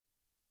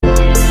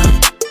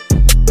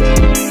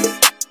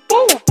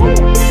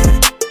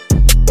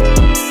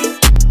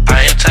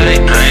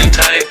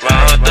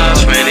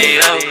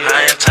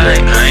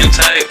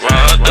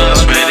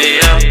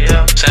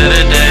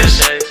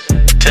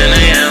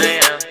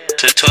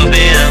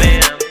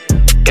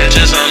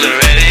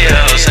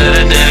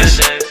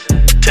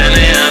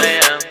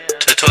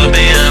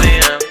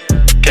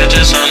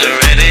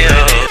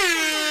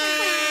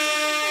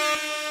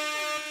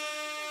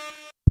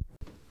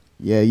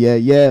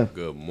Yeah.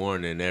 Good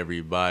morning,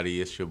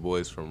 everybody. It's your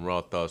boys from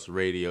Raw Thoughts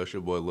Radio. It's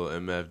your boy Lil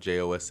MF,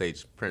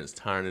 JOSH, Prince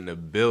Tarn in the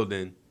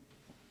building.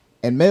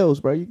 And Mills,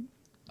 bro. You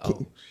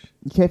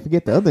can't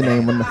forget the other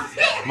name.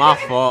 My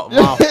fault.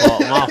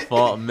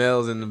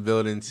 Mel's in the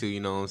building too, you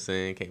know what I'm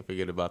saying? Can't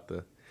forget about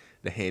the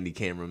handy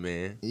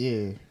cameraman.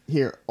 Yeah,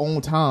 here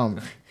on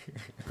time.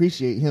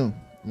 Appreciate him.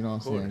 You know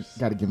what I'm saying?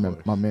 Got to give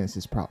my man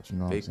his props, you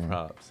know what I'm saying? Big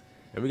props.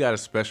 And we got a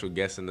special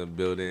guest in the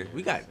building.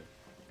 We got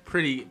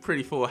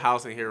pretty full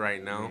house in here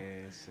right now.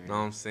 Yeah, sir. You know what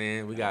I'm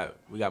saying? We got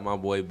my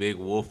boy Big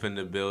Wolf in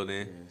the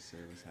building. Yeah, sir.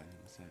 What's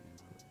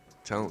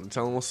happening?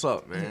 Tell him what's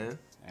up, man.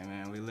 Hey,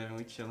 man,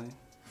 we chilling.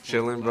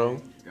 Chilling, bro.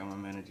 Got my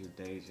manager,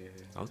 Deja, here.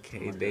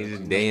 Okay, Deja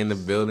Day in the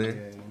building.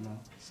 Yeah, you know.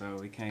 So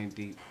we came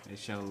deep. They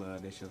show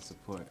love. They show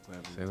support.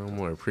 Say no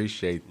more.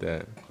 Appreciate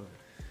that.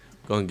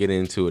 Gonna get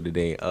into it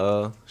today.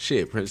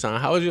 Shit, Prince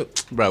Tarn, how was your...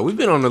 Bro, we've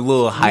been on a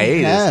little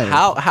hiatus.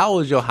 How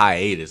was your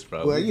hiatus,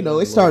 bro? Well, you know,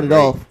 it started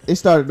off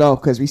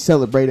because we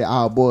celebrated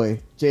our boy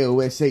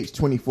JOSH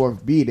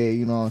 24th B-Day,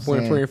 you know what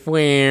I'm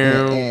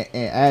saying?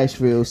 In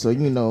Asheville. So,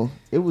 you know,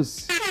 that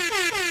was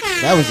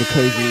a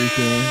crazy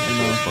weekend. You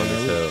know what I'm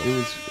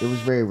saying? It was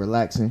very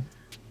relaxing,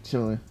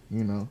 chilling,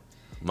 you know.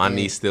 My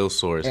knee's still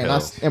sore as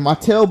hell. And my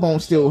tailbone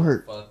still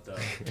hurt.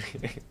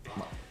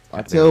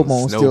 My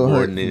tailbone still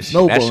hurt.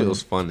 Snowboarding. That shit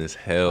was fun as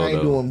hell, I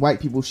ain't doing white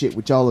people shit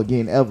with y'all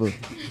again ever.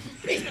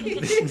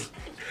 This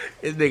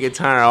nigga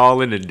Tarn all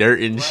in the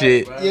dirt and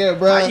shit. Bro. Yeah,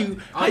 bro.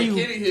 How you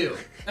Kitty Hill?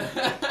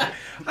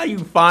 How you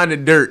find the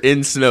dirt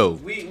in snow?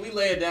 We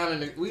lay it down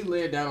on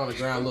the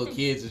ground. Little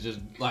kids is just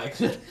like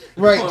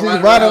right,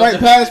 just riding right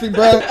past me,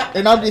 bro.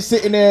 And I'm just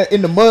sitting there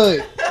in the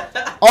mud.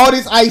 All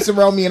this ice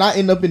around me, and I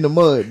end up in the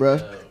mud, bro.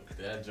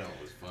 That jump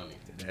was funny.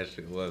 That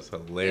shit was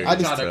hilarious. I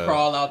just tried to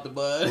crawl out the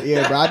mud.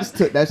 Yeah, bro. I just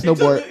took that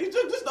snowboard. He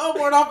took the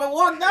snowboard off and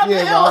walked down the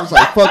hill. Yeah, bro. I was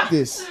like, fuck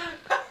this.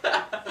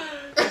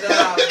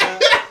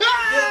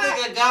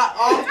 Got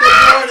off the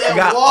board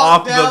and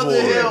walked down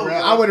the hill, bro.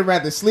 I would have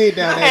rather slid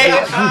down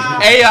that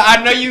bitch. Hey,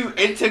 I know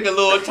it took a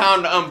little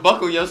time to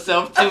unbuckle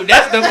yourself too.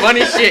 That's the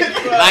funny shit.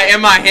 Like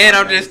in my head,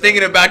 I'm just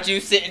thinking about you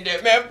sitting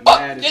there, man.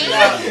 Fuck this.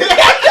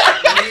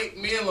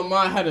 Me and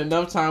Lamont had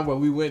enough time where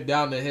we went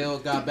down the hill,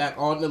 got back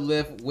on the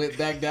lift, went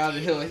back down the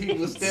hill, and he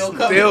was still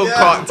coming down.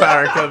 Caught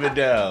Tarn coming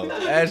down.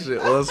 That shit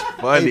was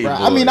funny, bro.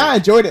 Boy. I mean, I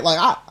enjoyed it. Like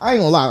I ain't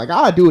gonna lie. Like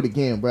I'd do it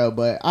again, bro.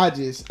 But I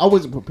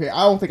wasn't prepared.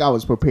 I don't think I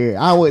was prepared.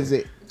 I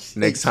wasn't.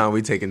 Next time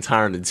we taking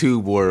Tarn to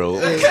Tube World.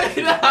 We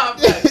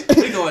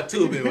going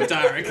tubing with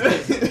Tarn.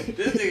 This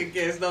nigga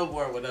can't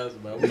snowboard with us,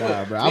 bro.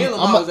 Nah, bro. Me and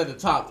Lamont was at the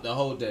top the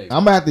whole day.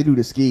 I'm gonna have to do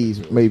the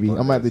skis, maybe. I'm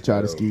gonna have to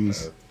try the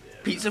skis.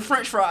 Pizza,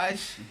 French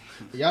fries.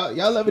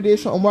 Y'all ever did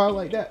something wild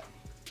like that?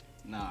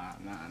 Nah,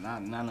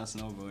 not no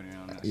snowboarding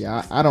on that.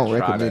 Yeah, I don't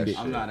recommend it.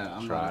 I'm not.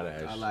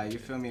 I like, you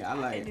feel me? I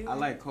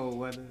like cold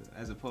weather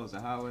as opposed to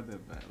hot weather,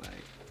 but like,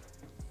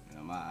 you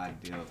know, my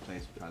ideal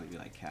place would probably be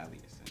like Cali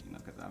or something, you know,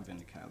 because I've been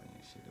to Cali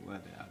and shit. The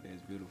weather out there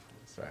is beautiful.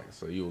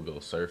 So you will go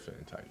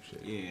surfing type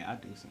shit. Yeah, I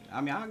do.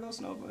 I mean, I go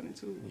snowboarding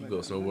too. You go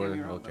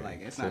snowboarding? Wrong, Okay. but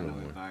like, it's not no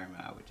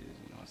environment I would just,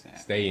 you know what I'm saying?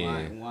 Stay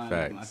in.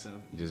 Facts.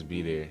 Myself. Just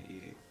be there.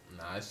 Yeah.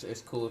 Nah,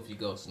 it's cool if you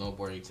go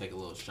snowboarding, you take a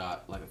little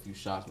shot, like a few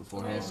shots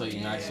beforehand, so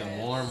you're nice and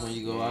warm when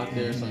you go out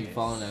there, so you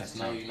fall in that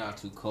snow, you're not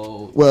too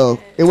cold.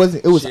 Well, it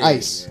was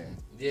ice.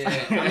 Yeah,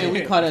 I mean,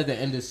 we caught it at the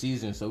end of the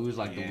season, so it was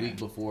like the week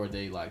before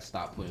they like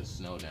stopped putting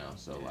snow down,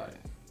 so like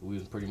we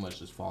was pretty much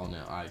just falling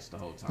in ice the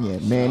whole time. Yeah,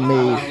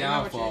 man-made.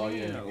 Downfall,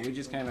 yeah. You know, we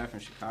just came back from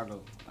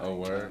Chicago. Like, oh,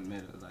 word?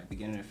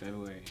 Beginning of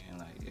February, and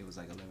like it was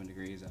like 11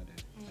 degrees out there.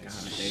 Like,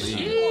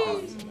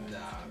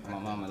 my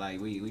mama, like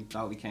we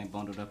thought we came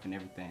bundled up and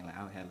everything. Like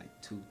I had like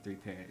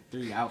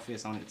 3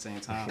 outfits on at the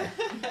same time.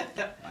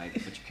 Like,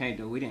 but you can't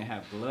do. We didn't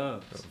have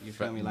gloves. You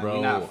feel me? Like, bro,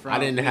 we not from, I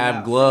didn't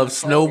have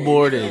gloves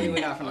snowboarding.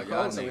 We not from the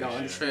cold, so we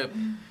don't trip.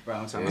 Bro,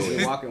 I'm talking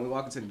about we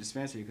walking to the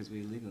dispensary because we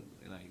illegal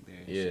like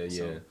there. Yeah.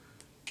 So,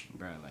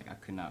 bro, like I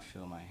could not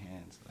feel my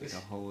hands like the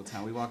whole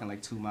time. We walking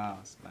like 2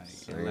 miles, like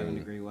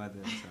 11-degree weather.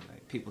 So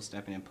like people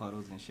stepping in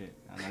puddles and shit.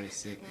 I know they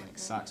sick, like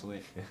socks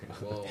wet.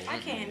 Whoa. I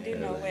can't do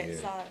no wet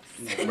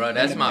socks. Bro,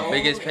 that's my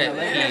biggest pet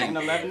peeve. In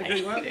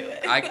 11-degree weather.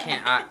 I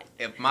can't.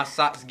 If my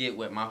socks get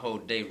wet, my whole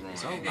day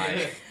ruins.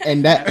 Like,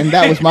 and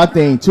that was my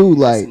thing too.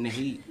 Like in the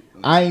heat.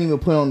 I ain't even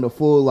put on the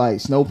full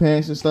like snow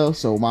pants and stuff.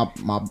 So my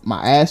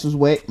ass was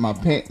wet.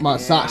 My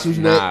socks was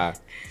wet.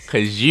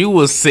 Cause you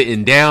was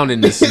sitting down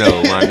in the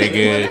snow, my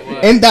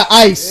nigga. In the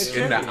ice.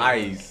 In the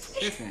ice.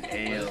 This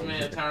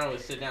man Tarn would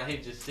sit down,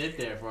 he'd just sit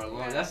there for a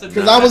long. That's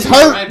because I was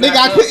hurt, nigga.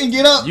 I couldn't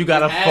get up. You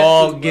gotta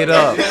fall, get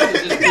up.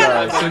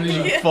 As soon as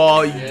you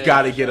fall, you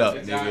gotta get up,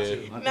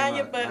 nigga. Now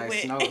your butt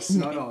wet.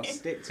 Snow don't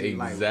stick to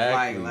you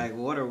exactly. like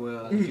water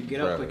will if you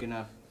get up quick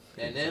enough.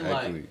 And then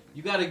like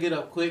you gotta get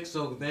up quick,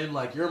 so then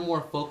like you're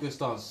more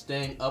focused on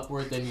staying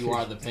upward than you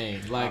are the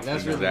pain. Like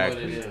that's really what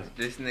it is.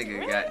 This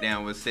nigga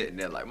goddamn was sitting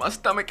there like my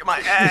stomach and my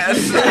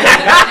ass.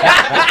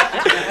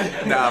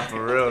 Nah,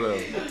 for real though.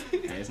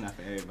 Yeah, it's not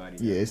for everybody.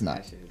 Yeah, it's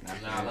not.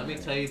 Nah, let me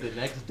tell you, the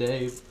next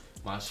day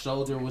my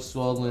shoulder was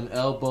swollen,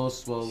 elbow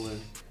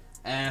swollen,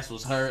 ass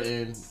was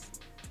hurting.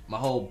 My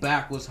whole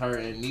back was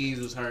hurting, knees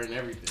was hurting,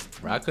 everything.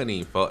 Bro, I couldn't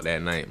even fuck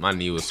that night. My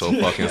knee was so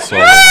fucking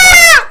swollen.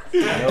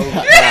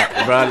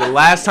 Bro, the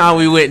last time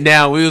we went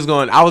down,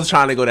 I was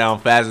trying to go down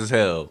fast as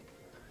hell.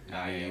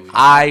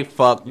 I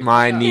fucked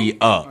my knee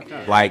up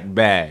like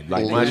bad.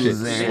 Like my shit.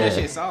 That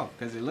shit's soft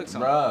because it looks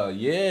soft. Bro,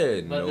 yeah.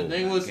 But the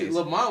thing was,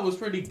 Lamont was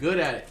pretty good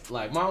at it.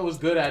 Like, Mont was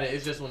good at it.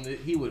 It's just when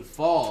he would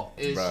fall,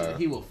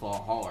 he would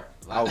fall hard.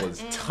 Like, I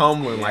was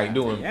tumbling, like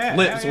doing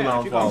flips when I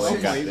was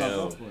falling.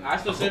 I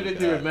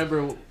specifically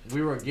remember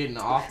we were getting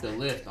off the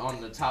lift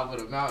on the top of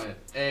the mountain,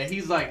 and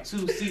he's like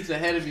 2 seats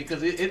ahead of me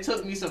because it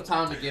took me some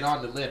time to get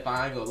on the lift.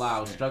 I ain't gonna lie, I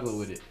was struggling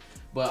with it.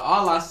 But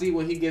all I see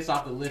when he gets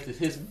off the lift is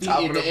his feet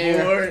in the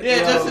air. Board. Yeah,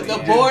 just the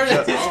board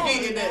and his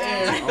feet in the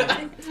air.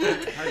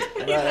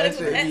 Bro, that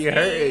shit be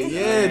hurting.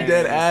 Yeah,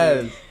 dead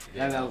ass.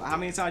 How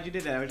many times you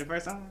did that? Was your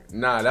first time?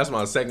 Nah, that's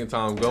my second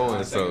time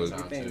going. So You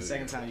think the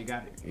second time you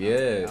got it?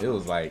 yeah, it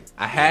was like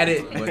I had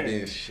it, but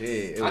then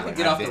shit. It was I could like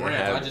get off the didn't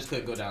ramp. have I it. just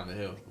couldn't go down the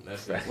hill.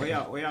 That's right. Where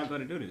y'all go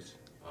to do this?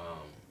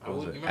 What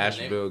was it?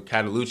 Asheville,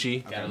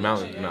 Cataloochee,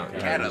 Mountain.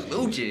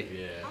 Cataloochee.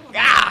 Yeah.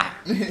 God,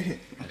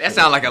 that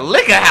sounds like a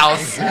liquor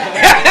house. I'm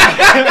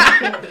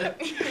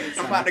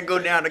about to go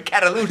down to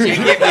Cataloochee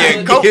and get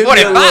me a Coke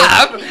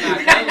 45.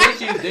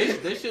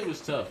 This shit was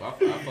tough. I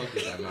fucked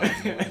with that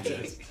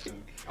mountain.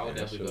 I would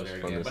definitely go there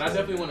again. But I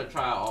definitely want to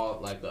try all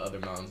like the other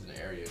mountains in the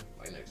area.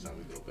 Like next time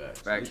we go back.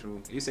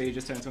 Factual. You say you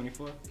just turned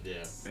 24?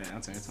 Yeah. Yeah,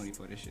 I'm turning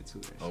 24 this shit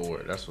too. Oh,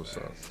 word, that's what's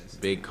up.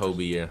 Big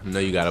Kobe, yeah. I know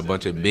you got a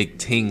bunch of big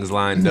tings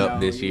lined up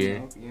this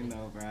year. You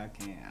know, bro, I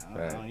can't.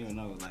 I don't even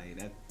know like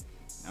that.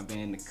 I've been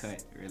in the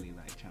cut, really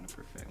like trying to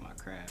perfect my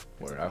craft.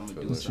 Word, I'm I gonna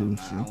feel do it.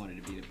 something. I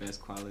wanted to be the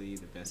best quality,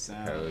 the best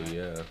sound. Hell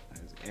yeah.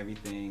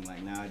 Everything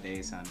like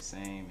nowadays sound the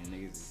same, and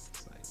niggas is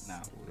like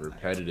not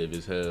Repetitive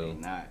as hell. Like,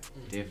 not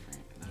different.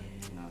 Like,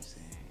 you know what I'm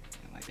saying?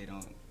 And, like they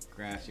don't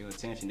grasp your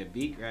attention. The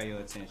beat grab your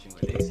attention.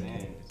 What they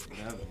saying is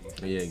whatever.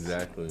 Yeah,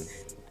 exactly.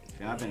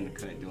 I've been in the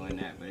cut doing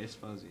that, but it's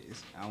supposed to.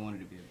 I wanted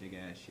to be a big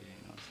ass shit.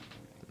 You know what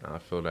I'm saying? I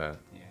feel that.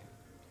 Yeah.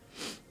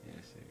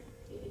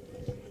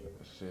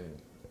 Shit.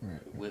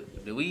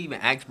 Did we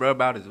even ask bro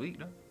about his week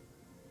though?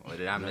 Or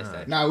did I miss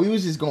that? Nah, we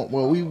was just going.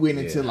 Well, we went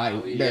into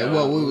like that.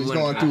 Well, we was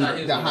going through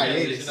the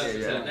hiatus.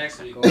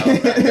 Next week.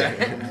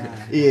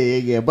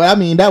 Yeah. But I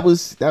mean, that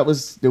was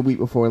the week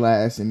before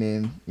last, and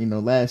then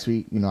last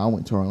week, I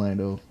went to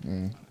Orlando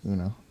and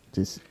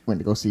just went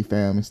to go see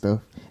fam and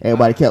stuff.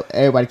 Everybody kept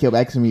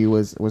asking me,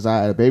 was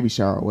I at a baby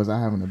shower? Was I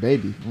having a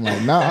baby? I'm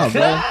like, nah,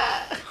 bro.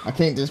 I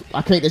can't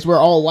just wear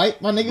all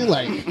white, my nigga.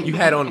 Like you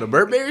had on the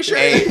Burberry shirt?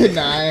 Hey,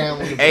 nah, I am.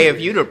 Hey,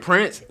 if you the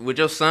prince, would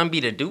your son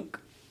be the duke?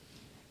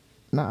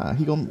 Nah,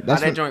 he gonna. How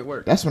that joint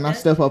work? That's when I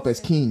step up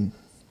as king.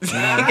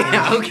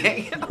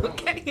 Okay.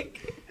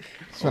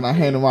 That's when I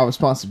handle my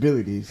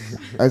responsibilities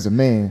as a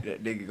man.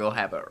 That nigga go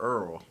have an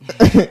Earl.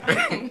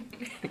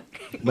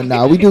 But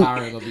nah, we do.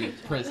 Tyron gonna be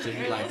Prince till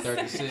he like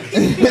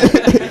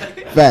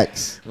 36.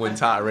 Facts. When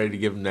Todd ready to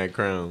give him that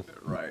crown.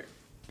 Right.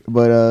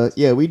 But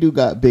yeah, we do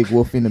got Big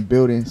Wolf in the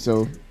building.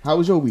 So how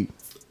was your week?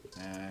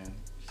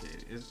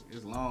 Shit, it's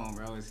long,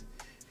 bro. It's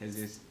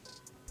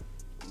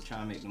I'm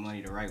trying to make the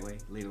money the right way,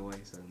 legal way.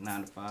 So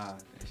 9 to 5.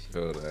 That shit.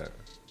 Feel that.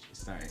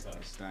 It's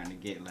starting to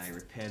get like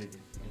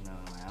repetitive.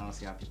 Like I don't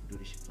see how people do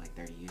this shit for like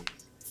 30 years.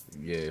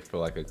 Yeah, it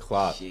feel like a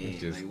clock. Shit,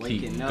 Just like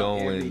keep waking up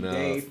going every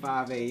day, up.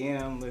 5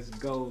 a.m. Let's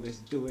go, let's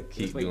do it.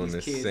 Keep let's wake doing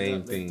these the kids same up,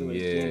 let's thing, do it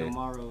again yeah.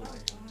 tomorrow. Like,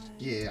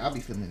 Yeah, I'll be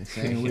feeling the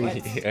same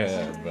way.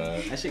 Yeah,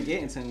 bro. that shit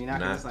getting to me now.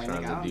 Not It's like,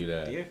 trying nigga, to I'm do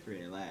that.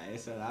 different. Like,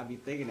 so I be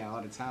thinking that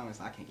all the time. It's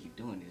like, I can't keep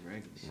doing this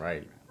regular shit.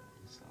 Right. Bro.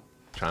 So,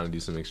 Trying to do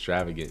some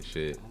extravagant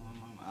shit.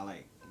 I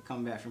like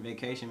come back from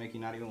vacation, make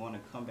you not even want to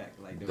come back.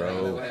 Like, the Bro,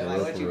 regular way. for Like,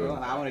 real, what for you real. doing?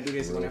 Like, I want to do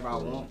this For whenever real, I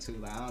for real. want to.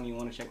 Like, I don't even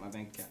want to check my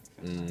bank account.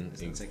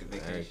 Just gonna take a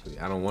vacation. Exactly.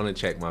 I don't want to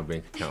check my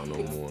bank account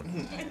no more.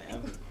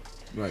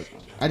 Right.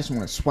 I just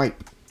want to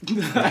swipe.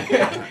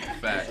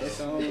 It's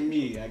on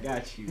me. I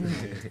got you.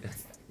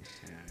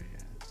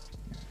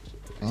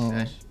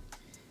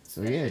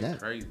 So yeah, that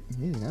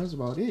was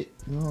about it.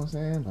 You know what I'm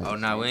saying? Like, Oh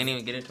no, we ain't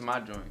even get into my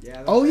joint.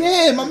 Oh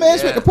yeah, my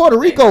man's went to Puerto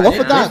Rico. I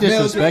forgot.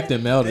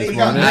 Disrespecting Mel this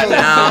morning.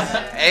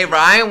 Hey bro,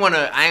 I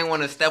ain't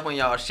wanna step on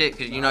y'all shit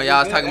because y'all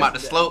was talking about the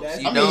slopes.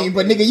 I mean,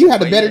 but nigga, you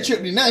had a better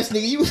trip than us,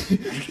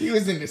 nigga. You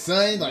was in the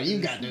sun, like you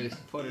got this.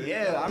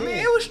 Yeah, I mean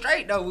it was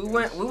straight though. We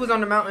was on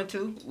the mountain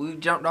too. We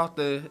jumped off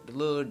the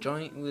little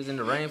joint. We was in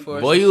the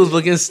rainforest. Boy, you was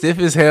looking stiff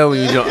as hell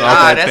when you jumped off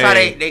Nah, that that's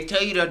thing. how they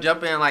tell you to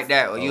jump in like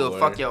that, or you'll word.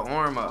 fuck your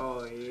arm up.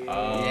 Oh yeah.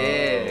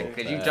 Yeah,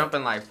 cause you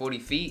jumping like 40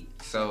 feet,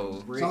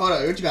 so So hold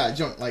on, what you gotta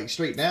jump like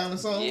straight down or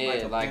something?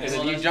 yeah, like cause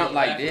if you jump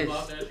like this,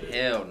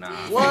 hell nah.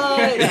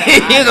 What?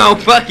 You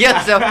gonna fuck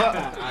yourself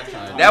up.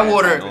 That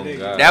water, Oh,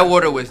 God. that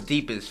water was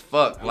deep as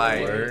fuck.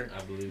 Like,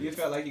 You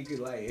felt like you could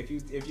like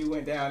if you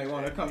went down, they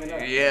want to come in up.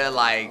 yeah,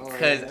 like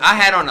cause I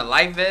had on a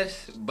life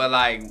vest, but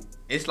like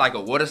it's like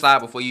a water slide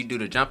before you do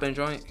the jumping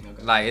joint.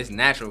 Okay. Like it's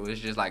natural.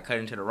 It's just like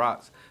cutting to the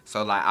rocks.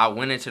 So like I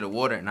went into the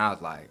water and I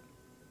was like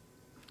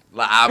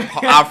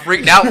I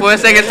freaked out for a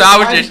second, so I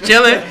was just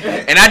chilling,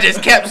 and I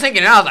just kept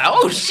sinking, and I was like,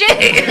 oh shit.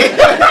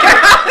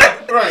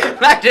 Right.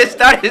 I just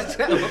started.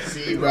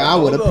 See, bro, I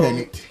would have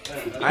panicked.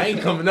 I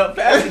ain't coming up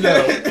fast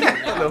enough.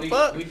 The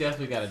fuck? We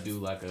definitely got to do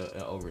like an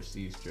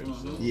overseas trip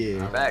soon.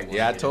 Yeah.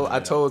 Yeah, I told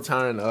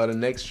Tyron the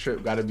next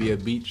trip got to be a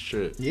beach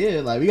trip. Yeah,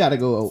 like we got to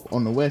go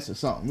on the west or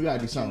something. We got to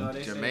do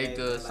something.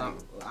 Jamaica or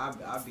something.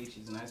 Our beach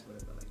is nice, but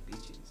like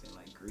beaches and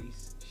like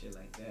Greece, shit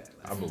like that.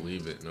 Like, I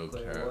believe it, no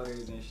clear cap.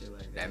 waters and shit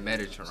like that. That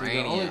Mediterranean.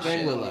 See, the only thing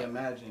Shit, with like,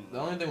 imagine. the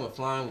only thing with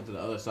flying to the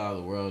other side of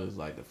the world is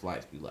like the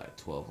flights be like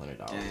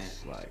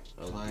 $1,200. Like,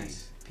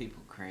 Plus,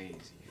 people crazy.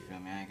 You feel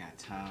me? I ain't got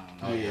time.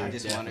 Oh, yeah, I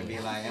just want to be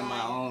like in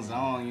my own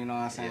zone. You know what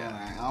I'm saying?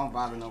 Like I don't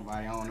bother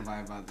nobody. I don't want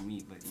nobody bother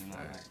me. But you know,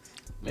 like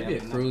maybe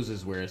a cruise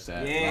is where it's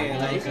at. yeah,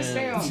 like you can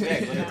stay on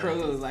deck with a Yeah.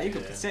 cruise. Like you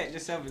can protect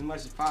yourself as much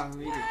as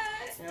possible. You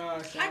know what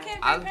I'm saying? I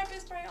can't bring pepper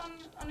spray on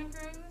the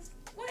cruise.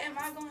 What am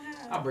I gonna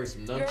have? I'll bring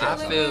some Girl, nunchucks.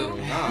 I feel-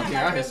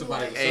 I hit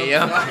somebody. Hey,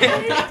 yo.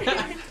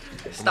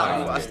 Stop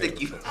you! I'll stick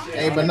you.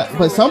 Hey,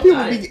 but some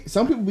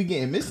people be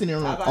getting missing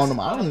on them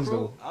islands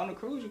though. On the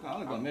cruise, you can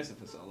only go missing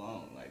for so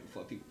long. Like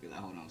before people be like,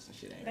 hold on, some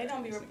shit ain't. They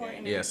don't be right.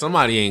 reporting Yeah,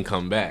 somebody ain't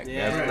come back.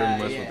 Yeah, That's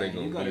pretty much what they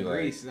You go gonna to be like.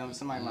 Greece,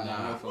 somebody might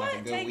not know for like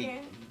a good week.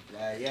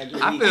 Yeah,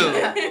 good I week.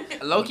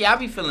 feel low-key, I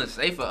be feeling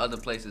safer other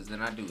places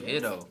than I do here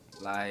though.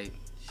 Like,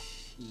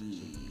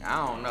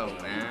 I don't know,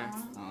 man.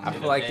 I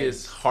feel like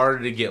it's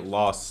harder to get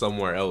lost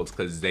somewhere else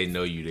because they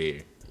know you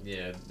there.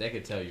 Yeah, they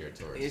could tell you're a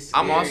tourist.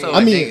 I'm also.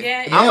 I a mean, nigga,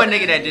 yeah, I'm a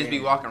nigga that just be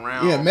walking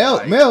around. Yeah, like,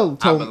 Mel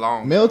I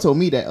belong. told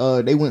me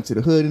that they went to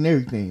the hood and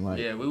everything. Like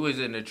Yeah, we was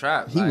in the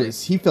trap. Like,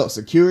 he felt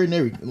secure and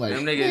everything. Like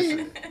them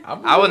niggas.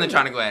 I wasn't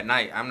trying to go at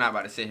night. I'm not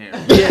about to sit here.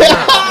 And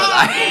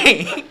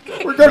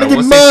we're gonna get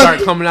Once they mugged.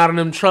 start coming out of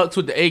them trucks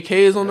with the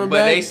AKs on their But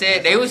back. they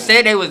said they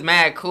was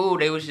mad cool.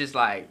 They was just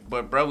like,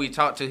 but bro, we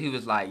talked to. He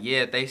was like,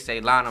 yeah, if they say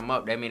line them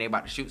up, that mean they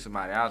about to shoot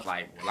somebody. I was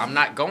like, well, I'm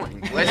not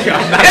going. Let's go.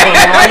 I'm not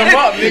gonna line them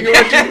up, nigga.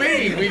 What you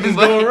mean? We just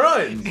gonna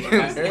run.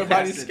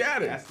 Everybody's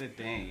scattered. That's the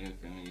thing. You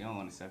feel me? You don't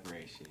want to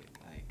separate shit.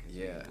 Like, 'cause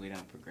Yeah. we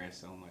done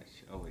progressed so much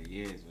over the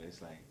years, but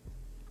it's like,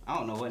 I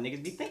don't know what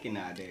niggas be thinking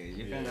nowadays.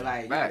 You feel me?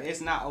 Like, Right. it's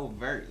not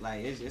overt.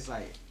 Like, it's just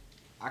like,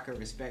 I could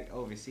respect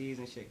overseas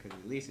and shit, because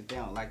at least if they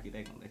don't like you,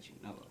 they gonna let you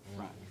know up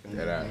front. You feel me?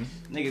 That ass.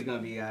 Niggas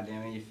gonna be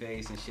goddamn in your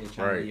face and shit,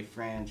 trying Right. to be your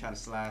friend, try to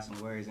slide some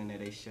words in there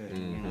they shouldn't.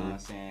 You know what I'm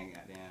saying?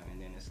 Goddamn.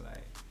 And then it's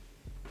like,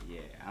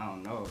 yeah, I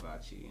don't know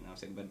about you, you know what I'm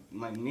saying? But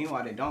like,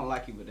 meanwhile, they don't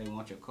like you, but they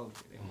want your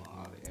culture. They want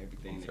all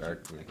everything that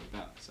Exactly. you're like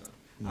about. So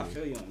I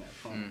feel you on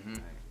that point. Mhm.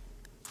 Like,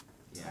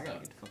 yeah, I gotta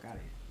get the fuck out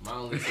of here. My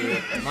only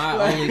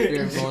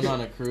fear of going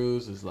on a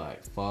cruise is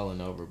like falling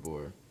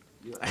overboard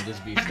and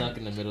just be stuck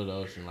in the middle of the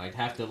ocean. Like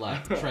have to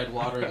like tread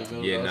water in the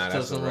middle Yeah, of the nah, ocean till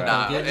that's a someone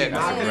wrap. come get me.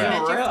 That's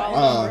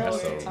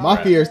a wrap. My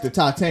fear is the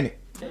Titanic.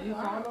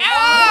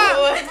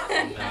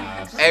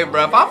 Hey,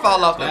 bro, if I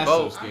fall off the That's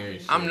boat, some scary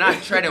shit. I'm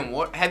not treading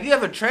water. Have you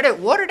ever treaded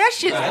water? That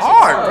shit's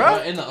hard,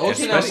 bro. In the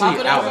ocean, on top Especially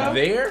of that, out bro?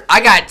 there. I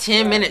got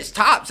 10 minutes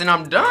tops and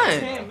I'm done.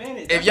 10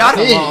 minutes. If y'all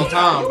That's a don't, long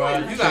time, bro.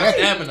 You got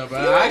stamina, bro.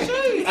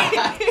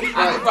 I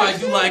could probably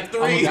do like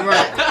 3.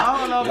 I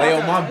don't know. Lay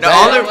on my the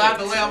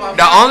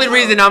back. only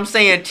reason I'm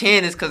saying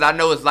 10 is because I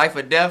know it's life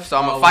or death, so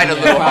I'm gonna fight a yeah,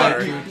 little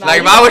probably. harder.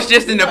 Like if I was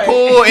just in the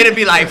pool, it'd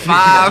be like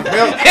 5.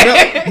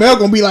 Mel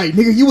gonna be like,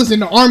 nigga, you was in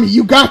the army,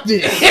 you got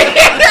this. See,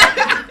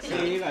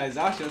 you gotta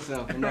exhaust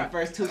yourself in that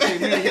first 2-3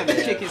 minutes. You gotta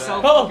kick it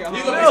so fucking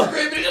You hard. gonna be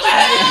screaming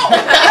like,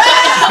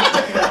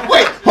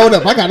 Wait, hold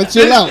up, I gotta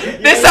chill out.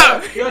 This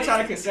something, You're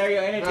trying to conserve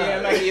your energy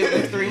and make you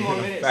do 3 more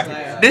minutes.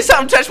 Like, this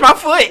something touched my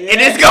foot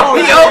and it's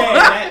gonna be yeah, over.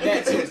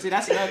 that too. See,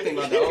 that's another thing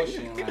about the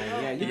ocean. Like,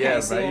 yeah, you Yeah,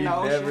 can't see bro, in you the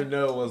ocean. never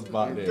know what's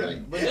about there.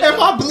 Am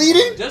I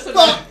bleeding? Just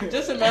Fuck.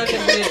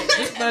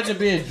 imagine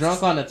being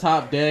drunk on the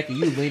top deck and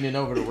you leaning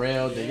over the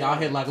rail, then y'all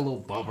hit like a little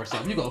bump or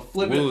something. You gonna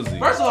flip Woozy. it.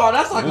 First of all,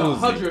 that's like Woozy.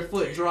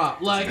 100-foot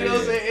drop. Like you know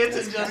what I'm saying? It's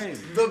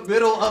just the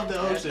middle of the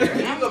ocean. You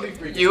gonna be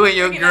freaking. You and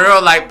your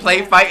girl like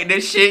play fighting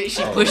this shit.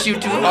 She push you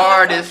too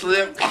hard and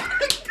slip. Can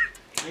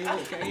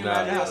you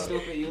imagine how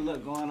stupid you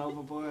look going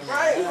overboard?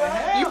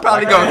 Right. You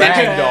probably gonna hit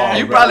Ragdoll,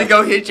 you bro. probably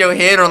gonna hit your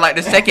head on like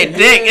the second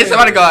deck. And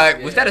somebody go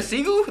like, was that a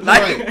seagull?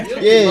 Like, You'll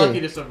be Yeah. lucky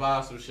to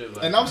survive some shit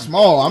like And that. I'm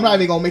small. I'm not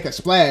even gonna make a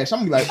splash.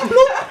 I'm gonna be like,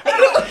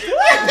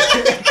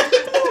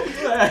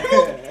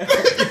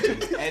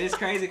 And it's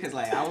crazy because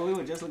like we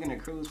were just looking at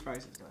cruise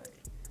prices. Like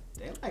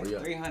they're like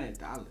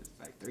 $300,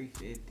 like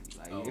 $350.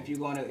 Like if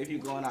you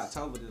go in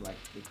October to like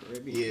the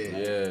Caribbean. Yeah.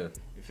 Yeah.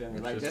 You feel me?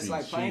 It Like should just be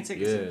like plane cheap,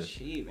 tickets yeah. are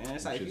cheap, and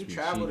it's like It if you should be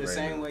travel cheap the right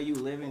same now. way you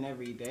living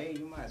every day,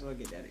 you might as well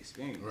get that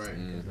experience. Right.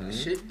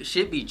 Mm-hmm.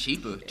 should be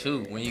cheaper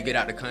too when you get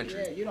out the Yeah,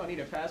 country. you don't need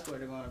a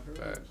passport to go on a cruise.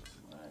 Facts.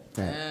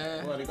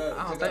 Well, to go-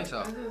 I don't to go- think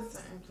so.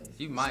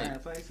 You might. Certain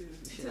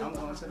places, shit, I'm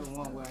going to the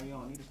one where you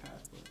don't need a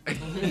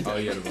passport. Oh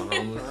yeah, the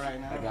Bahamas. For right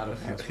now. I got a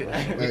passport.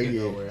 oh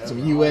yeah, some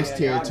U.S.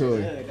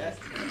 territory. That's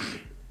tough.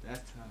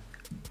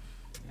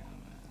 Yeah,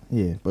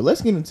 man. Yeah, but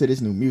let's get into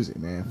this new music,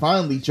 man.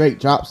 Finally, Drake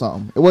dropped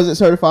something. It wasn't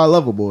Certified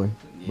Lover Boy,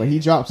 but he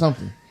dropped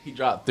something. He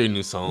dropped 3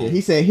 new songs. Yeah,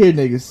 he said, "Here,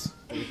 niggas."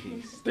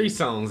 3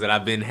 songs that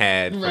I've been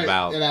had for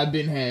about that I've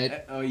been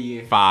had. Oh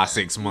yeah.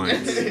 5-6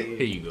 months.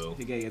 Here you go.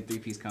 He gave you a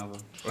 3-piece combo.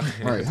 All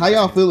right, how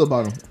y'all feel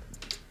about him?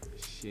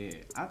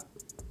 Shit,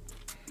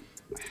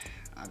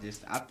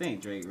 I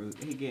think Drake,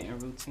 he getting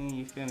routine,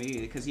 you feel me?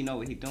 Because he know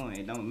what he doing,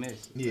 it don't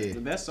miss. Yeah. The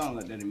best song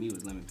like that to me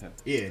was Lemon Pepper.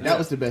 Yeah, that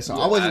was the best song.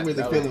 I wasn't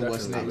really feeling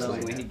what's I next. love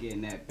Like when he that. get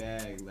in that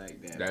bag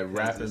like that. That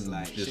rapping,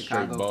 like just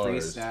Chicago straight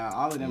bars. Freestyle,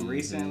 all of them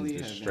recently.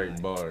 Just have been, straight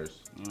like, bars.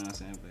 You know what I'm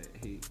saying? But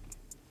he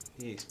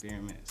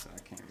experiments, so I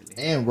can't really.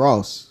 And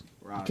Ross.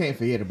 You can't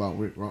forget about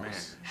Rick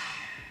Ross.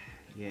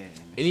 Yeah.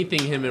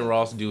 Anything him and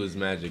Ross do is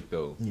magic,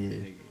 though. Yeah.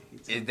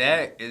 Is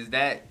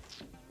that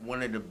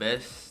one of the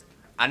best?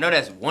 I know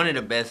that's one of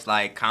the best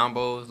like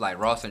combos, like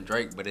Ross and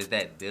Drake, but is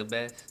that the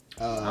best?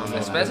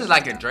 Especially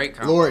like a Drake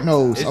combo. Lord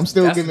knows. I'm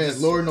still giving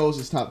just, Lord knows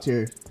is top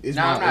tier. I'm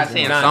not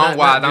saying song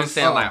wise. I'm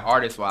saying like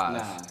artist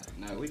wise.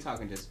 Nah, we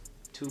talking just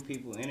two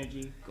people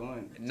energy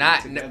going.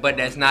 But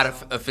that's not an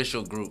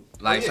official group.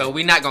 Like so,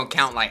 we not gonna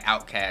count like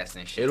Outkast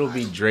and shit. It'll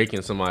be Drake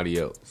and somebody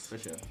else. For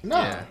sure. No.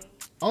 Yeah.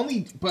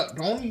 Only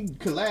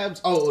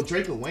collabs. Oh,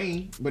 Drake and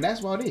Wayne, but that's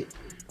about it.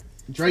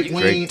 Drake,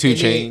 Wayne, Drake, 2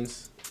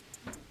 Chainz.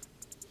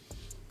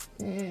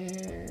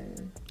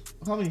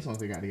 How many songs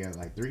they got together?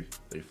 Like 3?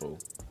 3, 4.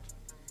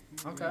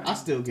 Okay. I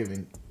still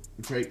giving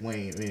Drake,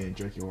 Wayne, and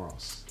Drake and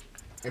Ross.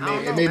 And I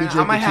don't know, maybe man.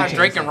 Drake I might and have 2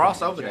 Drake Chainz and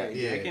Ross over there.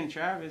 Yeah. Drake and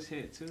Travis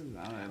hit too.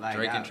 Like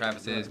Drake and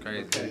Travis is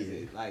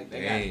crazy. Like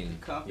they Dang.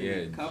 got company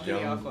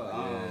Young, off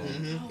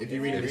of If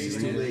you read it, it's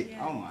too late.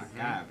 Oh my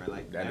god, bro!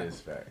 Like That is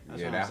fact.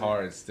 That's Yeah, what that I'm saying.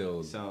 hard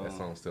still. So- That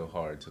song's still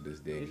hard to this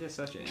day. It's just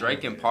such a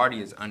Drake and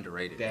Party is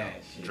underrated. though.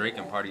 That shit. Drake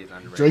and Party is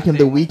underrated. Drake and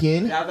The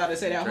Weeknd. I was about to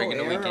say that Drake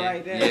whole and The era Weeknd.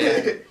 right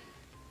there. Yeah.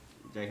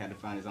 Drake had to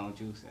find his own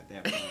juice at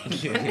that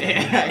point.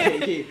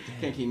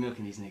 can't keep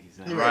milking these niggas.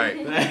 Like,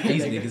 Right.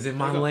 These niggas in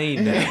my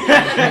lane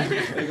now.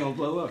 They're gonna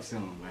blow up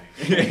soon.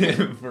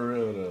 Like. For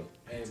real though.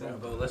 Hey,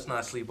 bro, let's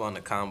not sleep on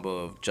the combo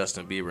of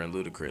Justin Bieber and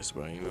Ludacris,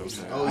 bro. You know what I'm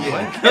saying? Oh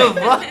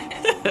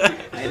yeah.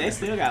 Hey, they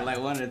still got like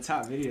one of the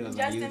top videos on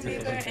Justin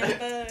YouTube.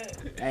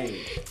 Bieber and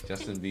Hey,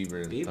 Justin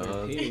Bieber and Bieber,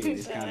 Thug. period,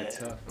 is kind of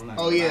tough. I'm not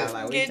Oh, gonna yeah. lie,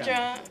 like, we Get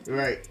tryna- drunk.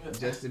 Right.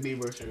 Justin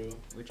Bieber. True.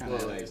 We're trying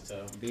to like It's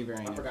tough. Bieber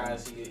ain't. I forgot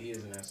influence. he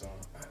is in that song.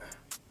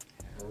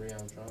 Maria,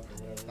 I'm drunk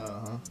or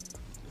whatever.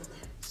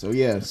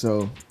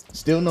 So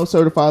still no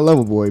certified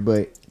lover boy,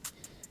 but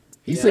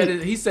He said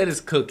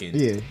it's cooking.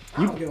 yeah.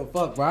 I don't give a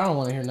fuck, bro. I don't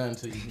want to hear nothing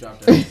until you drop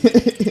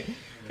that.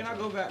 Can I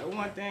go back to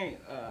one thing?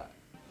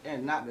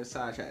 And not to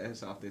sidetrack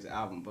this off this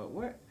album, but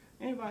where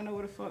anybody know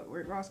where the fuck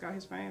Rick Ross got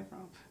his fame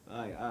from?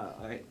 Like,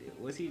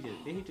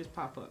 did he just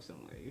pop up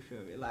somewhere? You feel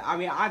me? Like, I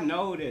mean, I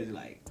know there's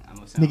like, I'm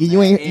gonna sound Nigga, you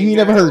mad ain't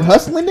never heard ignorant,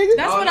 Hustling, nigga?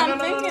 That's what I'm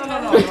thinking.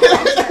 No.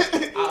 I'm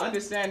saying, I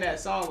understand that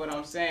song, but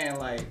I'm saying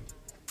like,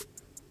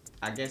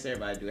 I guess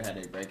everybody do have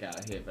their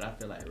breakout hit, but I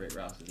feel like Rick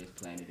Ross was just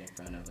playing it in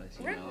front of us.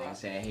 You know what I'm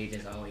saying? He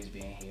just always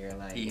been here.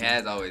 Like He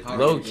has always been.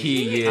 Low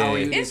key, How are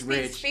yeah. you It's this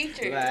these rich?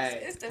 features. Like,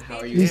 It's the how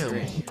are features. you this Damn.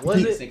 rich?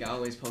 Was This it- nigga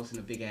always posting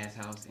a big ass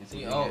house. And some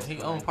He big owned, ass he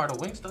car. owned part of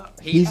Wingstop.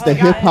 He's Oh, the yeah,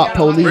 hip hop yeah.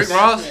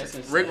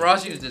 police. Rick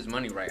Ross used his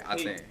money right, I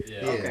think. Yeah.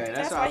 Okay, that's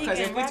That's all. why he Because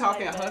if can we rap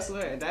talking like that.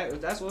 hustler,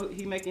 that's what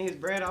he making his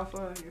bread off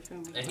of. You feel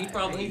me? And he Like,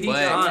 probably he he got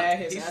mad signed,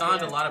 his he ass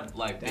signed a ass. lot of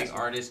like big That's-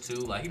 artists too.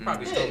 Like he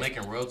probably still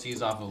making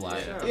royalties off of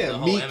like Yeah. Yeah, the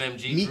whole Meek-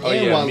 MMG. Meek crew. Oh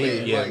and yeah, Wale.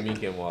 Meek, yeah, Like-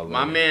 Meek and Wale.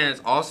 My man's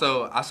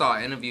also, I saw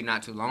an interview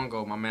not too long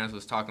ago. My man's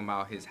was talking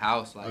about his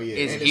house. Like, Oh yeah.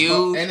 it's and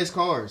huge. and his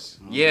cars.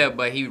 Yeah,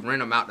 but he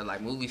rent them out to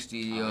like movie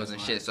studios and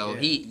shit. So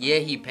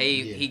he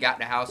paid, Yeah. he got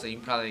the house and he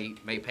probably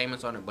made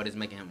payments on it, but it's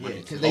making him Yeah,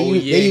 money. because too. they Oh,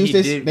 used yeah, they he used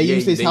this did. they Yeah,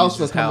 used his they house used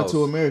for his Coming house.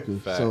 to America.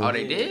 Fact. So Oh,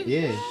 they did?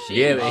 yeah.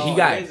 Yeah, but he Oh,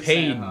 got it's the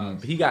paid. same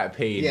house. He got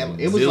paid Yeah,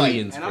 it was like-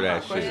 zillions And for I'm that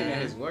not questioning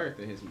shit. his worth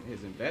or his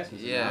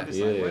investments. Yeah. I'm just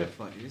like, Yeah. where the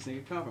fuck did this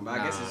nigga come from? But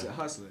I guess Nah. it's a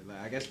hustler.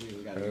 Like, I guess we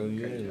got to Hell be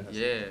yeah. crazy.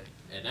 hustler. Yeah.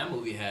 And that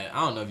movie had,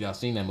 I don't know if y'all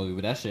seen that movie,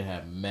 but that shit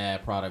had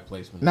mad product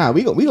placement. Nah,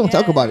 we gonna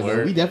talk about it though.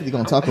 Word. We definitely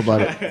gonna talk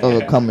about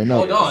it coming up.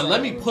 Hold on, let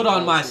me put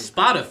on my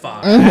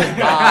Spotify.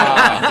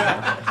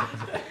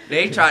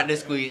 They tried to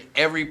squeeze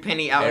every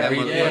penny out of that Every-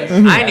 movie. yeah. I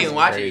ain't That's even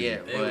watch crazy.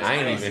 it yet. But I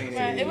ain't even.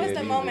 Right, it was seen the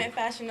either. moment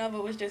Fashion Nova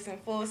was just in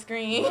full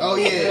screen. Oh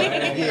yeah,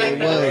 yeah, it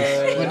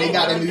was. When they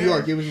got to New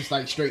York, it was just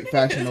like straight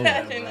fashion over.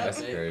 Fashion That's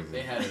Nova. crazy.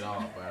 They had it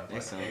all, bro. They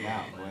sold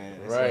out, boy.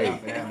 They Right. sold out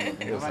for that movie. It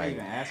was Nobody like-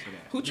 even asked for that.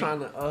 Who trying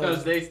to?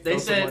 Because they throw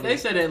some money?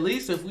 said at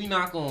least if we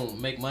not gonna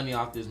make money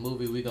off this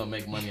movie, we gonna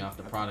make money off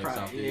the products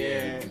out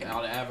there, Yeah.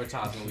 all the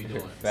advertising we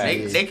doing.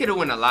 they could have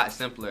went a lot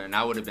simpler, and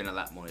I would have been a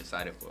lot more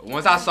excited for it.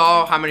 Once I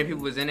saw how many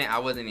people was in it, I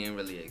wasn't even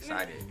really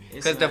excited. It's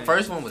Because the like-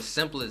 first one was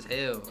simple as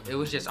hell. It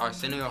was just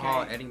Arsenio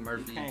Hall, Eddie You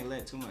Murphy. can't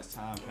let too much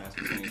time pass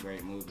between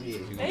great movies.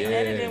 Yeah. You They know?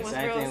 editing was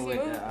Same real thing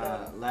with smooth the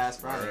though. Last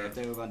Friday. If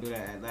they were gonna do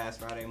that at Last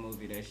Friday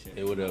movie, they should.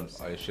 It would have.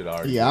 I should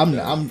already. Yeah,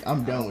 done.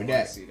 I'm done with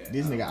that. see that.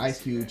 This I nigga don't Ice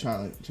see Cube that.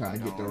 trying to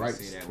get the don't rights.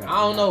 see that. back. I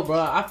don't know, bro.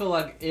 I feel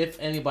like if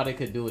anybody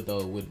could do it though,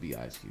 it would be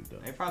Ice Cube though.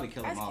 They probably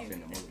kill him Ice off Cube.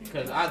 in the movie.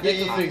 Because they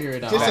Yeah, can figure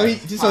it out. Just so he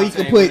could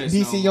Fontaine put with his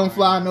DC own Young line.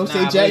 Fly, no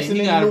say but Jackson he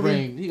in the gotta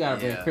movie. bring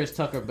Yeah. Chris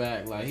Tucker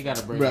back. Like he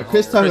gotta bring. Bruh, the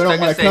Chris whole- Tucker Chris don't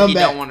Tucker wanna said come he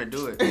back. don't want to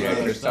do it. Yeah,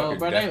 Chris So, Tucker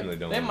bro, definitely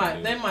don't they wanna might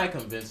do they it. might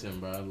convince him,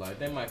 bro. Like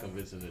they might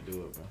convince him to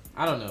do it, bro.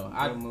 I don't know.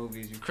 Good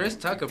movies. You Chris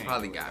can't- Tucker you can't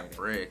probably do it got like that.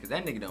 bread, because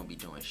that nigga don't be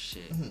doing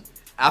shit.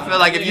 I feel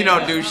like if you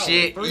don't do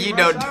shit, Three you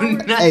rush don't do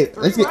hours? nothing. Hey,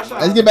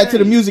 let's get back to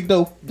the music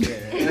though.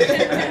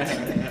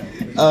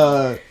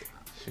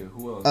 Shit,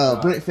 who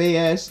else? Brent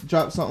Faiyaz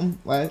dropped something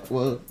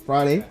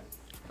Friday.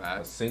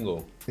 A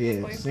single.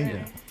 Yeah, single.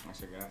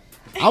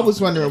 I I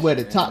was wondering where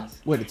the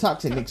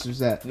Toxic Nicks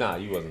was at. Nah,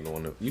 you wasn't the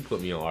one. You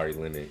put me on Ari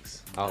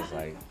Lennox. I was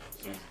like,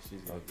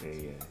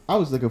 okay, yeah. I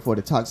was looking for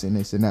the Toxic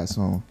Nicks in that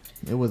song.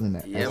 It wasn't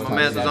that. Yeah, that's my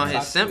man Toxic. was on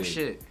his simp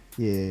shit.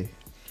 Yeah.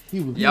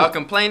 Y'all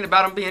complained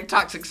about him being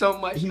toxic so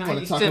much. He Now want to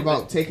he's talk simping.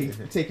 about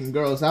taking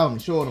girls out and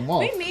showing them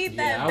off. We need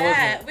that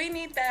bad. We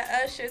need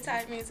that Usher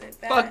type music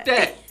bad. Fuck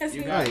that.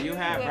 You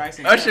have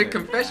Bryson Usher Tiller.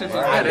 Confessions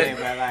was Right.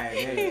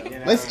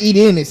 better. Let's eat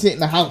in and sit in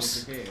the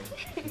house.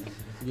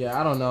 Yeah,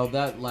 I don't know.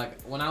 That, like,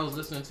 when I was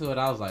listening to it,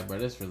 I was like, bro,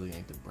 this really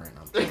ain't the brand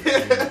I'm talking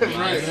about.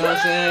 Like, you know what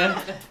I'm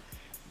saying?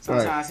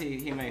 Sometimes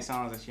he makes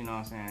songs that, you know what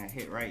I'm saying,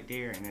 hit right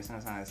there, and then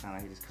sometimes it sounds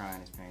like he just crying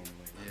his pain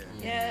away.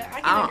 Yeah,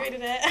 I can agree to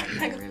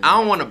that. I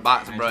don't want to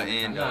box bro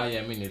in Nah, though.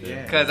 yeah, me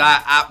neither. Cause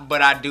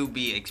but I do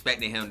be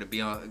expecting him to be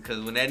on. Cause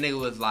when that nigga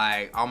was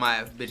like, all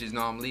my bitches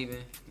know I'm leaving.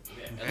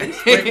 At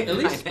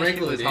least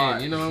sprinkle it in.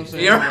 You know what I'm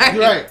saying? You're right.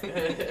 You're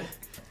right.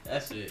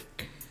 That's it.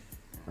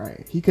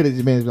 Right. He could have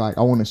just been like,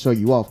 I want to show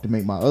you off to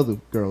make my other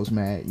girls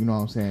mad. You know what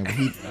I'm saying?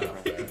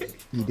 But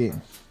he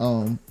didn't.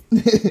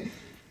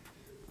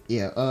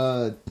 Yeah.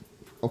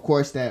 Of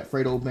course, that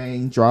Fredo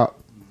Bang drop.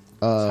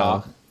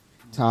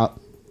 Top.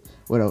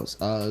 What else?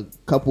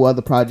 Couple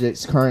other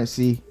projects.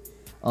 Currency.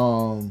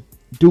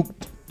 Duke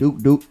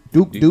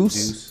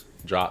Deuce.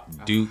 Drop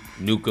Duke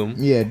Nukem.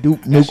 Yeah,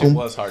 Duke That shit Nukem.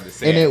 was hard to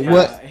say. And it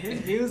was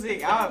His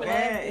music,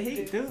 man,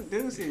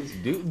 Deuce is.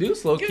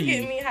 Deuce low You key.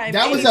 get me hyped.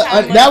 that was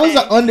anytime an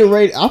like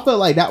underrated. I felt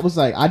like that was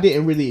like I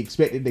didn't really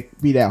expect it to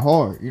be that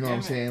hard. You know what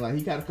I'm saying? Like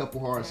he got a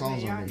couple hard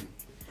songs on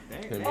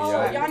there.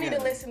 Oh, y'all need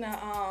to listen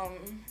to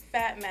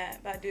Fat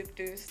Matt by Duke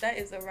Deuce. That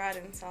is a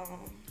riding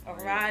song. A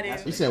riding.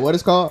 You said what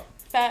it's called?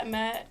 Fat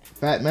Matt.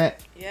 Fat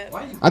Matt. Yep.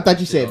 I thought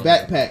you said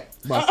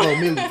Backpack by Flo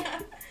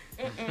Milli.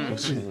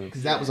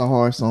 Because that was a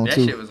hard song That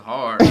too. shit was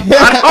hard. I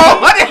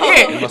don't want to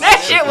hear. That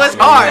shit was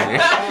hard.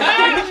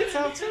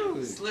 tough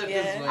too.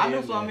 Yeah. I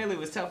knew Flo Milli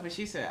was tough, but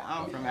she said,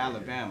 I'm from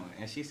Alabama.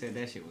 And she said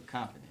that shit with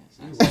confidence.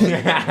 I You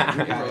said,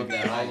 wrote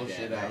that whole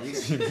shit out.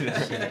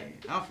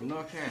 I'm from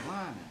North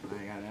Carolina.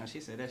 Like,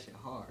 she said that shit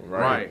hard.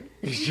 Right.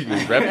 She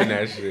was repping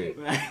that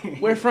shit.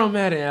 Where from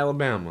at in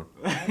Alabama?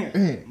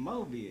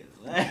 Mobile.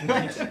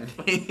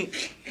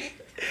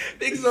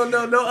 Niggas don't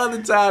know no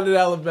other town in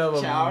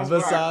Alabama Charles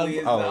Barkley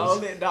is the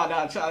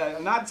besides.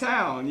 only, not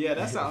town. Yeah,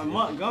 that's out in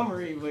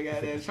Montgomery. But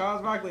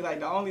Charles Barkley, like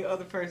the only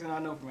other person I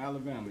know from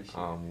Alabama. Shit.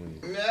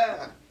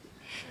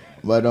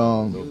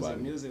 But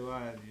Music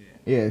wise,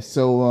 yeah.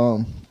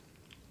 So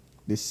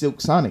this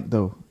Silk Sonic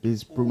though,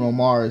 this Bruno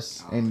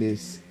Mars and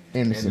this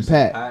Anderson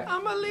 .Paak.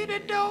 I'ma leave the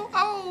door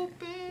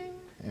open.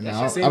 And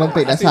I don't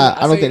think that's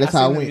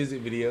how it went.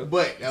 Music video.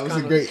 But that was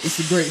it's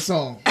a great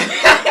song.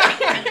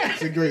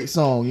 It's a great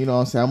song, you know what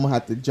I'm saying? I'm gonna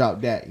have to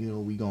drop that, you know,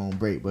 we gonna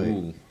break, but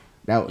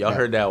y'all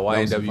heard that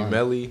was YNW fun.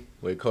 Melly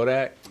with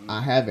Kodak?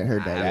 I haven't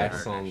heard that That yet.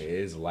 song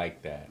is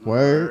like that.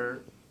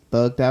 Word,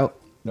 thugged out.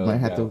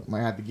 Might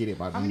Thugged have to get it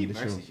by the How many end of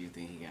the show. verses you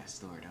think he got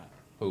stored up?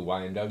 Who,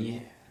 YNW? Yeah,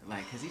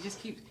 like, cause he just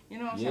keeps, you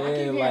know what I'm saying? Yeah, I keep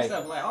hearing like-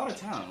 stuff like all the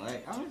time.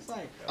 Like, I'm just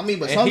like, I mean,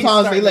 but And he's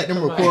sometimes they starting let to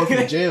them come record out.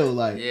 from jail,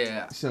 like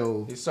Yeah.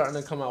 so. He's starting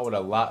to come out with a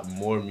lot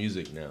more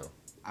music now.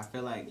 I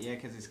feel like, yeah,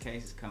 cause his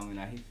case is coming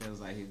out. He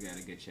feels like he's got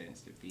a good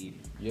chance to beat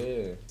it.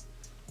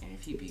 Yeah. And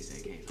if he beats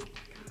that case,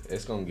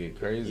 It's gonna get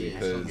crazy Yeah, it's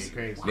gonna because get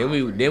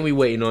crazy. then we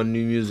waiting on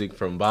new music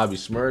from Bobby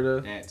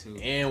Smurda that too.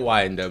 and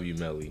YNW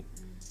Melly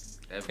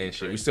and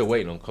shit. We still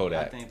waiting on I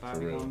Kodak think for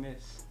Bobby real. gonna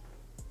miss.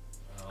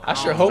 I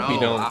sure hope he No,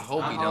 don't. I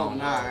hope he don't.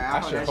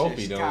 I sure hope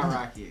he don't.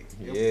 Skyrocket.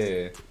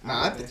 Yeah.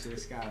 Nah,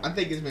 I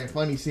think it's been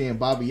funny seeing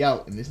Bobby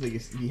out and this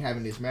nigga be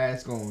having this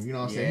mask on. You know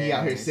what I'm saying? He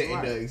out here setting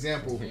smart. the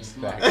example.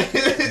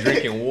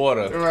 Drinking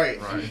water. Right.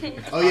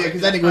 Oh yeah,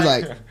 because that nigga was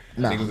like,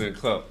 nah. Niggas in the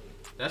club.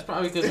 That's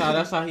probably because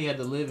that's how he had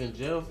to live in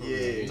jail for. Yeah.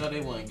 You know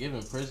they wouldn't give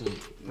him prison.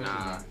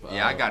 Nah.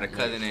 Yeah, I got a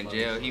cousin in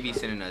jail. He be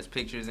sending us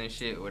pictures and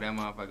shit. What that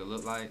motherfucker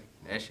look like?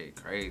 That shit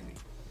crazy.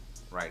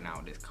 Right now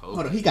with this COVID.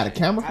 Hold on, he got a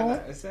camera I phone?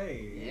 gotta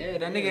say, Yeah,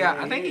 that nigga.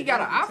 I think he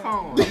got an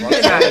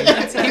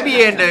iPhone. He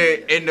be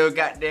in the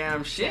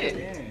goddamn shit.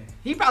 Yeah.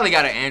 He probably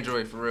got an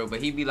Android for real,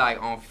 but he be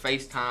like on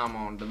FaceTime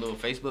on the little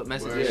Facebook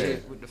message and Word.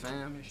 shit with the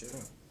fam and shit.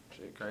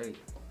 Shit crazy.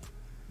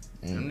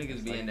 Them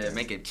niggas be in there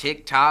making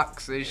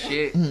TikToks and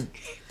shit.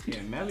 Yeah,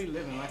 Melly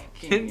living like a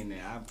king in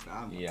there.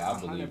 I'm Yeah, I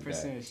believe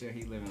 100% sure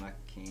he living like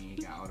a king.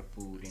 He got all the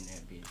food in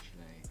that bitch.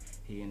 Like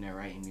he in there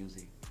writing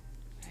music.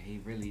 Like, he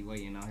really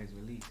waiting on his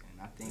release,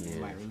 and I think they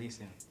might release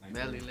him. Like,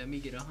 Melly, let me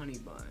get a honey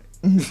bun.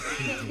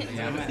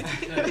 Yeah, I'm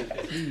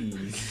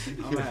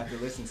gonna have to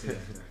listen to that.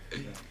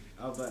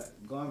 Oh, but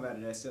going back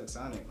to that Silk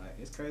Sonic, like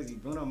it's crazy.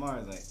 Bruno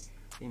Mars, like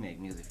he make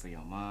music for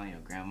your mom, your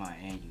grandma,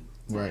 and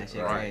you. Right. That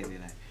shit Right. crazy.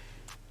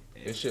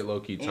 Like This shit low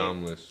key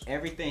timeless.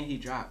 everything he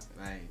dropped,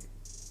 like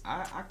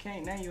I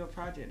can't name you a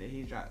project that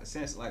he dropped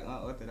since like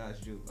Unorthodox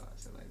Jukebox.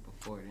 So like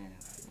before then.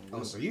 Like,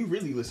 Oh, so you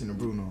really listen to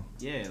Bruno?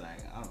 yeah, like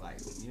I'm like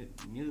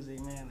music,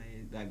 man.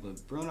 Like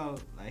but Bruno,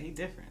 like he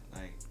different.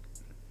 Like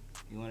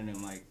he one of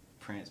them like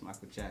Prince,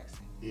 Michael Jackson.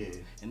 Yeah.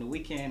 And The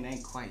Weeknd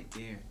ain't quite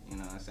there. You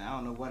know what I'm saying? I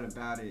don't know what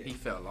about it. He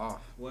fell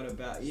off. What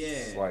about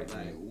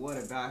what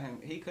about him?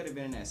 He could have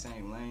been in that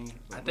same lane.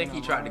 I think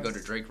he tried to go the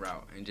Drake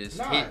route and just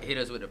hit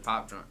us with the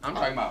pop drum. I'm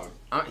talking about.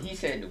 He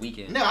said The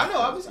Weeknd. No, I know.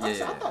 I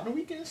thought The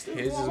Weeknd still.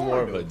 His is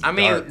more of a. I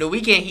mean, The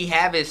Weeknd, he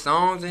have his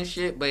songs and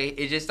shit, but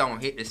it just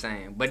don't hit the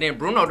same. But then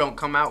Bruno don't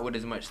come out with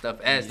as much stuff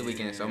as The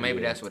Weeknd, so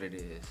maybe that's what it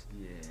is.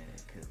 Yeah.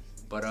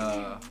 But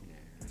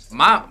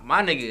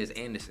my nigga is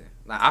Anderson.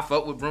 Like, I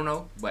fuck with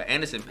Bruno, but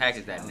Anderson .Paak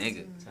is that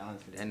nigga.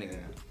 That nigga.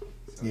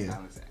 Yeah.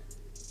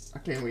 I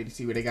can't wait to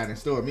see what they got in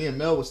store. Me and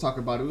Mel was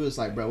talking about it. We was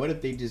like, bro, what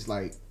if they just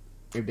like,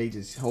 if they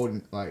just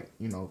holding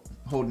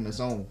holding us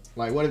on?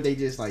 Like, what if they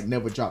just like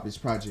never drop this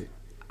project?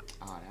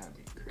 Oh, that'd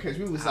be crazy. Because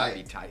we was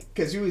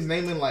because we was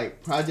naming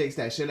like projects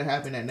that should have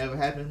happened that never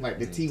happened. Like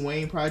the T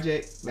Wayne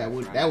project, that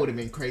would have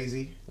been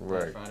crazy.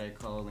 Right. Friday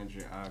Cole and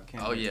Kendrick.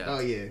 Oh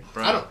yeah.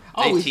 Bro,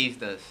 they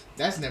teased us.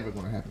 That's never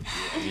gonna happen.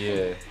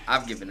 Yeah.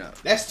 I've given up.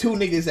 That's two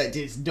niggas that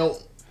just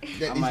don't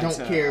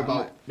care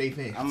about they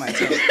fans. I might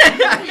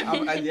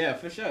tell. Yeah,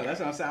 for sure. That's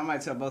what I'm saying. I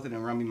might tell both of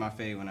them run me my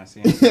fade when I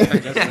see them.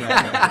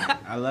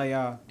 I love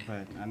y'all,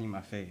 but I need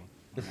my fade.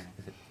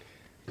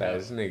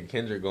 This nigga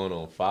Kendrick going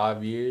on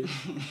 5 years.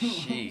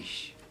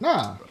 Sheesh.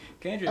 Nah,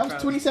 Kendrick that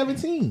was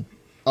 2017.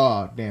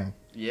 Oh damn.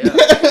 Yeah.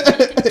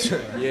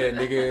 Yeah,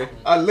 nigga.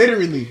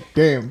 Literally,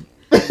 damn.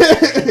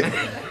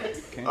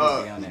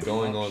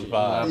 Going on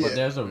 5.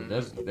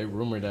 But they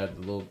rumored that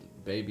the Lil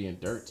Baby and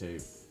Dirt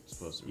tape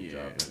supposed to be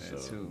dropping.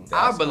 So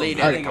I believe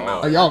that come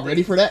out. Are y'all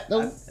ready for that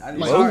though?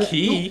 Low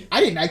key.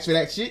 I didn't ask for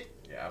that shit.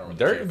 Yeah, I don't.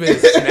 Dirt been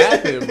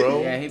snapping,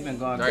 bro. Yeah, he been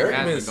going. Dirt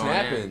been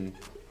snapping.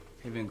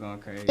 He been going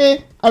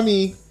crazy. I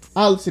mean,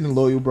 I listen to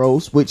Loyal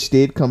Bros, which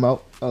did come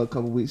out a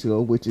couple weeks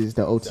ago, which is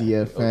the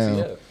OTF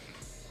fam.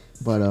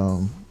 But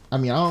I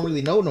mean, I don't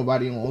really know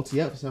nobody on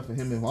OTF except for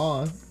him and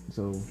Vaughn.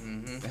 So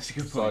That's a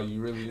good point. So you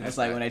really? That's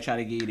like when they try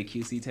to give you the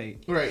QC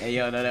tape. Right. Hey,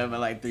 yo, no, that but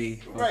like 3,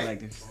 4 Right.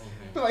 collectives.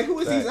 like, who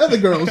is these other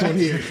girls on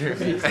here?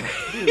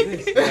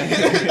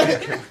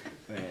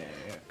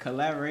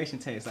 Collaboration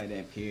tapes like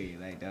that, period.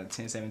 Like the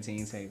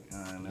 1017 tape.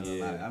 I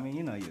mean,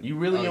 you know, you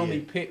really only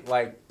pick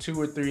like 2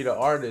 or 3 of the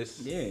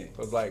artists. Yeah.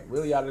 Cause like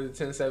really out of the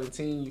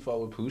 1017, you fought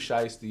with Pooh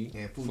Shiesty,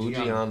 Yeah,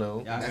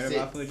 Fujiano. Y'all heard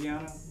about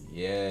Fujiano?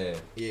 Yeah.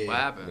 What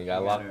happened? They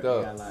got locked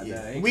up.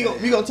 Yeah. We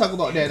gonna talk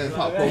about that in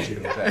pop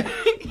culture.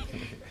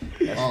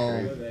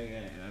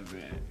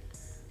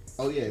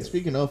 Oh yeah,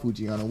 speaking of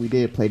Fujiano, we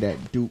did play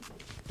that Duke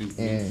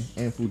and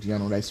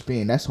Fujiano, that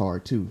spin. That's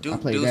hard too. Duke I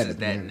played Deuce that is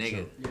that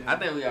nigga. I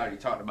think we already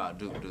talked about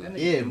Duke Deuce.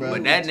 Yeah, bro.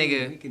 But that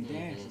nigga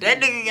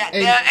got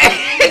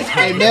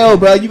Hey Mel,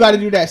 bro, you gotta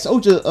do that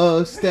soldier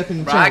step in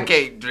the Bro, I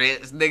can't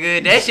dress,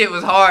 nigga. That shit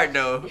was hard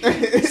though.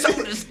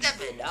 Soldier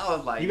stepping. I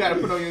was like, you gotta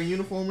put on your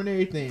uniform and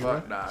everything,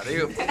 bro. fuck nah, he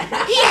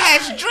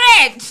has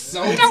dreads.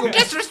 Don't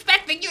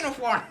disrespect the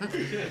uniform.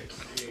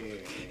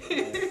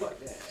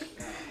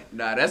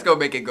 Nah, that's gonna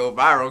make it go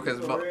viral because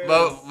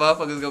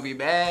motherfuckers gonna be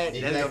mad.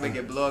 Exactly. That's gonna make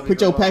it blow up. Put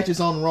your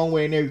patches on the wrong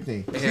way and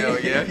everything. Hell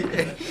yeah.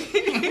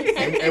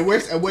 and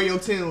wear your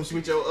Timbs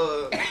with your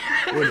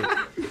with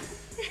it.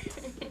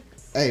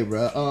 Hey,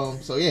 bro.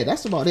 So yeah,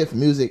 that's about it for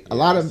music. A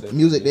lot of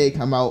music did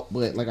come out,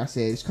 but like I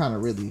said, it's kind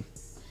of really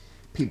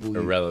people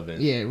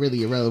irrelevant. Yeah,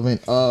 really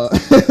irrelevant.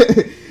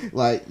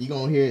 Like you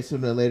gonna hear it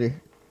sooner or later.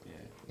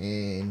 Yeah.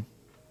 And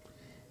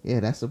yeah,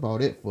 that's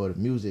about it for the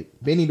music.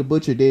 Benny the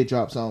Butcher did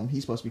drop something.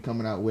 He's supposed to be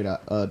coming out with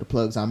the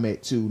Plugs I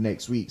Met 2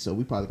 next week. So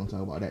we probably gonna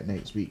talk about that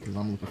next week because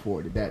I'm looking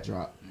forward to that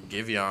drop.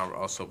 Giveon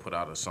also put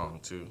out a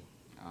song too.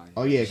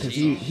 Oh yeah, because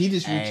he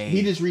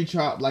just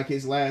re-chopped like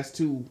his last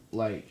 2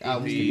 like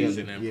albums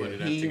together. And put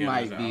it he together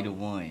might be the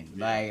one.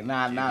 Like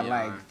not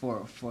like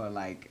for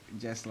like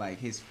just like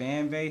his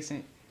fan base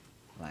and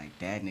like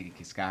that nigga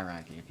can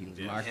skyrocket if he was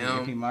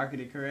if he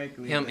marketed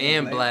correctly. Him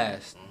and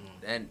Blast.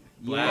 And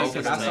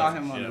because I saw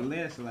him on the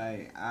list.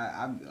 Like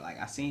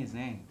I seen his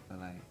name, but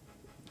like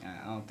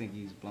I don't think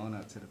he's blown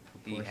up to the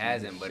proportion. He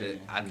hasn't, but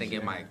I think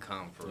it might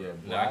come for real.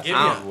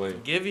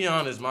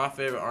 Giveon is my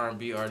favorite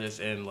R&B artist,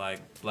 and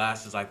like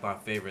Blast is like my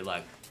favorite.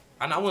 Like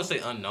I wouldn't say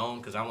unknown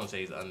because I wouldn't say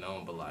he's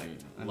unknown, but like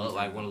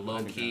one of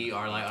low key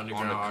or like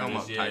underground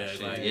artists.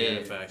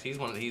 Yeah, facts.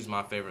 He's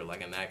my favorite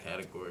like in that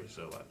category.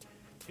 So like.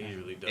 He's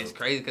really dope. It's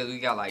crazy because we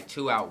got like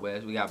 2 out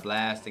west. We got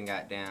Blast and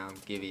goddamn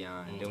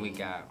Giveon. Then we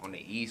got on the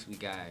east we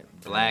got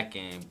Black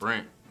and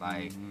Brent.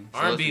 Like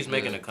R&B's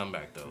making a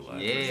comeback though.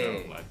 Like, yeah, for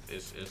sure. Like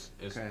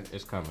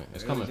it's coming.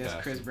 It's coming just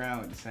fast. Chris Brown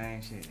with the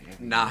same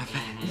shit. Nah.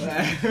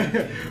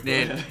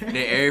 then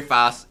every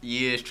 5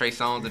 years Trey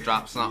Songz to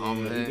drop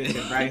something. You get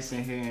the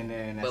Bryson here and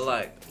there. And but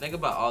like think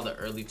about all the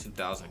early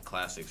 2000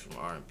 classics from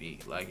R&B.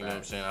 Like you know what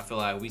I'm saying. I feel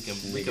like we can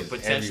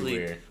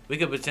potentially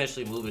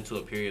move into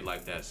a period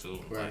like that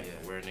soon. Right.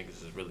 Like, where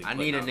niggas is really. I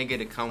need a nigga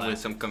to come with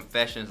some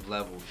Confessions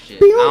level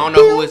shit. I don't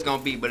know who it's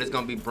gonna be, but it's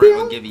gonna be Brent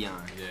or Giveon.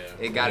 Yeah.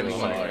 It gotta be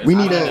one of them.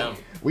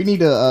 We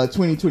need a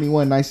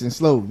 2021 nice and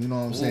slow. You know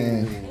what I'm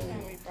saying?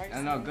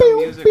 I know good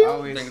music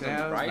always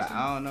sells, but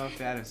I don't know if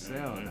that'll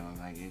sell though.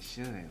 Like it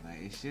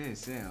should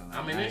sell. Like,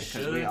 I mean, it should.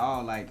 Because we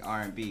all like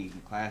R&B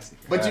classic.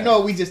 But you know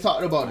what we just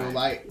talked about though,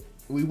 like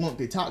we want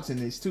detox in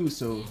this too,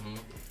 so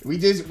we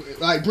just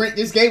like Brent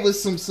just gave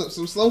us some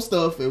slow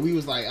stuff, and we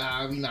was like,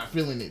 we not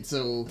feeling it.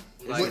 So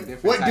what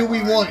do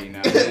we want?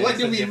 What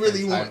do we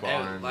really want?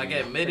 Like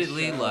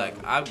admittedly, like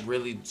I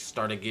really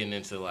started getting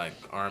into like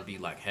R&B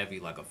like heavy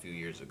like a few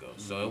years ago.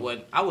 So it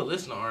wasn't. I would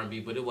listen to R&B,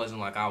 but it wasn't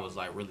like I was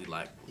like really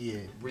like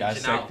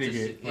reaching out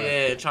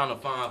to trying to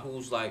find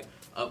who's like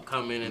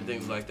upcoming and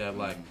things like that.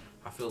 Like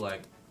I feel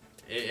like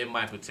it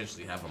might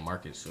potentially have a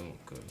market soon,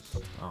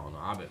 because I don't know,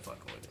 I've been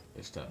fucking with it.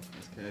 It's tough.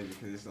 It's crazy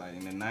because it's like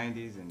in the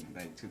 90s and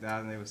like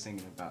 2000 they were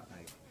singing about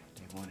like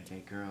they wanted their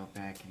girl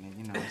back, and then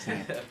you know what I'm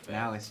saying,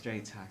 now it's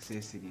straight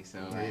toxicity. So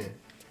like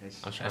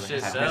I'm trying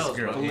to have this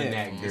girl in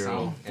that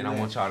girl, and I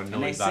want y'all to know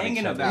and they about singing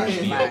each other. about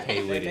it, Be like,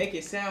 okay with they make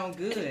it sound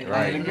good.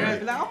 Right. Like, the girls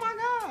be like, oh my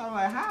god. I'm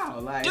like, how?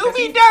 Like, Do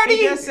me dirty.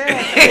 He just said,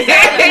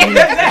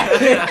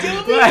 do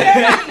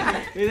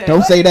me dirty.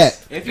 Don't say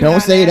that.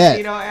 Don't say that.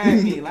 You don't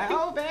ask me. Like,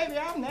 oh baby,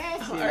 I'm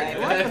nasty. Like,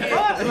 what the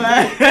fuck?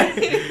 Like,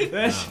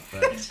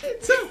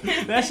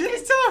 that shit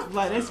is tough.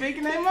 Like, they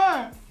speaking their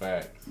mind.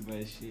 Facts.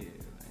 But shit,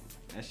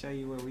 like, that show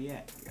you where we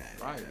at.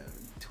 Right.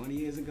 20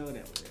 years ago,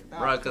 that was it.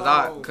 Bro,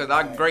 cause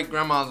our great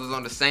grandmas was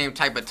on the same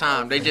type of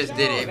time. They just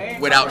did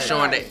it without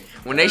showing that.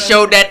 When they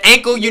showed that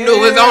ankle, you knew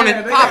it was on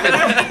and popping.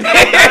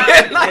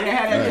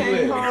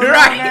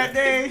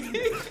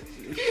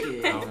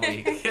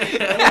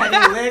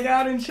 Leg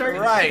out in church.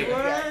 Right.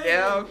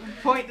 Yeah.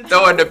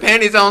 Throwing the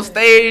panties on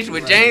stage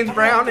with James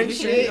Brown and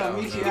shit.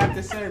 I'll meet you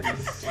after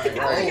service. Oh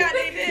my God,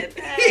 they did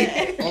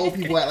that. Old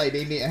people act like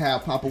they didn't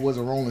have Papa was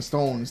a Rolling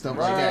Stone and stuff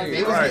like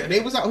that. They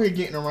was out here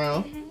getting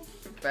around.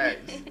 Facts.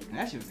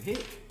 That shit was a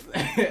hit.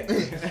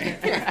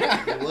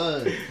 It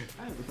was.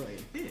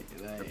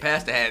 The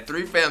pastor had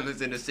 3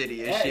 families in the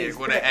city and shit.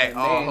 Would have act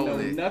all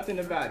holy. Nothing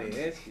about it.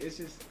 It's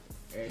just.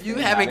 You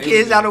having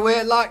kids out of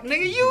wedlock,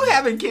 nigga? You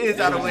having kids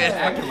out of wedlock?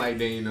 Acting like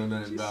they ain't know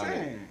nothing about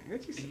it.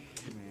 What you saying?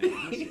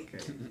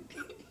 Man,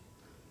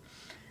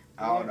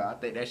 I don't know. I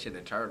think that shit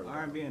a turtle.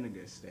 R&B in a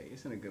good state.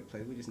 It's in a good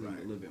place. We just need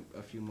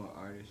a few more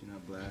artists, you know,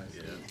 Blast.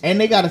 Yeah. And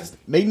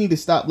they need to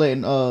stop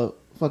letting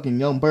fucking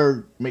Young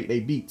Bird make their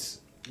beats.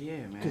 Yeah,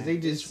 man. Because they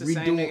just it's the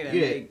same nigga that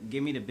redoing. made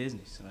Give Me the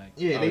Business. Like,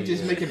 They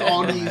just making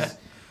all these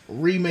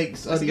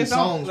remakes of these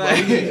songs.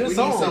 Like, we need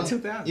some some.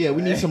 2000. Yeah,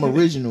 we need some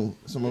original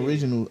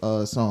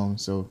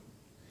songs. So,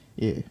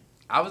 yeah.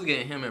 I was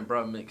getting him and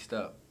Bruh mixed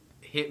up.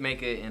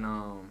 Hitmaker and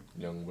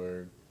Young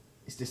Bird.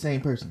 It's the same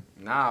person.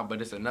 Nah,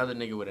 but it's another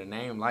nigga with a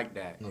name like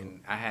that,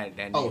 and I had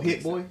that. Oh, nigga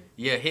Hit Boy.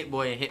 Yeah, Hit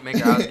Boy and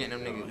Hitmaker. I was getting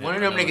them niggas. One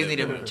of them niggas need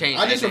to change.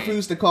 I just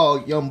refuse to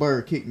call Young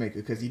Bird Kickmaker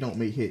because he don't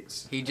make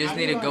hits. He just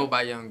need to go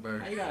by Young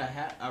Bird. How you got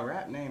a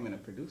rap name and a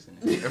producer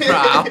name? Bro,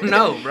 I don't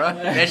know, bro.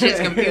 That shit's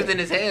confusing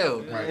as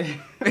hell. Right.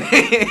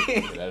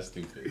 That's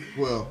stupid.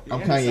 Well,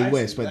 I'm Kanye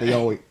West, but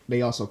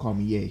they also call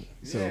me Ye.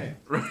 So. Yeah.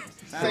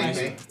 Same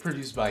thing.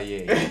 Produced by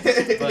Ye.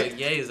 But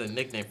Ye is a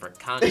nickname for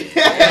Kanye.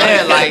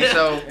 Yeah, like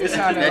so. It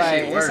sounded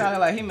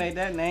like he made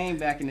that name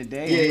back in the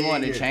day. Yeah, and he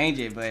wanted to change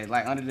it, but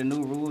like under the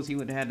new rules, he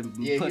would have had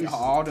to put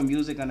all the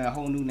music under a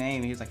whole new name.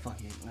 And he was like, "Fuck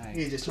it." Like,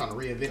 He's just trying to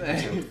reinvent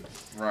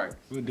himself. Right.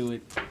 We'll do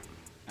it.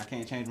 I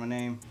can't change my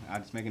name. I'll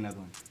just make another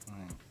one.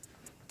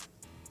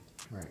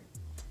 Right.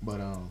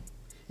 But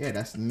yeah,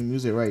 that's the new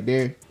music right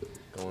there.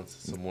 Going to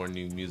some more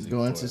new music.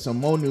 Going to some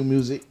more new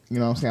music. You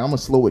know what I'm saying? I'm gonna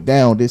slow it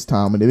down this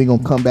time, and then we're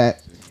gonna come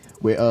back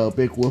with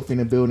Big Wolf in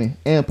the building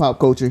and pop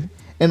culture.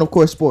 And of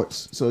course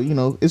sports. So you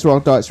know, it's Raw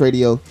Thoughts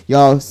Radio.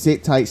 Y'all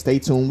sit tight, stay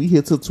tuned. We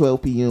here till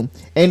 12 p.m.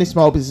 and it's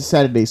Small Business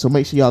Saturday. So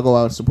make sure y'all go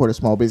out and support a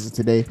small business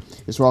today.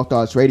 It's Raw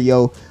Thoughts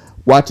Radio.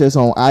 Watch us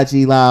on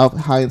IG Live,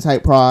 High and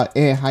Tight Prod,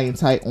 and High and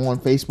Tight on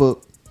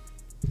Facebook.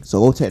 So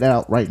go check that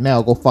out right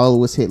now. Go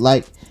follow us, hit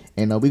like,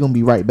 and we're gonna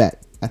be right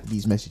back after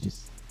these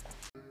messages.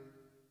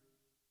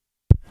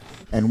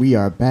 And we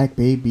are back,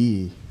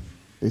 baby.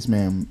 This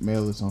man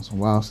Mel is on some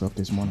wild stuff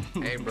this morning.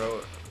 Hey, bro,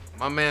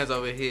 my man's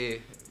over here.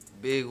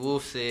 Big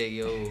Wolf said,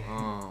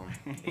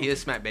 he'll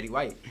smack Betty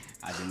White.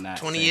 I did not.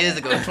 20 years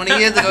ago,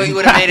 he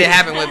would have made it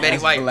happen with Betty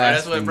White, bro.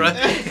 That's what, bro.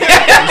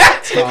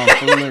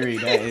 Tomfoolery.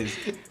 That is.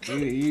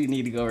 You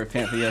need to go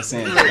repent for your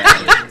sins.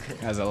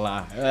 That's a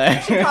lie.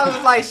 She probably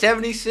was like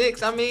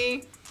 76. I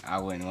mean, I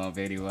wouldn't want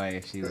Betty White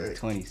if she was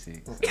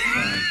 26.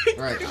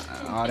 Right.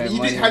 All that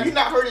money. Have you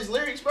not heard his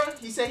lyrics, bro?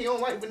 He said he don't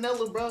like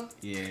vanilla, bro.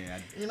 Yeah.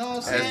 You know what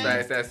I'm saying?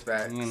 That's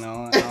facts. You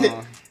know.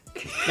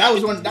 That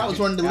was one of the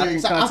Y'all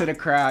lyrics. can come to the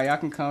crowd. Y'all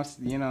can come.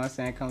 You know what I'm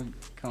saying? Come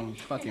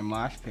fucking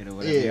mosh pit or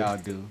whatever y'all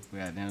do.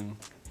 Goddamn.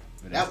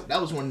 That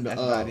was one of the.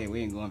 That's about it.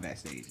 We ain't going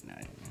backstage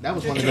tonight. That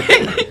was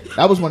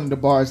one of the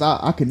bars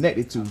I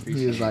connected to.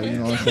 He was like, you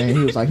know what I'm saying?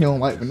 He was like, he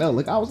don't like vanilla.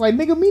 Like I was like,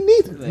 nigga, me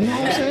neither. You know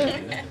what I'm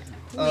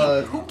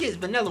saying? Who gets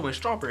vanilla and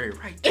strawberry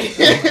right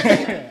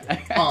there?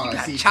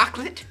 See,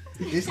 chocolate?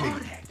 This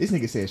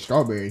nigga said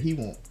strawberry. He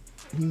want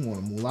a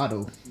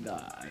mulatto.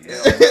 Nah.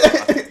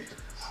 Shit.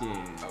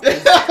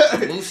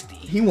 Moosty.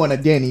 He want a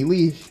Danny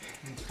Lee.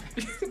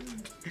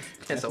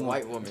 That's a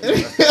white woman.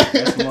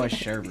 That's more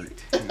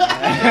sherbet.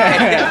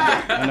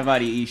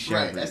 Nobody eats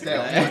sherbet. Right, that's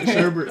that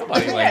sherbet.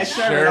 Nobody likes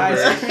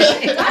sherbet.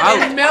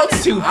 It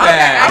melts too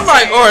fast. I'm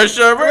like orange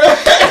sherbet.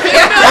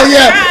 Oh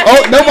yeah.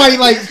 Oh, nobody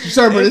likes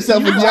sherbet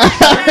except for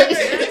Josh.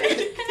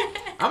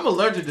 I'm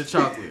allergic to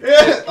chocolate.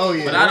 Oh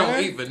yeah. But I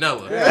don't eat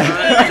vanilla.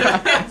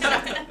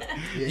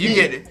 You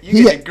get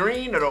the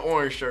green or the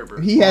orange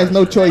sherbet? He has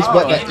no choice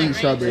but to eat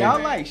strawberry.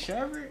 Y'all like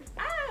sherbet?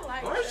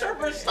 Orange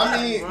sherbet.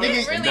 I mean,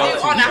 nigga, Really do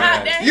on a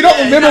hot day. you don't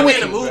remember You when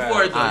gotta be in the mood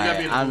for it though. You gotta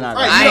be in the I'm mood not.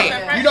 for it.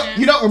 Right,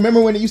 you don't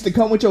remember when it used to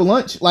come with your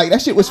lunch? Like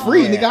that shit was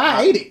free, yeah. nigga.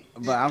 I ate it.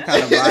 But I'm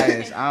kind of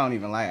biased. I don't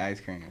even like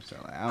ice cream, so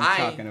like I'm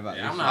talking about.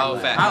 Yeah, I'm this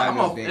not. shit.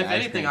 I'm big if ice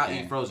anything, cream I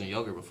fan. eat frozen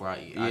yogurt before I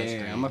eat ice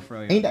cream. Yeah, I'm a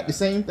frozen. Ain't that the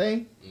same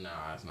thing? Nah,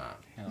 it's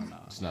not. Hell no.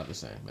 It's not the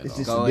same at It's all.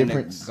 just Go a in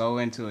difference. go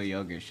into a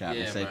yogurt shop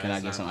Yeah, and say, bro, "Can I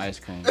it's get not some the ice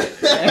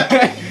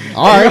cream?"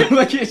 All right.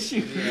 Look at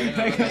you.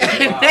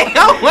 They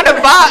don't want a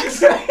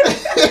box.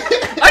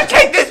 I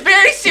take this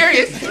very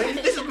seriously.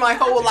 This is my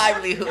whole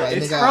livelihood. Like,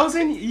 It's nigga,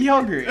 frozen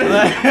yogurt.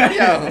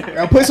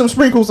 Yo. I'll put some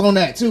sprinkles on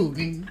that too.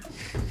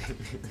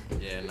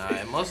 Yeah, nah.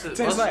 And mostly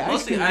Tastes like ice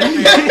mostly cream. ice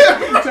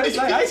cream. Tastes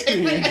like ice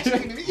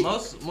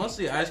cream.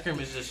 Mostly ice cream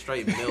is just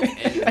straight milk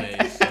anyway.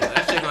 So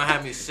that shit gonna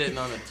have me sitting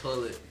on the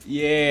toilet.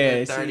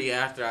 Yeah. 30 see,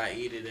 after I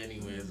eat it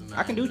anyways.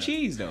 I can do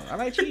cheese though. I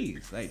like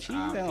cheese. Like cheese,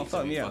 that don't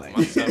fuck me up.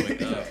 My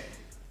stomach up.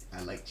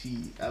 I like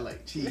cheese.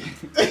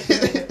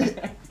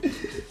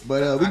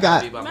 But we I gotta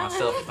got be by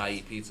myself if I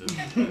eat pizza.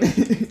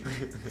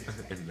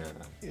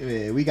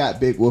 we got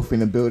Big Wolf in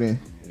the building.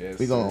 Yes,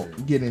 We gonna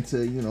get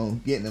into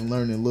getting and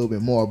learning a little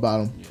bit more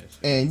about him. Yes.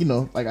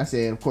 And like I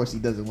said, of course he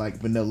doesn't like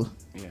vanilla.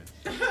 Yeah.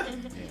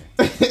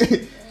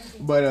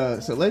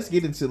 But so let's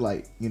get into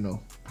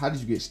how did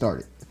you get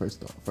started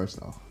first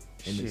off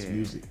in this Shit.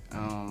 music?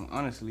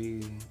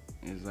 Honestly,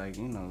 it's like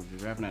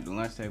just rapping at the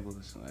lunch table.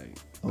 It's like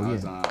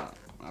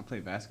I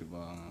played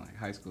basketball in like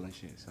high school and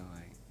shit. So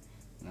like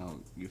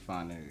you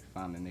find the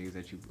niggas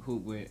that you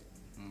hoop with.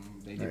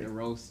 They get Right. to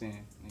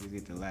roasting, niggas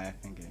get to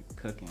laughing, get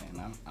cooking,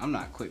 and I'm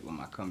not quick with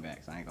my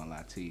comebacks. I ain't gonna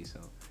lie to you. So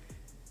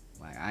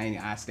like I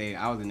was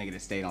the nigga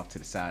that stayed off to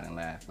the side and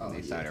laughed when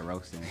they started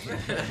roasting. You know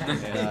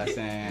what I'm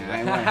saying?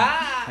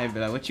 I'd be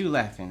like, "What you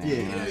laughing at?" Yeah.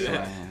 You know what I'm saying?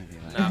 I'd be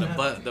like,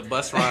 Nah, the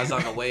bus rides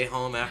on the way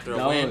home after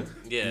a win.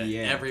 Yeah,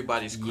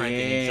 everybody's cranking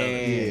each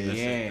other.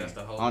 Yeah, That's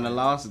the whole on the thing.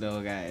 loss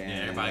though, guy. Yeah,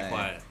 everybody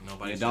quiet.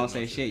 Nobody. Don't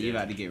say no shit. You Yeah.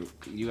 about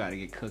to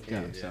get cooked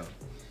up. Yeah. So,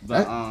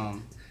 but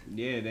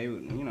they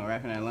would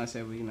rapping at lunch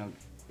table.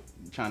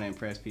 Trying to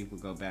impress people,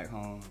 go back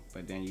home.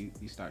 But then you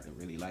start to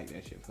really like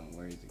that shit, putting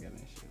words together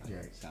and shit.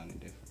 Like it sounding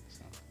different.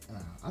 So.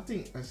 I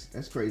think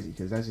that's crazy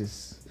because that's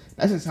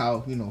just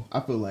how I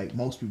feel like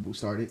most people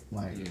started.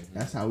 Like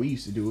that's how we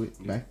used to do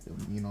it back.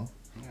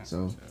 Yeah,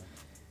 So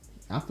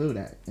I feel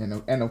that, and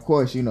of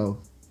course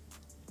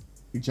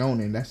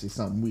Jonan, that's just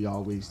something we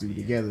always do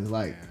together.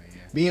 Like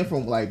being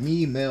from like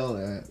me, Mel,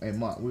 and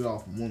Mark, we all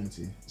from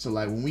Wilmington. So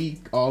like when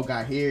we all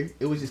got here,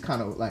 it was just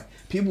kind of like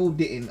people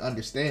didn't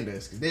understand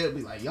us because they'll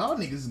be like, "Y'all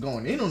niggas is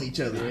going in on each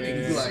other."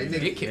 Niggas be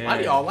like, Why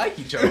do y'all like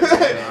each other?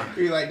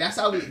 Be like, that's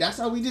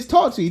how we just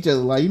talk to each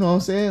other. Like, you know what I'm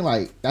saying?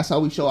 Like that's how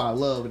we show our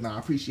love and our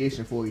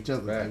appreciation for each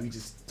other. Right. Like we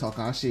just talk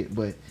our shit.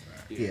 But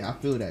yeah, I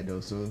feel that though.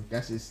 So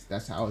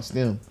that's how it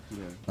stemmed.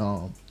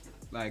 Yeah.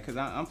 Like, cause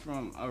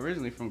I'm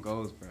originally from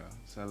Goldsboro,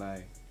 so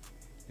like,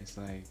 it's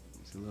a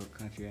little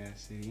country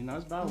ass city.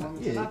 It's about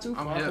Wilmington, not too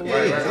far.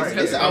 right.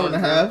 It's an hour and a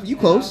half. You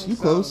close. You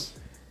close.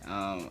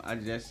 I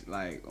just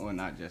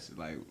not just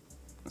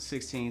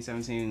 16,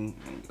 17,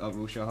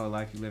 uproot your whole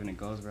life. You living in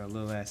Goldsboro, a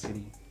little ass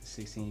city.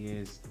 16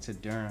 years to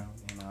Durham,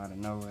 out of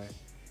nowhere.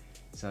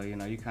 So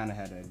you kind of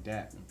had to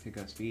adapt and pick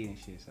up speed and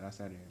shit. So I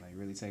started like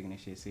really taking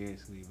this shit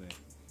seriously, but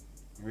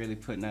really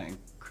put nothing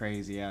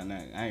crazy out.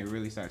 I ain't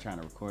really start trying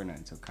to record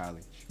nothing until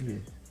college. Yeah.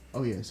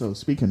 Oh yeah. So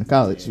speaking of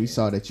college, we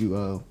saw that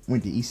you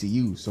went to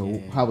ECU.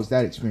 So how was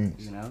that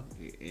experience?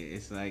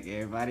 It's like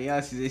everybody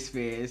else's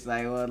experience. It's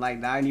like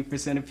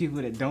 90% of people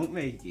that don't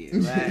make it.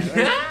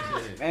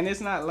 Like, and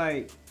it's not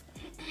like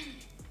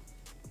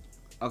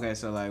okay.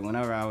 So like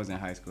whenever I was in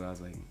high school, I was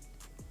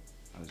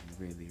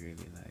really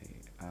like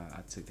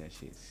I took that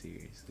shit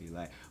seriously.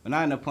 Like, well,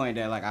 not in the point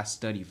that like I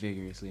studied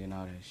vigorously and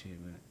all that shit,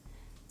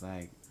 but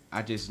like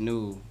I just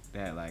knew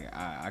that like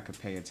I could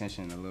pay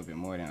attention a little bit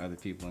more than other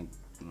people and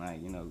like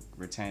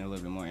retain a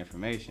little bit more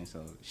information.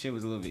 So shit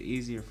was a little bit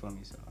easier for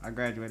me. So I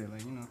graduated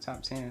like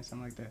top 10,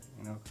 something like that.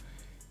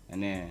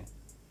 And then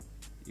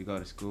you go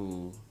to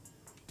school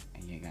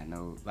and you ain't got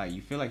no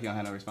you feel like you don't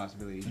have no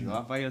responsibilities. You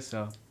off by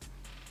yourself.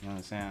 You know what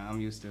I'm saying?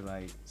 I'm used to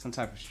like some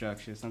type of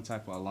structure, some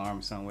type of alarm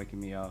or something waking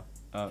me up.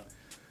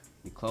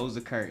 You close the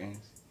curtains.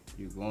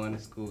 You go into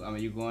school.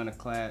 You go into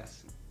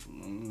class.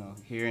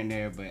 Here and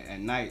there, but at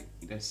night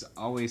there's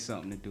always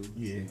something to do.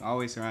 Yeah. You're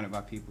always surrounded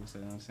by people. So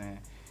you know what I'm saying?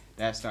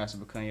 That starts to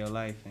become your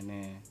life, and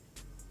then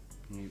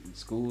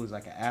school is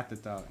like an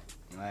afterthought.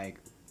 Like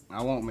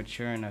I wasn't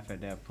mature enough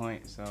at that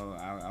point, so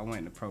I went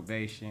into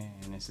probation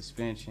and then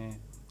suspension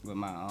with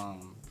my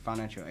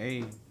financial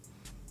aid.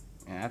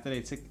 And after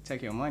they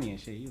take your money and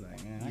shit, you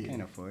like, man, I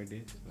can't afford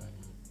this.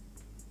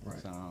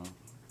 Right. So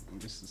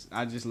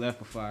I just left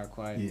before I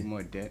acquired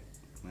more debt.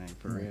 Like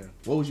for real.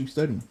 What was you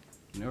studying?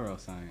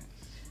 Neuroscience.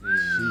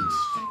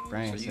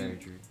 Brain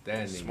surgery.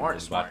 That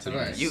smart.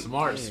 Right. You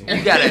smart.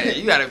 You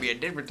gotta be a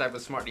different type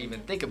of smart to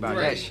even think about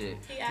that shit.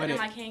 He acting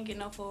like he ain't get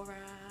no full ride.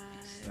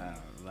 So,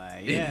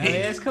 like, yeah, I mean,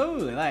 it's cool.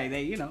 Like,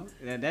 they, you know,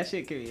 that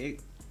shit could,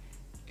 it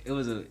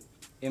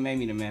made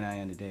me the man I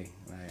am today.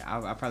 Like,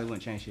 I probably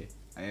wouldn't change shit.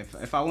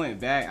 If I went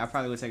back, I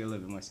probably would take it a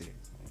little bit more serious.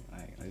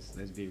 Like,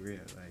 let's be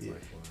real. Like,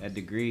 that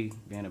degree,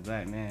 being a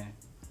black man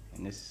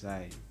in this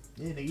society.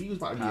 Yeah, nigga, you was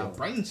about to be a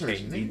brain surgeon.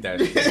 Can't beat that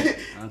shit.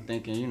 I'm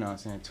thinking, you know what I'm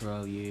saying,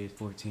 12 years,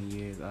 14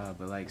 years,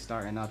 but like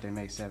starting out, they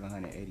make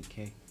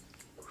 $780K.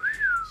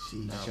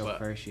 That's your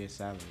first year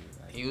salary.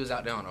 Like, He was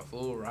out there on a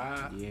full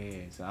ride.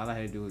 yeah, so all I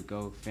had to do was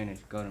go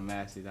to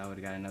Masters. I would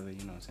have got another,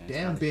 you know what I'm saying.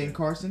 Damn, Ben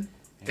Carson.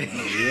 And,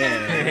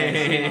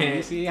 yeah,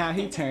 you see how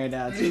he turned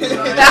out too.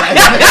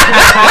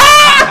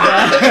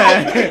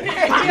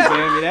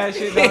 That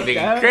shit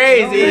don't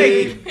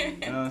crazy. You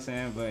know what I'm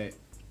saying? But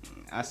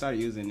I started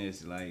using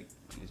this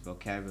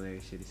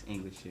vocabulary shit, this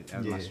English shit. That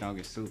was my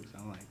strongest suit. So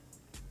I'm like,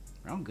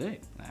 I'm good.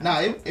 Nah,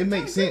 it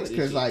makes sense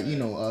because, like, you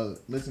know,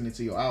 listening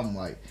to your album,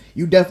 like,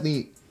 you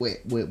definitely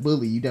with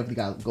Bully, you definitely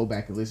got to go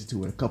back and listen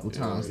to it a couple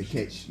times to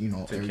catch, you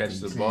know, to catch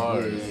the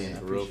bars. Yeah,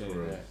 for real.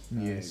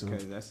 Yeah, so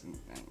because that's,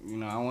 you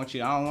know, I don't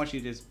want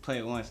you to just play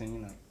it once and, you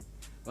know,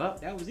 well,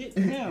 that was it.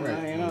 Yeah,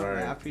 you know,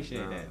 I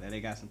appreciate that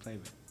they got some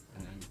playback.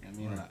 I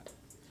mean, a lot.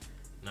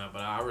 No,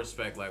 but I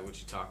respect like what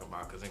you're talking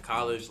about because in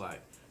college,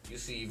 like, you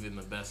see even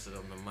the best of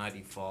them, the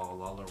mighty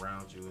fall all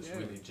around you. It's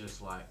really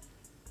just like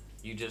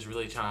you just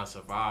really trying to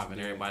survive,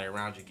 and everybody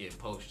around you getting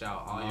poached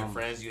out. All your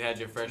friends you had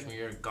your freshman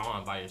year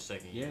gone by your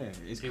second year.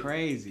 Yeah, it's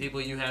crazy.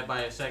 People you had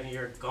by your second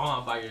year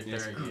gone by your third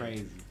year. It's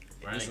crazy.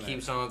 Right, it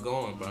keeps on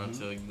going, bro,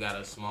 until you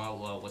got a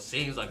small, what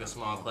seems like a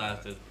small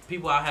class. There's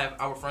people I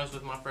were friends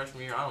with my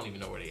freshman year, I don't even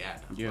know where they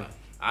at now. Yeah. Like,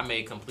 I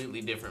made completely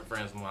different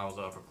friends when I was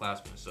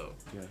upperclassmen, so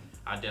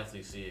I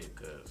definitely see it,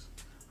 because,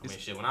 I mean,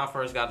 shit, when I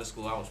first got to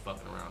school, I was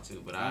fucking around,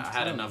 too, but I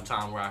had enough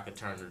time where I could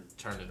turn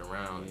it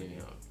around, and, you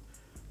know,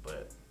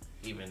 but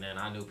even then,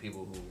 I knew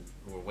people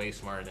who were way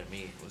smarter than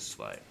me. It was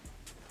like,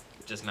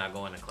 just not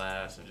going to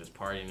class and just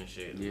partying and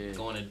shit. Yeah.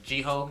 Going to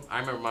G-Ho.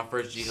 I remember my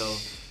first G-Ho.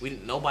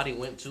 Nobody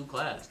went to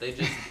class. They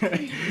just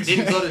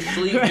didn't go to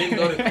sleep, didn't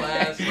go to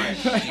class. Like,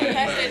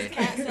 Professors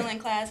canceling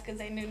class because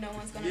they knew no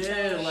one's gonna show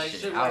up. Like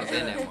shit. I was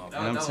in that moment.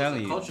 And I'm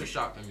telling you, culture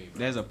shock to me. Bro.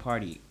 There's a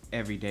party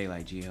every day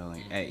like G-Ho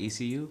at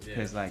ECU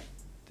because like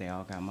they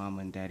all got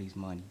mama and daddy's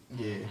money.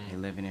 Yeah. They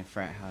living in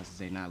frat houses.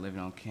 They not living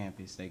on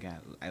campus. They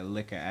got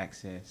liquor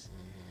access.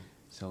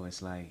 So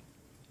it's like,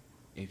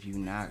 if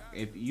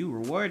you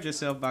reward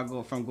yourself by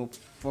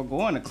for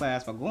going to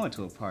class by going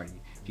to a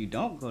party. If you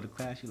don't go to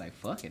class, you're like,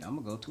 fuck it, I'm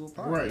gonna go to a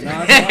party. Right. You know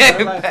what I'm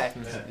saying? Like,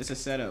 it's a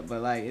setup,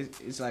 but like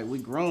it's like we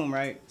grown,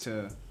 right,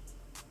 to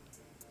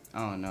I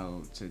don't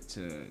know,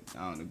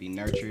 be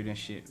nurtured and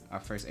shit. Our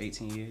first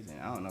 18 years, and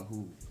I don't know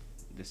who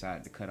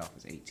decided the cutoff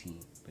was 18.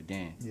 But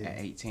then at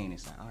 18,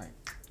 it's like, all right,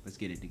 let's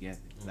get it together.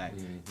 Like,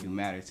 you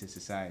matter to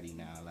society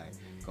now. Like,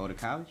 go to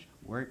college,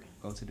 work,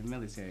 go to the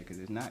military, because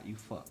if not, you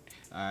fucked.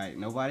 All right,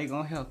 nobody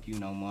gonna help you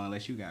no more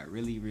unless you got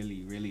really,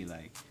 really, really,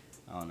 like,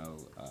 I don't know,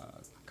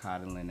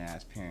 coddling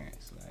ass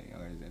parents, like,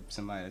 or is it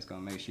somebody that's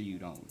gonna make sure you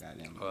don't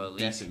goddamn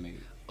decimate.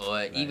 Or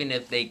like, even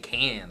if they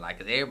can, like,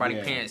 cause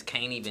everybody's parents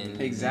can't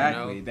even.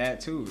 Exactly, you know?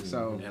 that too.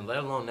 So and let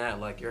alone that,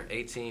 like, you're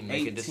 18,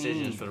 making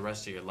decisions for the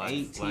rest of your life.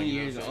 18 like,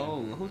 years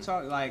old. Who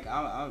talk like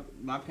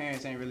my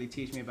parents ain't really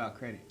teach me about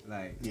credit.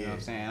 Like, you know what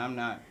I'm saying?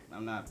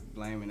 I'm not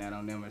blaming that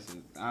on them.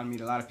 I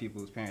meet a lot of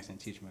people whose parents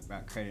didn't teach me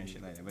about credit and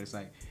shit like that. But it's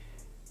like,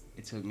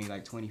 it took me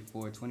like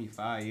 24,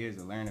 25 years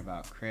to learn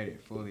about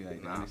credit fully,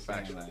 like, to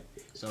understand. Like,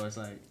 so it's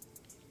like,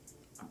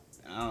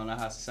 I don't know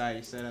how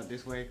society's set up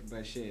this way,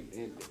 but shit,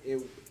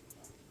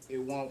 it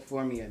won't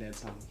for me at that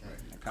time.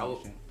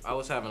 I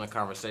was having a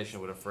conversation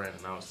with a friend,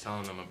 and I was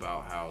telling them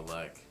about how,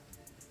 like,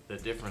 the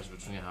difference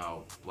between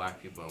how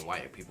black people and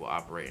white people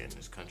operate in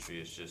this country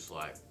is just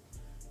like,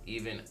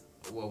 even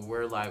when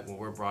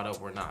we're brought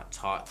up, we're not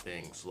taught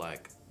things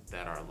like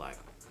that are like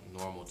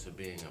normal to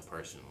being a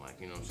person.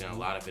 Like, you know what I'm saying? A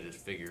lot of it is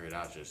figure it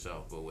out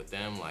yourself. But with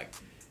them, like,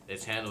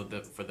 it's handled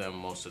for them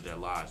most of their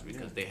lives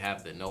because they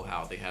have the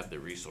know-how, they have the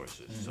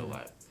resources. So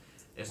like,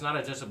 it's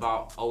not just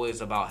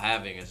always about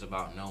having, it's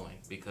about knowing.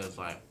 Because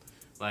like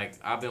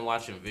I've been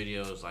watching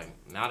videos, like,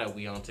 now that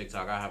we on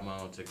TikTok, I have my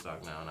own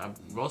TikTok now,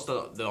 and most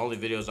of the only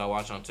videos I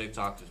watch on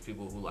TikTok is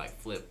people who like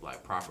flip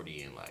like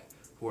property and like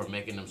who are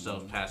making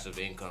themselves passive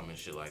income and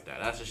shit like that.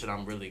 That's the shit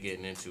I'm really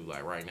getting into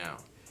like right now,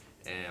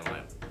 and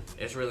like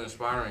it's really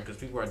inspiring because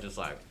people are just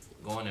like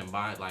going and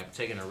buying, like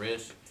taking a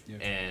risk,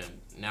 and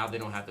now they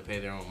don't have to pay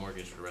their own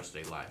mortgage for the rest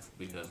of their life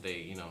because they,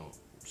 you know,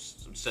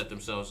 set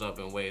themselves up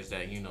in ways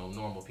that, you know,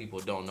 normal people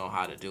don't know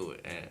how to do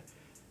it. And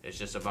it's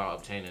just about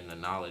obtaining the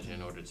knowledge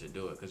in order to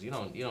do it, because you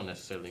don't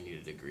necessarily need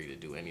a degree to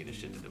do any of the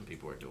shit that them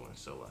people are doing.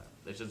 So like,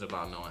 it's just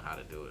about knowing how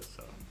to do it.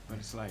 So, but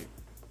it's like,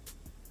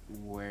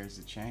 where's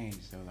the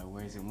change though? Like,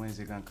 when is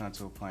it gonna come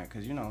to a point?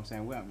 Because you know what I'm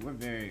saying, we're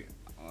very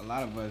a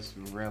lot of us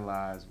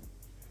realize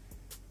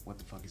what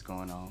the fuck is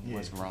going on,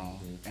 what's wrong,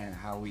 and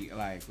how we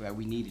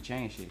we need to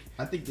change shit.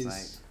 I think it's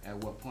like, at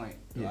what point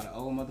a lot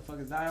of old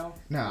motherfuckers die off.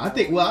 Nah, I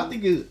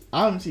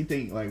honestly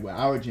think like with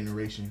our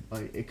generation,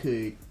 like it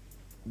could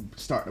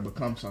start to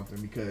become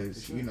something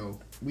because you know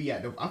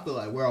I feel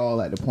like we're all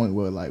at the point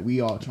where like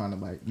we all trying to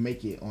like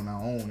make it on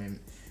our own, and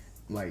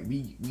like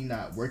we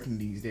not working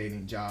these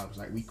dead-end jobs,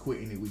 like we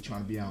quitting it, we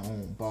trying to be our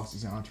own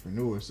bosses and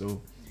entrepreneurs.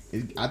 So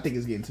I think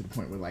it's getting to the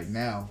point where like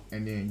now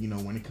and then, you know,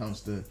 when it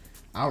comes to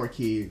our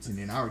kids and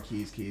then our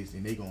kids,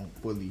 then they gonna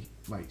fully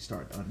like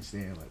start to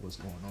understand like what's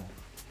going on.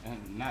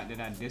 And not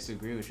that I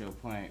disagree with your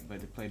point, but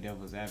to play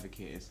devil's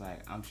advocate, it's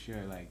like I'm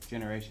sure like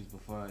generations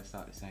before us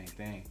thought the same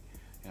thing.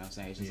 You know what I'm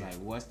saying? It's just like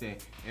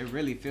it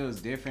really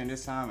feels different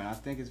this time, and I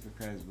think it's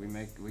because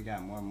we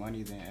got more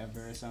money than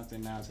ever or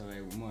something now, so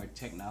like more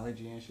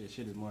technology and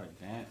shit is more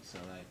advanced, so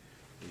like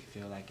we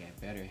feel like at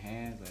better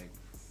hands. Like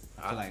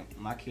I feel like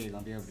my kid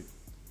gonna be able to,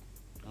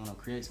 I don't know,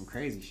 create some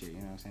crazy shit, you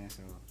know what I'm saying?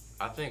 So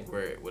I think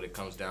what it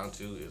comes down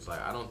to is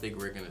like I don't think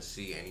we're gonna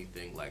see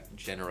anything like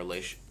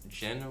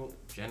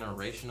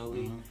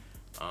generationally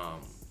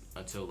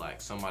until like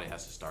somebody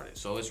has to start it.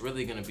 So it's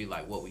really gonna be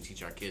like what we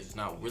teach our kids. It's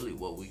not really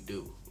what we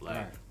do.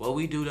 Like what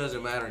we do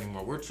doesn't matter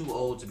anymore. We're too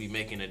old to be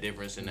making a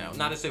difference in that.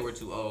 Not to say we're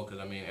too old,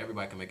 because I mean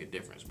everybody can make a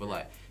difference. But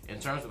like in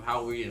terms of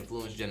how we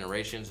influence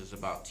generations, it's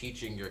about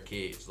teaching your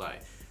kids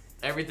like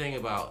everything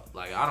about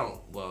like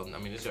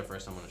this is your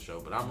first time on the show,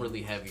 but I'm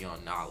really heavy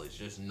on knowledge,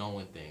 just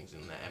knowing things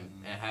and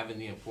having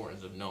the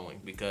importance of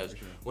knowing, because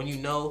when you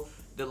know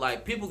that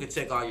like people can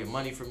take all your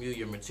money from you,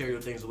 your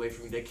material things away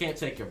from you, they can't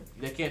take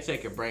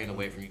your brain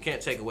away from you. You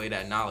can't take away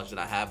that knowledge that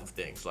I have of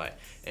things, like,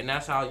 and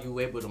that's how you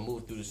able to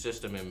move through the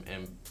system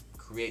and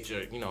create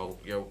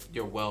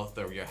your wealth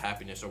or your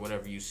happiness or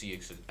whatever you see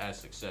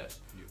as success.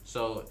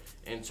 So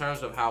in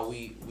terms of how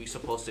we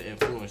supposed to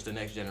influence the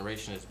next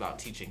generation, it's about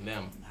teaching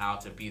them how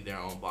to be their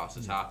own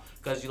bosses.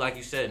 Because like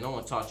you said, no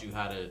one taught you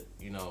how to,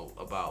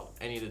 about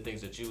any of the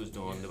things that you was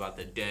doing, about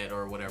the debt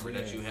or whatever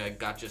that you had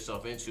got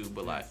yourself into.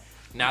 But like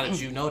now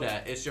that you know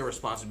that, it's your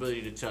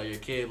responsibility to tell your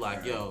kid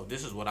like, yo,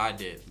 this is what I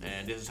did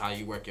and this is how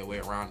you work your way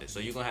around it. So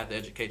you're gonna have to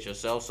educate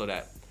yourself so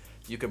that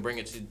you can bring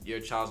it to your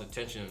child's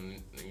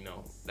attention.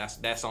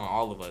 That's on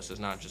all of us. It's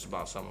not just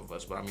about some of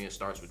us, but I mean it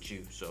starts with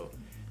you. So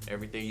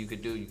everything you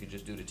could do, you could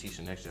just do to teach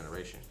the next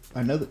generation.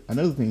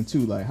 Another thing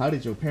too, like how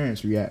did your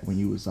parents react when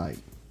you was like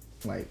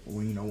when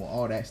when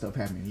all that stuff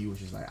happened, you was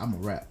just like, I'm a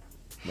rap.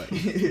 Like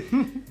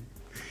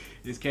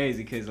it's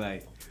crazy because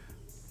like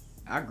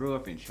I grew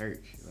up in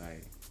church,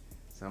 like,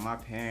 so my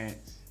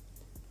parents,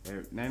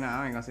 they're not,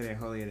 I ain't gonna say they're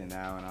holier than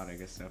thou and all that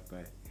good stuff,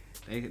 but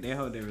they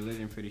hold their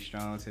religion pretty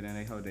strong to them.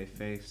 They hold their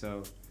faith.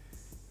 So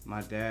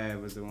my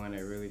dad was the one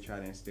that really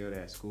tried to instill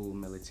that school,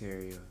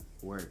 military,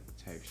 work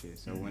type shit.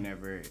 So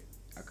whenever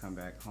I come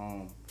back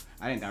home,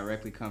 I didn't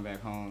directly come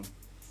back home.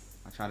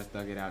 I try to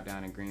thug it out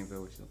down in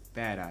Greenville, which is a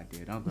bad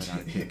idea. Don't go down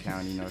to Pitt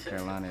County, North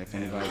Carolina. If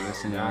anybody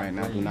listening right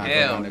now, do not go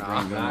down to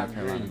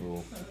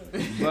Greenville,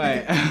 North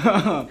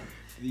Carolina. But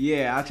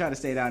yeah, I tried to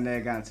stay down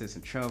there, got into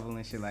some trouble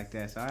and shit like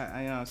that. So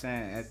I you know what I'm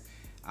saying?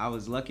 I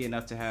was lucky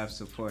enough to have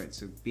support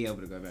to be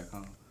able to go back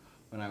home.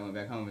 When I went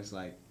back home, it's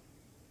like,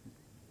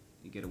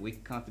 you get a week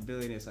of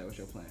comfortability, it's like, what's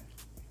your plan?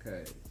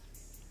 Because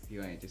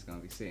you ain't just gonna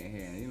be sitting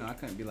here and, I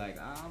couldn't be like,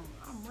 I'm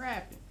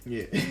rapping.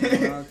 Yeah.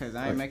 Because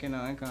I ain't making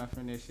no income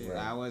from this shit. Right.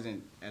 I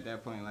wasn't at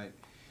that point, like,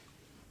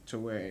 to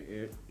where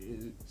it's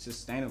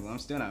sustainable. I'm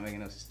still not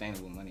making no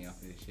sustainable money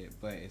off of this shit,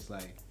 but it's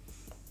like,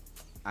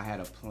 I had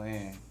a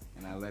plan.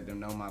 And I let them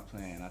know my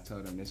plan. I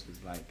told them this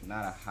was like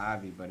not a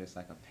hobby, but it's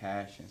like a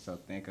passion. So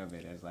think of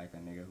it as like a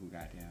nigga who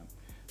goddamn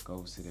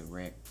goes to the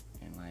rec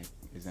and like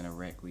is in a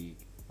rec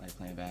league, like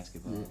playing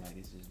basketball. Like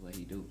this is what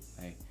he do.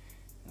 Like, you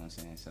know what I'm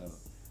saying? So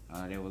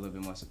they were a little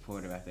bit more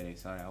supportive after they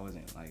saw it. I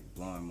wasn't like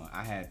blowing money.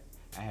 I had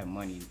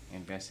money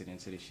invested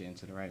into this shit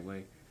into the right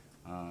way,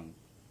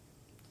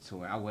 to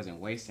where I wasn't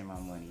wasting my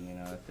money.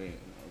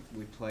 If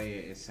we play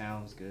it, it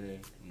sounds good.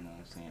 You know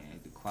what I'm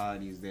saying? The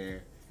quality's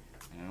there.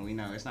 And we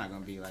know it's not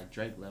gonna be like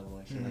Drake level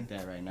and shit like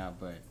that right now,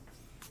 but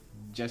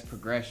just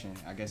progression,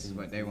 I guess, is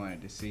what they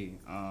wanted to see.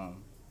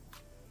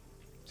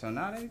 So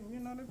now they're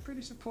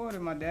pretty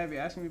supportive. My dad be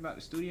asking me about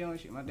the studio and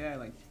shit. My dad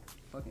like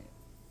fucking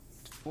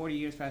 40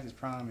 years past his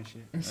prime and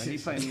shit. Like, he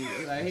played me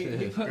like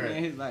he put me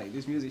in his like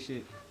this music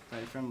shit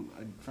like from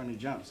the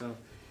jump. So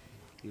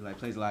he like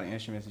plays a lot of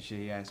instruments and shit.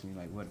 He asked me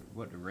like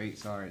what the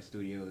rates are at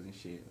studios and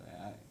shit.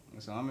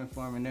 So I'm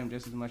informing them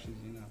just as much as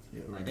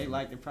like they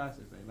like the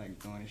process. They like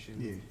doing this shit.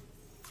 Yeah.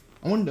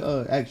 I wanted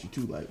to ask you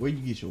too, like, where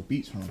you get your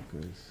beats from?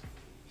 Cause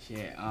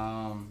shit,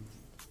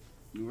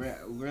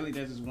 really,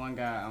 there's this one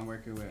guy I'm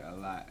working with a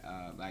lot.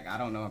 Like, I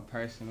don't know him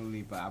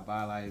personally, but I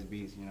buy a lot of his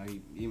beats. He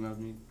emails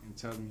me and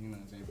tells me,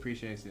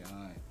 appreciates it.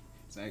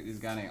 It's like this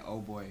guy named Oh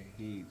Boy.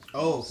 From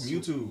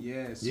YouTube.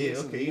 Yeah. Yeah.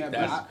 Okay. Yeah,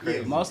 that's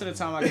crazy. Most of the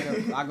time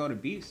I go to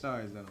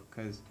BeatStars though,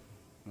 cause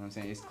you know what I'm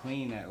saying, it's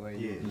clean that way.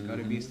 Yeah. You go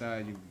to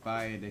BeatStars, you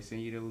buy it, they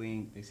send you the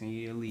link, they send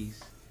you your lease.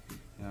 You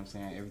know what I'm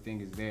saying?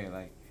 Everything is there.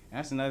 Like,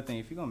 that's another thing.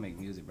 If you're gonna make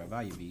music, bro,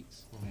 buy your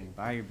beats. Like,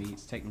 buy your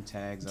beats, take them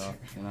tags off.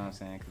 You know what I'm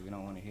saying? Because we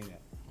don't want to hear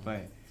that.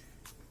 But,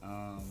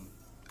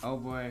 oh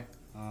boy,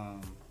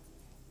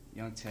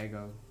 Young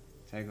Tego.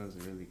 Tego's a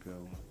really good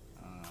one.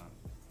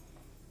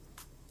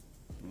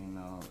 You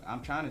know,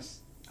 I'm trying to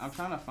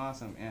find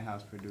some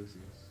in-house producers.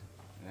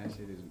 And that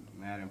shit is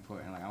mad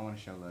important. Like, I want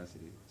to show love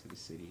to the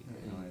city.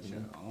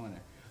 I want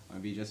to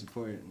be just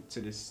important to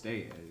the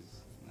state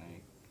as, like, you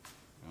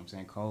know what I'm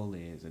saying, Cole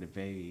is, or the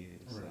Baby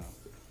is.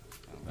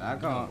 Right.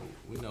 So,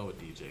 we know a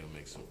DJ will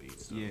make some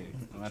beats. Though. Yeah,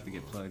 I'm gonna have to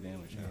get plugged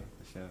in with y'all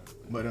for sure.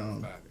 But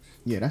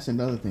yeah, that's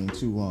another thing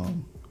too.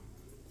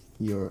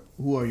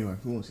 Who are your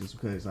influences?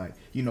 Because like,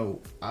 you know,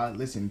 I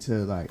listen to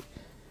like.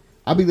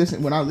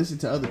 When I listen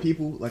to other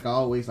people, like I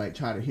always like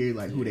try to hear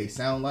like who they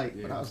sound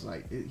like, but I was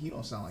like, he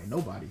don't sound like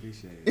nobody.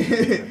 Appreciate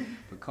it.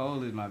 But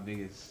Cole is my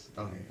biggest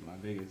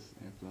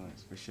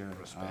influence for sure.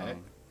 Respect.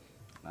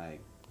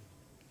 Like,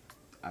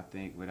 I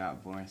think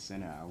without Born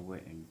Center, I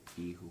wouldn't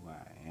be who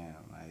I am.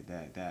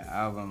 Like that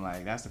album,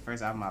 like that's the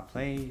first album I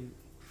played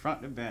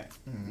front to back,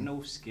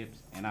 no skips,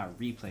 and I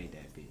replayed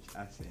that bitch.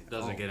 I said,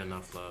 doesn't get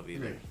enough love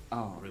either.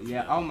 Oh really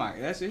yeah, oh my,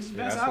 that's his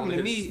best album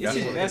to me. It's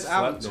his best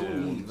album to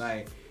me.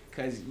 Like.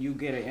 Because you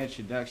get an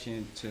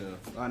introduction to,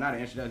 well, not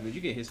an introduction, but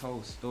you get his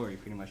whole story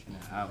pretty much in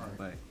that album.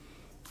 But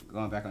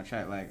going back on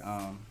track, like,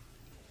 I'm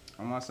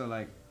also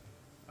like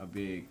a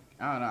big,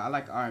 I don't know, I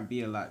like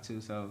R&B a lot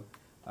too. So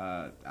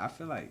I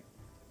feel like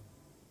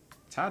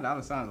Ty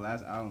Dolla $ign's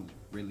last album was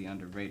really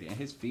underrated, and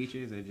his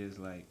features are just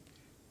like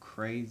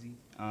crazy.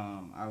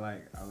 I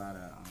like a lot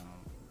of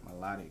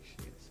melodic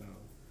shit. So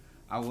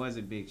I was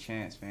a big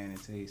Chance fan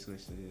until he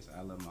switched to this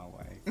I Love My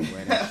Wife.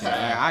 Like,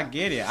 I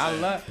get it. I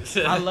love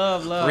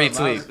love.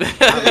 Retweet.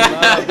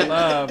 I love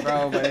love,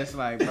 bro. But it's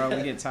like, bro,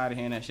 we get tired of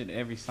hearing that shit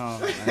every song.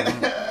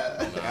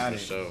 For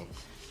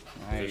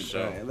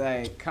sure.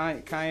 Like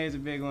Kanye's a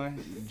big one.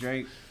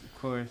 Drake,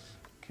 of course.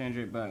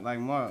 Kendrick, but like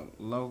more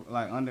low,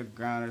 like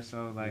underground or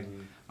so. Like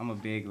I'm a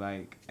big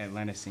like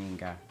Atlanta scene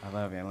guy. I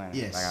love Atlanta.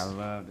 Yes. Like I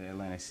love the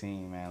Atlanta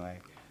scene, man.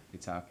 Like we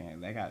talking,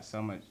 they got so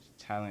much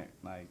talent.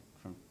 Like.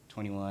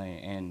 21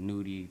 and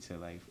Nudie to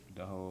like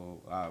the whole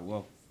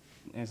well,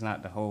 it's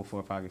not the whole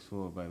Four Pockets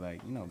Full, but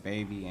like, you know,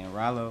 Baby and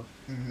Rollo.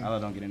 Rollo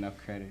don't get enough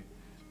credit.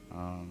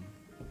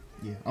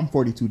 Yeah, I'm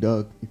 42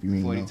 Doug, if you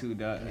mean 42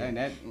 Doug, and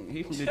that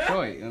he from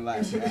Detroit, and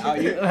like,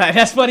 like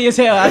that's funny as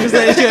hell. I just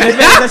let you.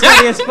 That's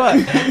funny as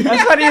fuck.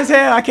 That's funny as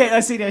hell. I can't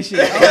unsee that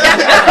shit.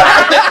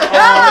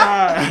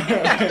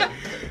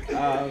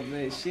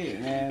 But shit,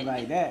 man,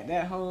 like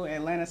that whole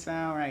Atlanta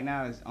sound right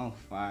now is on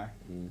fire.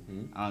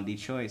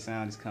 Detroit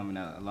sound is coming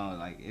out along.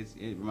 Like it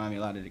reminds me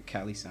a lot of the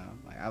Cali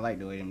sound. Like I like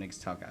the way them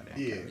niggas talk out there.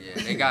 Yeah,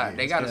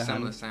 they got a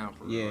similar sound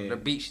for real. The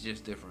beat's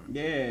just different.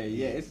 Yeah,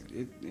 it's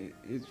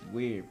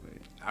weird, but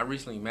I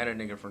recently met a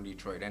nigga from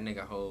Detroit. That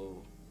nigga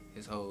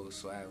his whole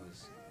swag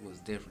was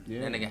different.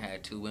 Yeah. That nigga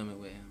had 2 women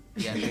with him.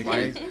 He had his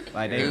wife.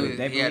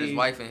 He had his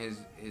wife and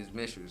his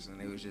mistress, and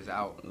they was just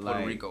out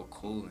Puerto Rico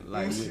cooling.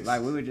 I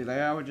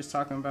was just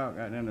talking about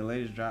goddamn the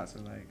latest drops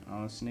of like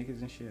on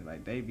sneakers and shit.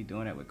 Like they be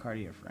doing that with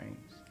Cartier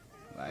frames.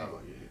 Like,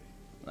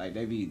 like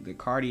they be the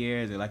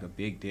Cartiers are like a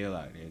big deal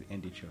out there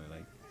in Detroit.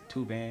 Like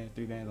 2 bands,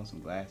 3 bands on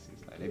some glasses.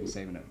 Like they be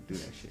saving up to do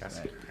that shit. That's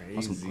crazy.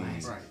 On some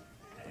glasses. Right.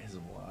 That is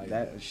wild.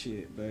 That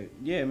shit. But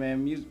yeah,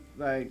 man, music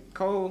like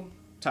Cole,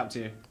 top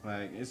tier.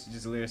 Like it's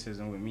just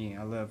lyricism with me.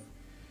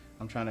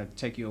 I'm trying to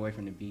take you away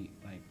from the beat.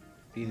 Like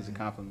beat is a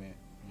compliment.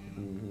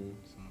 You know?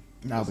 So,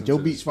 nah, but your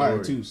beat's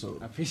fire too. So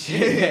I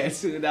appreciate that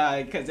too.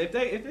 Nah, cause if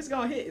it's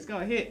gonna hit, it's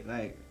gonna hit.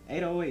 Like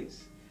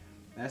 808s.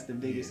 That's the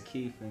biggest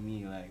key for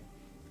me. Like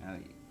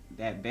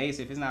that bass,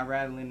 if it's not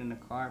rattling in the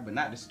car, but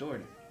not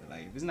distorted. But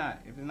like if it's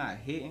not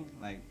hitting,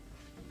 like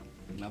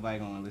nobody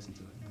gonna listen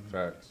to it.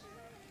 Facts.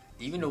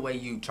 Even the way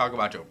you talk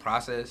about your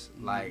process,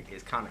 like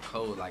it's kind of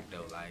cold. Like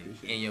though, like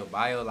in your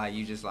bio, like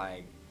you just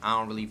like I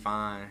don't really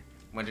find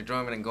when you're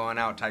drumming and going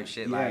out type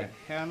shit. Like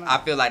I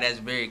feel like that's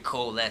very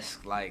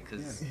Cole-esque. Like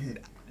cause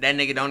that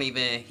nigga don't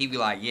even he be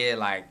like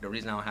like the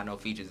reason I don't have no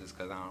features is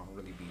cause I don't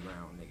really be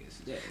around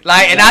niggas. Yeah.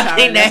 Like and I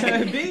think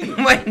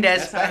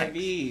that's how it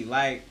be.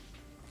 Like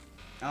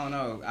I don't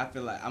know. I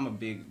feel like I'm a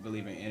big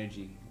believer in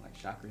energy, like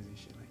chakras and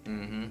shit like that. You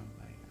know?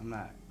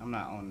 Like I'm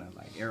not on the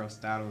like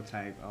Aristotle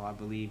type. Oh, I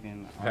believe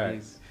in all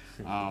these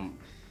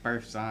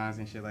birth signs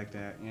and shit like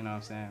that. You know what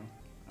I'm saying?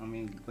 I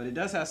mean, but it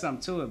does have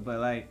something to it. But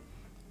like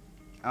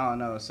I don't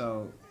know.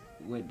 So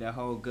with the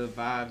whole good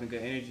vibes and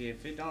good energy,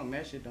 if it don't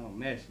mesh, it don't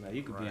mesh. Like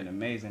you could be an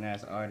amazing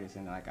ass artist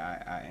and like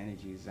our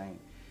energies ain't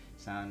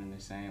sounding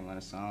the same on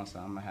a song. So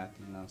I'm gonna have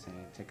to, you know what I'm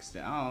saying, take a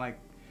step. I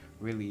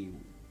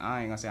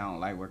ain't gonna say I don't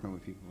like working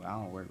with people. I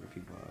don't work with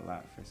people a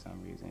lot for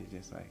some reason. It's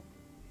just like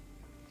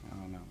I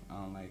don't know. I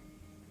don't like.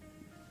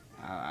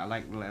 I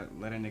like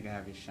let a nigga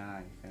have his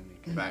shine. You feel me?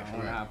 'Cause I don't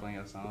want to hop on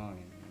your song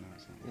and you know what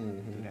I'm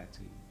saying. Do that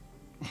to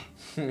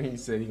you. He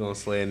said he gonna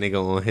slay a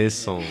nigga on his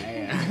song.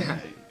 Yeah.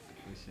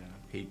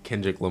 He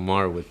Kendrick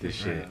Lamar with this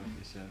shit.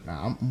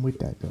 Nah, I'm with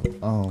that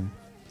though.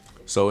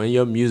 So in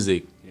your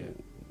music,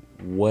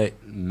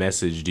 what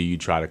message do you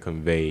try to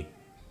convey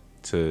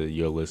to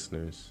your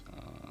listeners?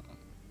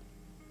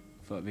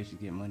 Fuck bitches,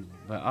 get money,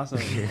 but also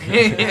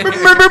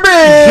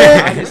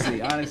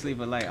honestly,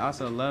 but like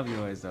also love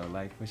yours though,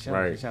 like for sure,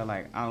 right. for sure.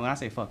 Like when I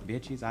say fuck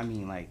bitches, I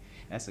mean like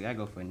I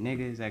go for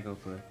niggas, I go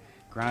for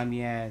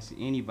grimy ass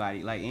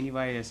anybody, like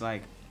anybody that's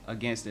like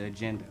against the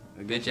agenda,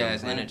 bitch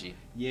ass energy.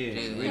 Yeah,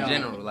 in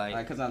general,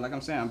 like cause like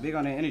I'm saying, I'm big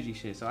on that energy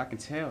shit, so I can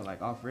tell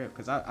like off rip,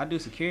 cause I do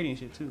security and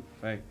shit too,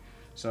 right?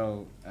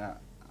 So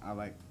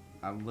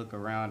I look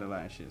around a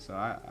lot and shit, so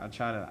I don't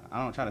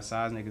try to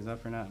size niggas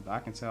up or nothing, but I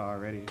can tell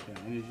already that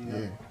energy.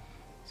 Yeah.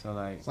 So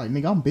like, it's like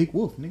nigga, I'm Big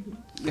Wolf, nigga.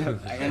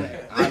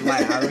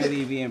 I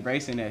really be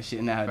embracing that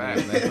shit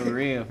nowadays, like for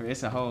real.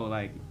 It's a whole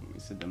like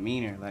it's a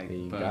demeanor, like.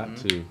 You got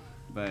to.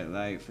 But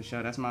like for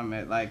sure, that's my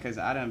like, cause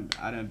I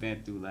done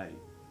been through like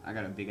I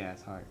got a big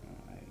ass heart,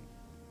 like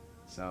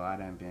so I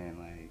done been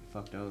like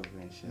fucked over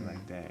and shit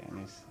like that, and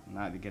it's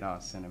not to get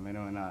all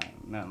sentimental and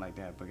nothing like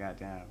that, but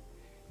goddamn.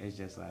 It's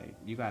just like,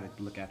 you got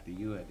to look after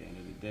you at the end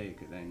of the day,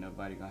 because ain't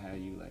nobody going to have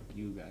you like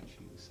you got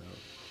you. So,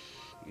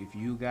 if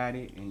you got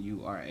it and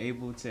you are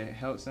able to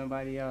help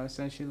somebody else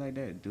and shit like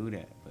that, do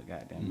that. But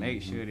goddamn,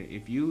 make sure that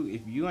if you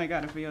ain't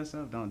got it for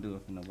yourself, don't do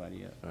it for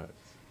nobody else. Right.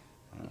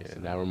 So.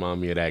 That remind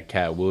me of that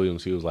Cat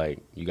Williams. He was like,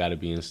 you got to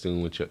be in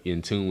tune with your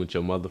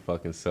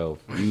motherfucking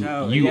self.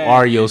 You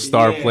are your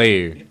star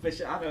player. For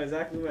sure. I know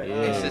exactly what.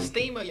 It's the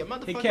steam of your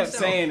motherfucking self. He kept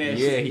saying that.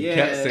 He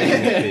kept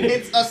saying that shit.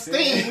 It's a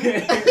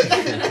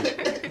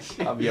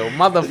steam of your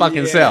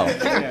motherfucking self.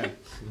 Yeah.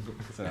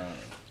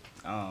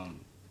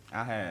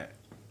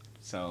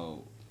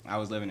 So, I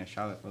was living in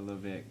Charlotte for a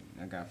little bit.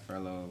 I got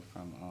furloughed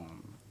from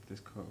this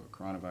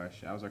coronavirus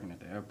shit. I was working at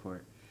the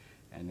airport,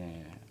 and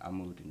then I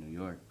moved to New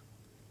York.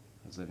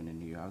 I was living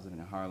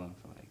in Harlem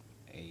for like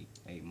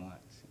eight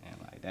months, and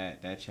like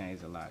that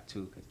changed a lot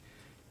too, cause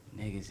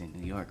niggas in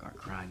New York are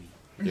grimy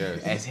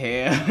as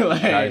hell.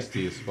 Like,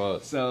 nasty as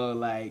fuck. So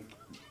like,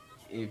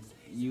 if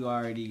you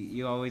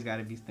always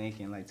gotta be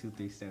thinking like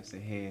 2-3 steps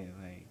ahead.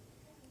 Like,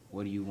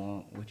 what do you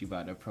want? What you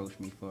about to approach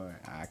me for?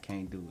 I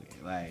can't do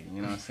it. Like,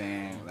 you know what I'm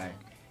saying? Like,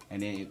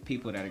 and then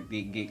people that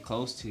get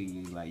close to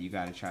you, like you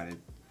gotta try to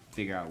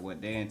figure out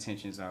what their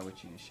intentions are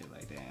with you and shit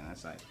like that. And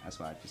that's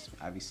why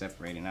I be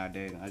separating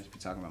nowadays, and I just be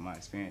talking about my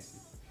experiences.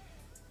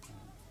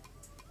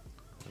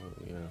 Oh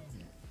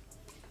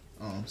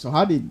yeah. So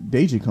how did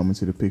Deja come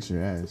into the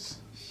picture as,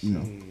 you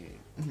know?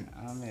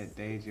 I met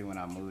Deja when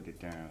I moved to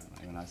Durham.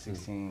 Like when I was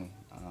 16,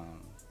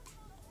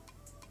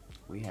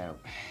 we had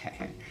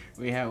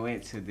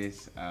went to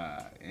this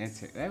that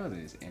was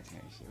this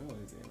internship. What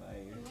was it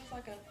like? It was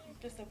like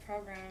just a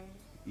program.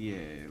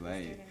 Yeah,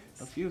 like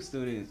a few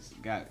students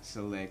got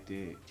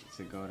selected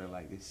to go to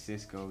like this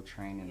Cisco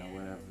training or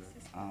whatever.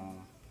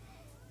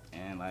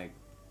 And like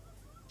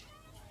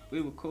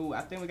we were cool.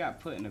 I think we got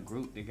put in a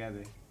group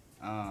together.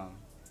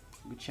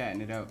 We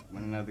chatting it up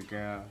with another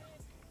girl,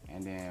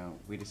 and then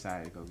we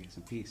decided to go get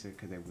some pizza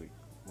because they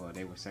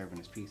were serving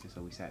us pizza,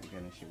 so we sat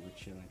together and shit. We're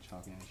chilling,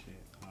 talking and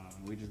shit.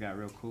 We just got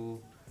real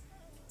cool,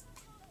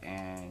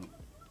 and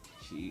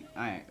she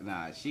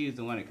is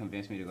the one that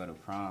convinced me to go to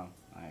prom.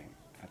 Like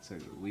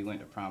we went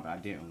to prom, but I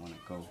didn't want to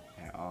go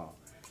at all.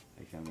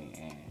 You feel me?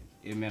 And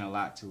it meant a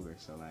lot to her,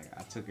 so like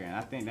I took her, and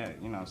I think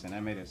that, you know what I'm saying,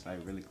 that made us like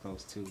really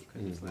close too,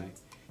 because it's like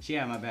she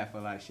had my back for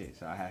a lot of shit,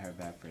 so I had her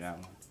back for that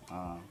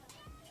one.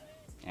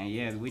 And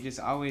yeah, we just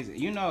always,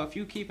 you know, if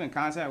you keep in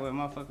contact with a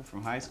motherfucker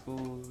from high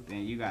school,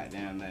 then you got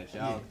damn that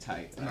y'all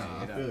tight.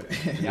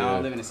 Y'all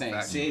live in the same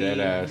city.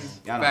 Y'all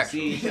don't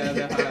see each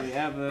other hardly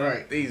ever.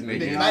 Right. These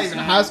niggas. Not even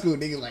high school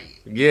niggas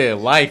like. Yeah,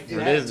 life for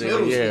this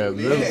nigga. Yeah,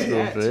 middle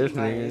school for this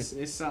like, nigga.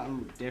 It's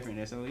something different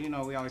there. So, you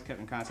know, we always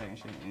kept in contact and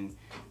shit, and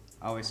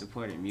always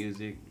supported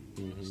music.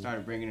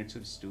 Started bringing her to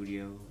the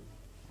studio.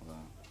 Well,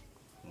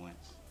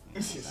 once. I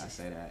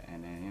say that.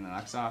 And then, you know,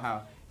 I saw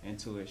how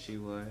into it she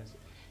was.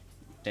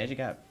 Deja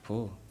got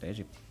pulled.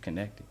 Deja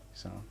connected.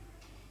 So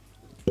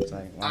it's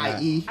like,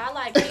 I.E. I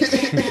like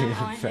keeping him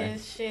on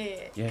his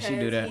shit. Yeah, she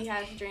do that. He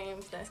has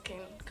dreams that can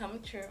come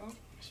true.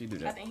 She do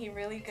that. I think he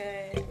really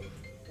good.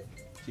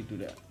 She do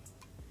that.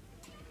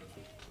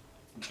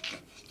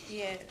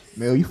 Yes.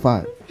 Mel, you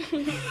fired.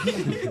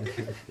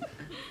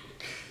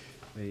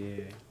 But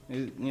yeah,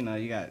 you know,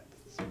 you got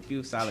a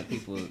few solid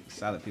people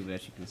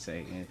that you can say,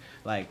 and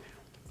like.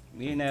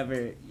 You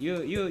never,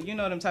 you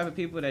know them type of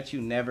people that you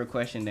never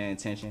question their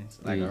intentions,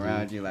 like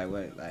around you, like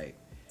what, like,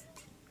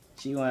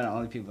 she one of the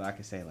only people I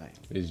can say like,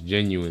 it's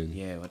genuine.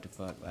 Yeah, what the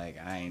fuck, like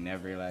I ain't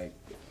never like,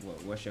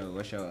 what's your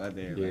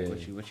other, like,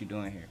 what you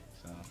doing here?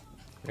 So,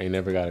 I ain't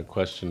never gotta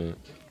question it.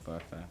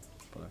 Perfect.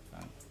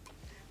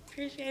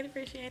 Appreciate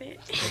it.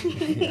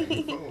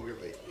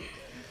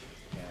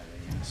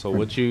 So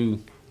what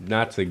you,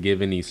 not to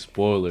give any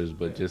spoilers,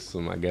 but just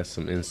some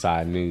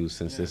inside news,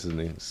 since this is an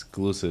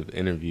exclusive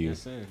interview.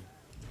 Yes, sir.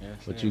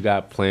 What you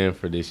got planned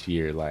for this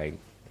year, like,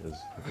 is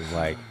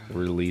like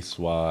release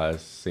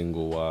wise,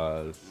 single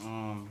wise?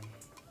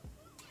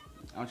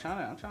 I'm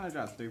trying to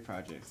drop 3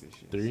 projects this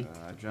year. 3? So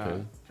I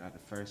dropped the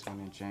first one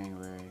in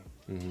January.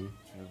 It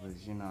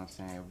was, you know what I'm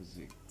saying, it was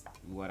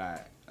what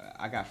I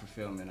got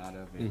fulfillment out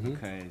of it,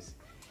 because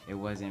it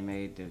wasn't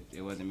made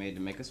to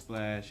make a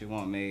splash. It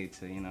wasn't made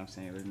to, you know what I'm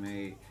saying? It was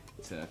made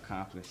to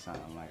accomplish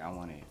something. Like, I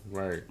wanted.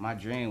 Right. My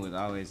dream was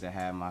always to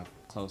have my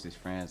closest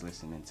friends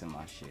listening to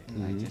my shit.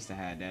 Like, just to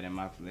have that in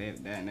my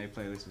that in their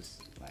playlist was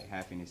like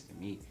happiness to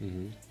me.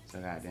 So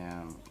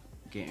goddamn,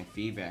 getting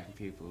feedback from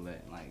people,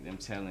 like them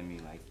telling me,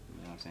 like,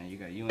 you know what I'm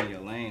saying, you in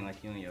your lane,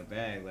 like you in your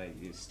bag,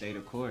 like you stay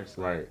the course.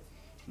 Like, right.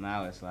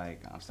 Now it's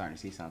like I'm starting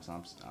to see something,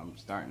 so I'm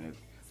starting to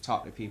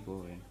talk to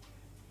people, and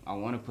I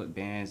want to put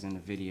bands in the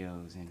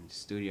videos and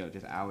studio,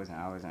 just hours and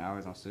hours and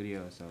hours on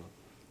studio. So I'm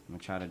gonna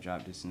try to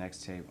drop this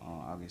next tape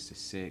on August the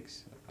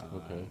 6th.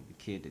 The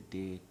Kid That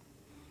Did.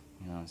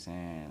 You know what I'm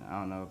saying? I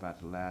don't know about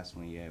the last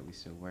one yet. We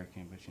still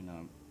working, but you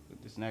know,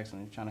 with this next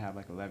one, I'm trying to have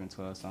like 11,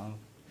 12 songs.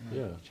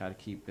 Yeah. Try to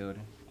keep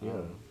building. Yeah.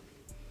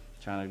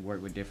 Trying to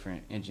work with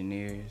different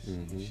engineers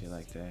and shit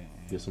like that.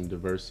 And get some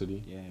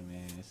diversity. Yeah,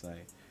 man. It's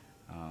like,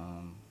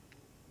 I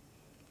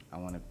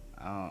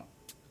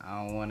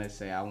don't want to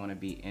say I want to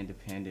be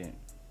independent.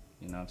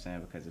 You know what I'm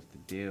saying? Because if the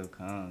deal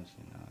comes,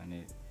 you know, and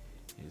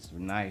it's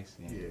nice.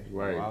 And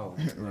right. Wow,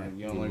 right.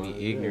 You don't want to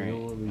be ignorant.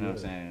 You know what I'm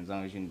saying? As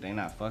long as they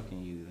not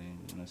fucking you, then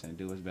you know what I'm saying.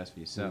 Do what's best for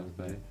yourself.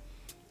 But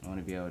I want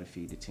to be able to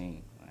feed the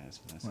team. Like,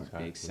 that's a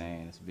big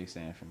saying. It's a big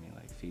saying for me.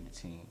 Like, feed the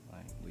team.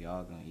 Like, we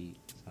all gonna eat.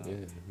 So. Yeah,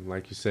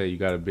 like you said, you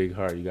got a big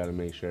heart. You got to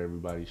make sure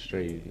everybody's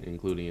straight,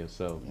 including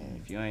yourself. Yeah,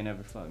 if you ain't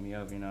never fucked me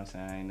up, you know what I'm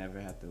saying, I ain't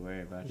never have to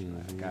worry about you.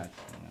 Like, I got you,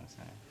 you know what I'm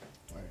saying.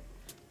 Right.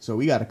 So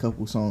we got a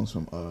couple songs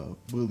from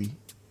Bully,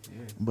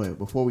 but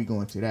before we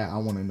go into that, I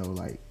want to know,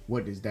 like,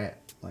 what does that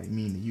like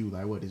mean to you?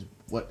 Like,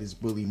 what does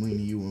Bully mean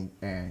to you,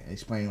 and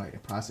explain like the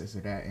process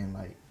of that, and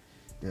like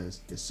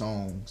the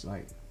songs,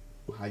 like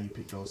how you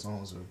pick those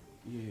songs, or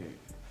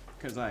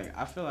cause like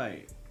I feel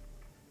like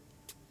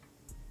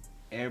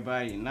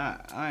everybody,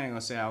 I ain't gonna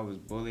say I was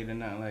bullied or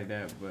nothing like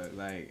that, but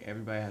like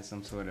everybody has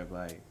some sort of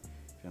like,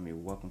 feel me,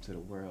 welcome to the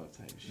world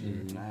type shit.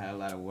 And I had a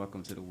lot of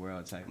welcome to the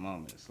world type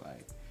moments.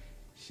 Like,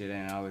 shit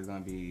ain't always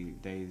gonna be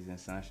daisies and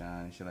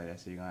sunshine and shit like that,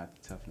 so you're gonna have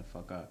to toughen the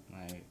fuck up.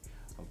 Like,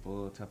 a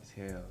bull tough as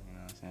hell, you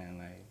know what I'm saying?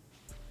 Like,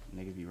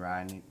 niggas be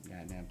riding it,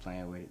 goddamn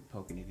playing with it,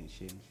 poking it and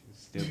shit, and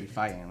still be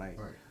fighting. Like,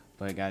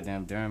 but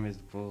goddamn Durham is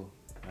the bull.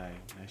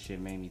 Like, that shit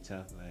made me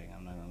tough. Like,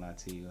 I'm not gonna lie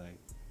to you. Like,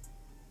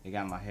 it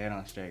got my head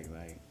on straight.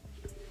 Like,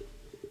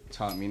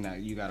 taught me now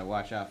you gotta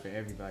watch out for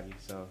everybody.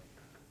 So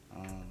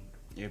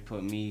it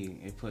put me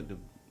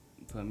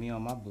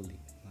on my bully.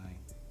 Like,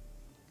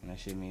 and that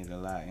shit means a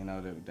lot. You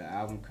know, the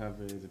album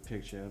cover is a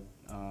picture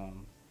of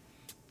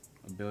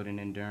a building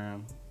in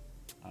Durham.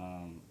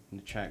 The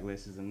track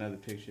list is another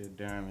picture of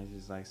Durham. It's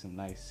just like some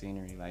nice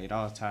scenery. Like, it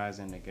all ties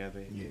in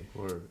together. Yeah.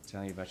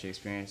 Telling you about your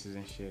experiences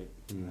and shit.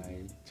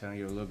 Like, telling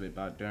you a little bit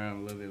about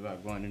Durham, a little bit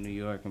about going to New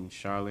York and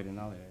Charlotte and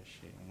all of that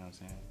shit. You know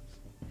what I'm saying?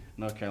 So,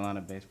 North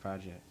Carolina-based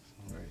project.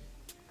 So. Right.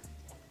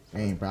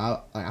 Dang,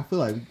 bro, I feel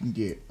like we can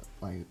get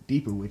like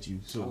deeper with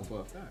you. So,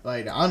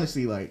 like,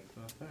 honestly, like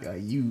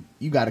you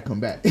got to come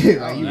back.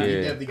 Like, you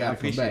definitely got to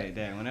come back. Appreciate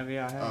that. Whenever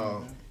y'all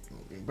have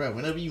bro,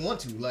 whenever you want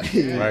to, like,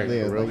 right,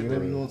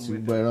 whenever you want to.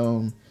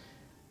 But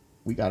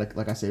we got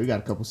like I said, we got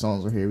a couple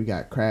songs on here. We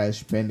got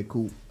Crash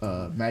Bandicoot,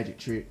 Magic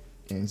Trick,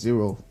 and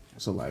Zero.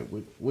 So like,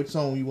 which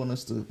song you want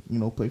us to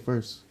play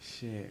first?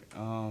 Shit,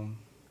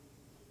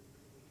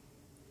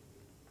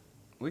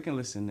 we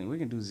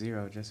can do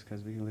Zero just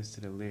because we can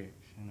listen to the lyrics.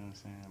 You know what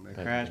I'm saying?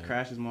 But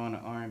Crash is more on the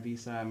R&B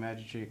side.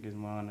 Magic Trick is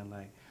more on the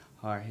like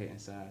hard hitting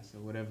side. So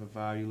whatever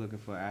vibe you're looking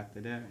for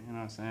after that, you know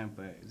what I'm saying?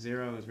 But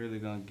Zero is really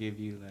gonna give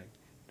you like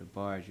the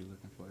bars you're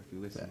looking for if you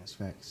listen. That's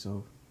facts.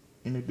 So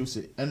introduce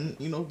it and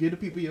give the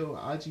people your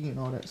IG and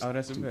all that stuff. Oh,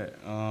 that's a bet.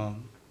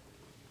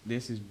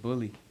 This is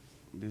Bully.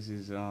 This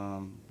is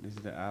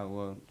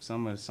well,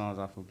 some of the songs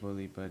off of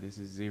Bully, but this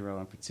is Zero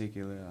in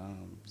particular.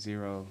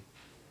 Zero,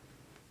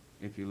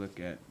 if you look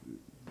at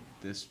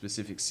the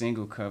specific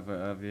single cover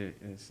of it,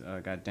 it's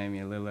got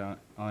Damian Lillard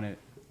on it.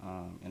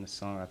 In the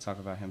song, I talk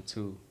about him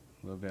too.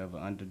 A little bit of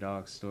an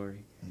underdog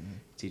story,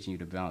 teaching you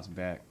to bounce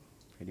back,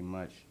 pretty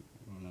much.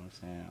 You know what I'm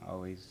saying?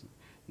 Always,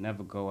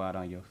 never go out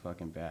on your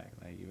fucking back.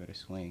 Like, you better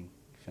swing.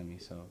 You feel me?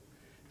 So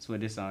that's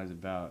what this song is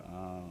about.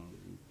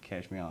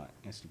 Catch me on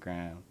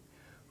Instagram,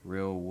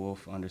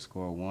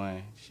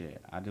 realwolf_1.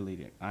 Shit, I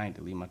ain't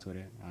delete my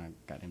Twitter. I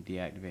got them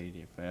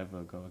deactivated it forever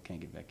ago. I can't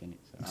get back in it.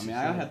 So I mean,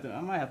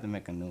 I might have to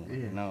make a new one.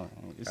 You know,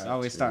 it's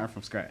always starting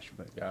from scratch.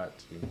 But got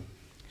to.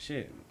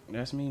 Shit,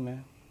 that's me,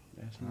 man.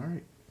 That's me. All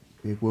right,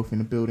 Big Wolf in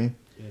the building.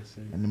 Yes,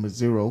 sir. And number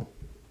 0.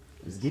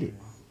 Let's get it.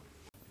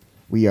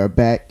 We are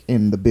back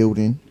in the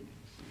building,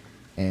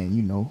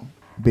 and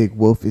Big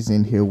Wolf is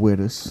in here with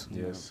us.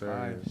 Yes,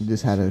 sir. We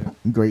just had a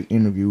great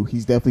interview.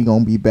 He's definitely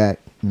gonna be back.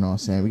 You know what I'm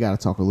saying? We gotta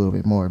talk a little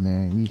bit more,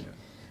 man.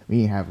 We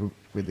didn't have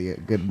really a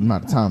good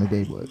amount of time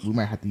today, but we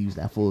might have to use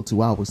that full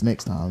 2 hours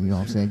next time. You know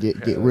what I'm saying?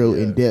 Get real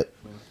in depth.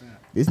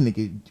 This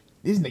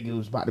nigga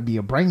was about to be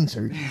a brain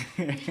surgeon.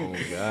 Oh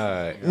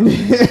God.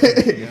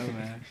 Yeah,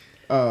 man.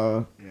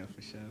 Yeah,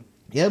 for sure.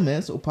 Yeah,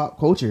 man. So pop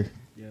culture.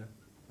 Yeah.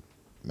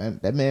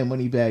 Man, that man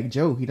Moneybag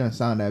Joe, he done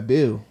signed that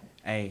bill.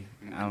 Hey,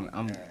 I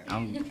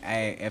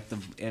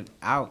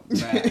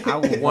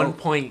will 1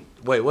 point.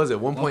 Wait, was it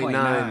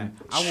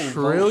 1.9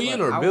 trillion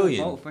or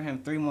billion? I will vote for him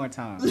 3 more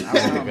times. Oh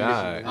my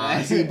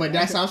god! See, but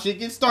that's how shit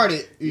gets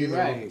started. You know?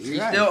 Right. You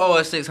still owe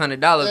us $600.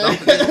 Don't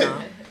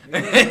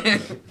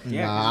forget.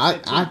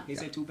 Nah, he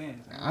said 2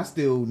 bands. I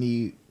still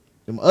need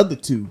them other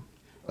 2.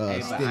 But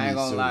I ain't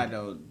gonna lie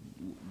though,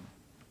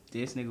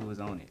 this nigga was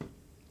on it.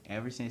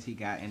 Ever since he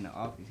got in the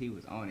office, he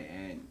was on it,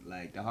 and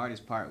like the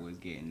hardest part was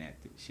getting that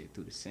shit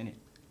through the Senate,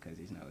 because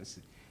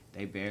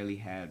they barely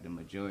have the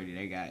majority.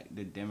 They got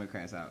the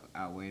Democrats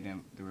outweigh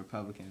them, the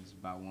Republicans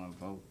by 1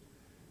 vote,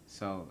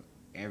 so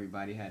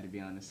everybody had to be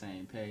on the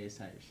same page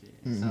type shit.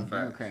 Mm-hmm. Some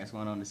Democrats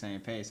weren't on the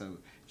same page, so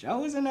Joe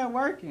was in there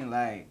working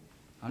like,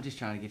 I'm just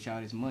trying to get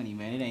y'all this money,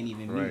 man. It ain't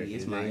even me.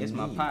 It's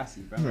my posse,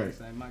 bro. Right. It's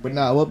like my but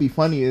nah, what be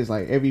funny is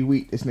like every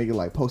week this nigga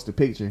like post a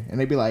picture and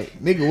they be like,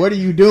 nigga, what are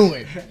you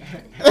doing?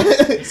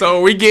 So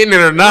are we getting it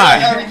or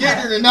not? Are we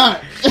getting it or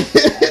not?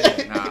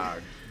 Nah,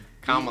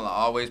 Kamala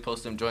always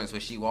post them joints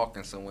when she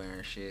walking somewhere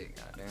and shit.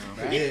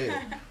 Goddamn.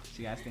 Yeah.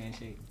 She got to stay in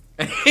shape.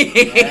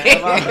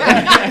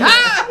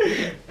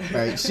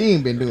 Right, she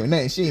ain't been doing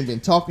nothing. She ain't been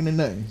talking to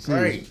nothing.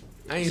 Right.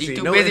 I ain't She seen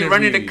too no busy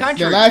running the interviews.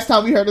 country. The last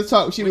time we heard her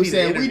talk, she was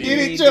saying, "We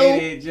did it, Joe. We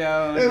did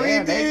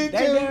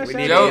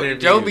it, Joe.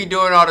 Joe be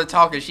doing all the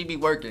talking. She be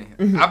working.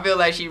 I feel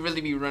like she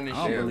really be running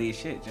I shit. don't believe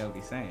shit Joe be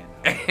saying.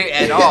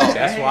 At all.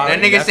 That's why. That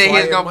nigga that's said he why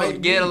was it gonna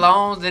might get be.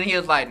 loans, then he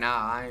was like, nah,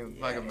 I ain't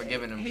fucking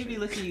forgiving him. He be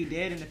looking you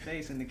dead in the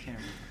face in the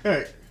camera.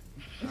 Right.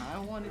 I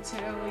want to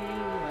tell you,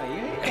 like,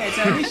 you can't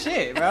tell me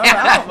shit, bro.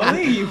 I don't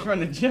believe you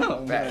from the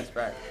jump. Facts,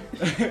 facts.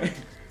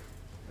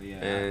 Yeah.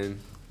 And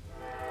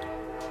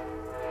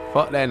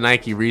fuck that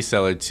Nike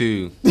reseller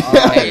too.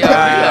 Hey, yo,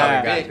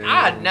 God.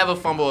 I'd never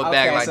fumble a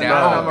bag like so that.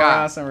 now Oh I'm around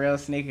god. some real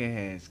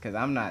sneakerheads, because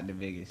I'm not the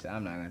biggest.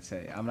 I'm not gonna tell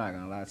you. I'm not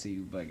gonna lie to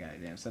you, but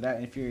goddamn. So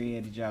that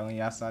infuriated y'all when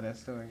y'all saw that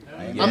story.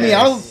 Like, I mean,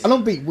 I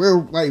don't think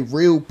we're like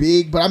real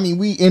big, but I mean,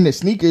 we into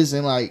sneakers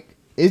and like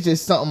it's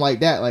just something like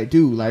that. Like,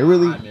 dude, like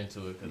really. I'm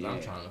into it because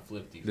I'm trying to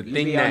flip these. The beats.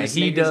 thing be on that the he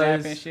sneakers app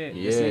does, and shit. The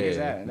yeah, sneakers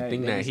app, the they-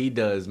 thing they that just- he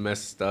does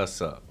messed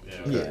us up.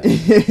 Yeah.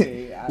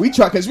 Yeah. We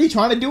try because we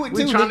trying to do it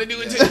too. We trying to do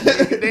it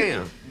too.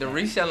 Damn, The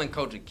reselling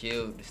culture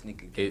killed the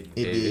sneaker game.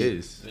 it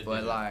is. It But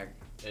didn't. like,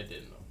 It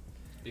didn't though,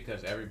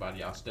 because everybody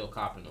y'all still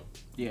copping them.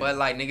 Yeah. but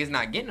like niggas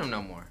not getting them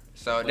no more.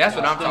 So But that's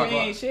what I'm y'all talking still-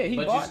 about. mean, shit, he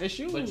But bought you, the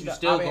shoes. But you I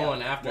still mean,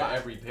 going after why?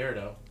 every pair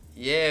though.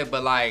 Yeah,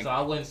 but like, So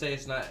I wouldn't say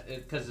it's not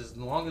because as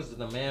long as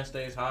the demand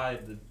stays high,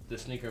 the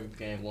sneaker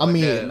game. I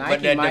mean, but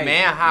Nike the might-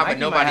 demand high, Nike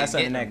but might have nobody's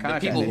something getting in them. that The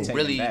contract people they who take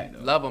really it back, though.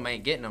 love them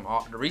ain't getting them.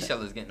 All the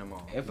resellers getting them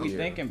all. If we Yeah.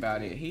 thinking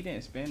about it, he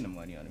didn't spend the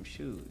money on them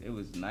shoes. It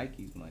was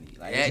Nike's money.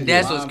 Like, Yeah, it's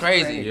that's his what's mom's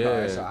crazy. credit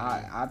card. Yeah. So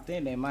I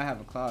think they might have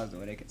a clause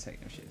where they could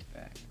take them shits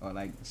back or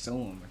like sue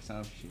them or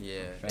some shit. Yeah,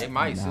 for they fact.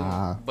 might sue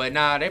Nah. 'em. But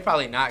nah, they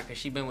probably not because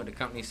she been with the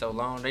company so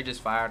long. They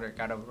just fired her,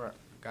 got her.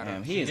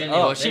 Damn, he is didn't-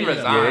 up. Oh, she They didn't-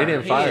 resigned. Yeah, they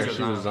didn't He fire is her. She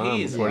resigned. resigned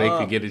He is before they up.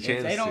 could get a chance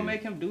If they don't to.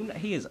 make him do that,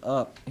 he is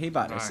up. He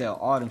about to Right. sell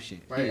all them shit.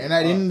 Right, He is and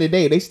at the end of the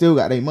day, they still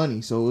got their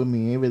money. So I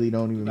mean, it really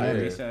don't even like,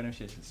 matter. they sell them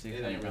shit for It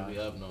ain't really $600.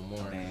 up no more.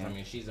 'Cause, I Damn.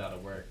 mean, she's out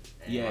of work.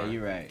 And Yeah, like-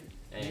 you're right.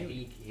 And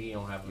he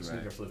don't have a You're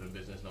sneaker right. flipping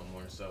business no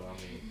more. So I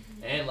mean,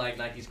 and like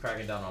Nike's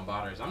cracking down on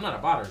botters. I'm not a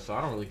botter, so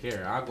I don't really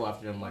care. I'll go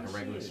after them like a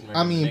regular sneaker.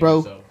 I mean, sneaker,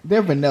 bro, so.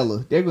 they're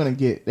vanilla. They're gonna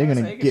get So he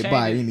can get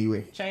by change it.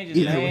 anyway. Change his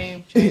Either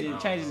way. name,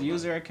 change his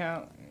user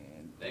account.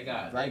 They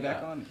got Right they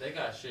back got, on it. They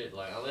got shit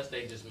like unless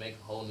they just make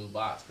whole new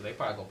bots, because they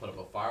probably gonna put up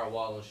a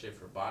firewall and shit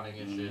for botting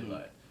and shit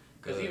like.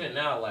 Because Good. even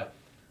now like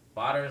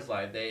botters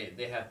like they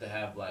have to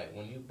have like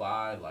when you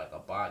buy like a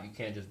bot, you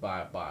can't just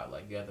buy a bot.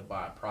 Like you have to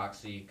buy a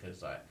proxy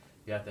because like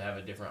you have to have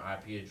a different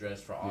IP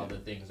address for all the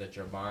things that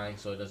you're buying,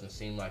 so it doesn't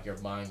seem like you're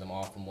buying them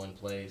all from one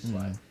place.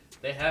 Like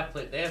they have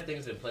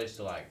things in place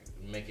to like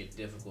make it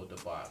difficult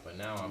to buy, but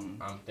now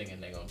I'm thinking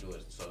they're gonna do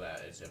it so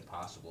that it's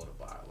impossible to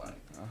buy. Like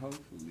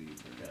Hopefully,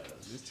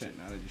 because this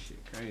technology shit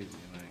crazy.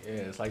 Like, Yeah,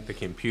 it's like the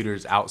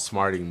computer's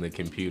outsmarting the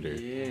computer,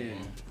 yeah.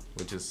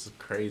 which is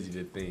crazy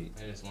to think.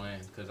 and it's lame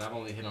because I've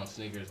only hit on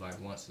sneakers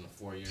like once in the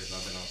 4 years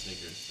I've been on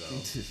sneakers.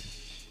 So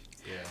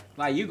yeah,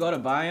 Like you go to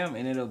buy them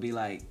and it'll be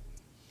like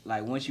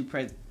once you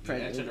press you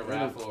enter the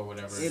raffle or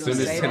whatever. As it'll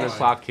soon as say 10 that.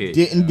 o'clock hit,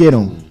 Didn't get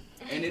them.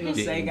 and it'll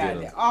Didn't say get 'em.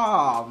 goddamn.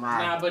 Oh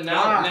my. Nah, but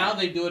God. now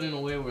they do it in a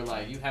way where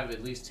like you have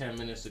at least 10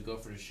 minutes to go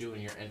for the shoe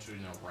and you're entering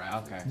a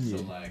raffle. Okay. So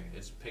Yeah. like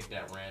it's picked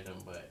at random,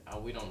 but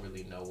we don't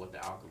really know what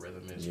the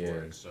algorithm is Yeah.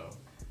 for it. So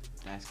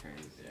That's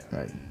crazy. yeah.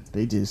 Right.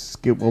 They just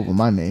skip over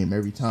my name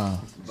every time.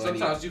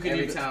 Sometimes you can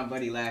every even- time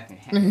Buddy laughing.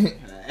 Right.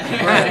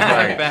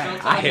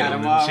 Sometimes- I got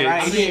him all shit.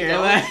 right I mean, here.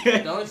 like-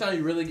 the only time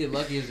you really get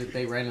lucky is if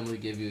they randomly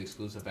give you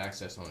exclusive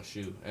access on a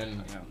shoe,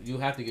 and Yeah. you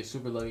have to get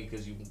super lucky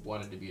because you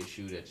want it to be a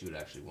shoe that you would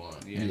actually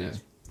want, and Yeah.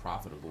 that's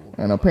profitable.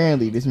 And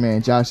apparently, this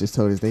man Josh just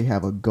told us they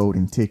have a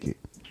golden ticket.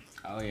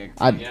 Oh yeah.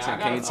 I- Yeah, I Can't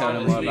gotta tell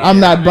them honestly- all I'm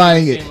not I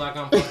buying make it. seem like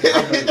I'm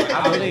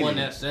the believe one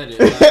you. that said it.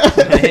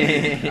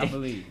 Like, I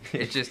believe.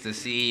 It's just the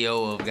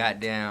CEO of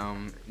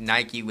goddamn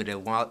Nike with a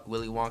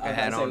Willy Wonka I was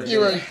hat about on. to say,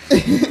 You're right. I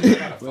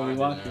gotta Willy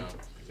find it Wonka. now,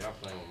 'cause y'all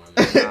playing with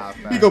my name. Nah, You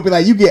facts. gonna be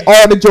like, you get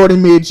all the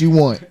Jordan mids you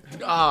want.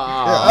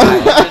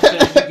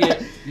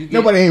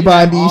 Nobody ain't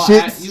buying these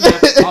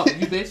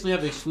shits. You basically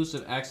have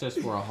exclusive access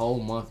for a whole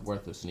month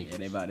worth of sneakers. Yeah,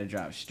 they about to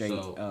drop straight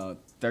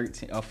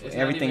 13.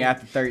 Everything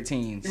after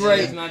 13. Right.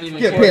 It's not even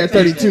get a pair of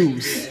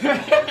 32s.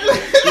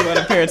 You want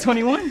a pair of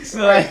 21s?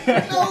 No,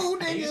 Can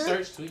nigga. you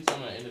search tweets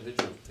on an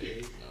individual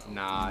page?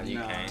 Nah, you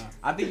can't.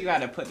 I think you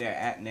gotta put their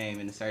app name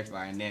in the search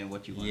bar and then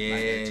what you want.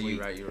 Yeah,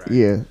 like, you're right.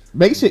 Yeah.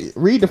 Make sure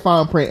read the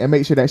fine print and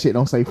make sure that shit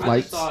don't say I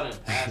flights. just saw it in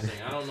passing.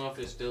 I don't know if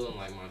it's still in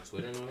like my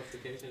Twitter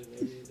notifications.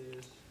 Maybe it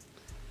is.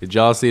 Did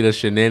y'all see the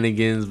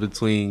shenanigans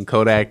between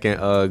Kodak and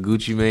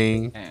Gucci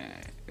Mane?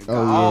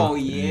 Oh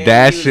yeah.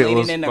 That He shit leaning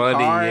was in the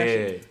funny. car.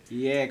 Yeah.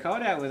 Yeah,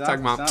 Kodak was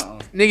Talking off about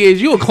something. nigga,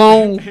 is you a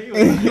clone?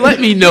 Let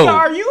me know.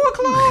 Are you a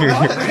clone?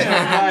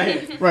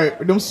 Right.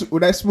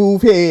 With that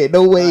smooth head,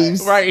 no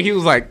waves. Right. He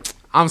was like,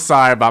 I'm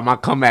sorry about my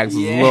comebacks was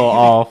a little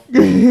off.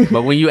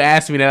 But when you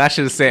asked me that, I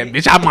should have said,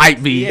 bitch, I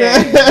might be.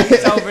 Yeah, he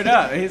sobered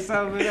up.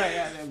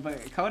 Yeah,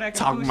 but Kodak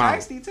Talking and about-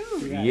 Shiesty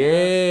too.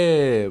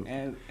 Yeah.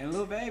 And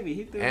Lil Baby,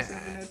 he threw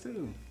himself in there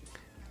too.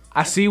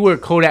 I see where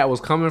Kodak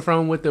was coming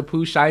from with the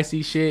Pooh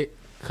Shiesty shit.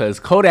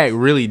 Cause Kodak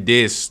really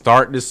did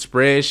start the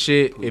spread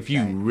shit. If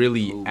you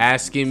really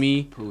asking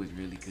me, Pooh is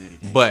really good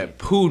at that. but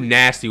Pooh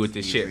nasty with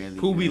this He shit. really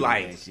Pooh be good at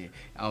like, that shit.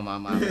 Oh my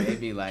mama, it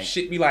be like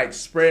shit be like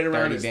spread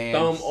around 30 his bands.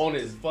 thumb on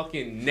his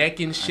fucking neck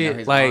and I know shit.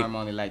 his Like, arm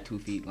only like 2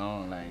 feet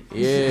long. Like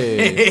yeah,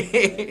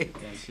 that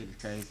shit is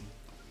crazy.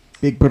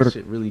 Big brother.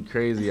 shit really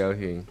crazy out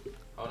here.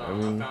 Hold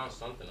on, I found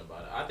something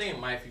about it. I think it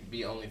might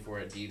be only for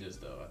Adidas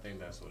though. I think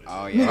that's what it is. Oh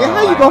Nigga, yeah.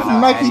 how you go from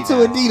Nike to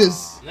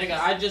Adidas? Nigga,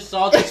 I just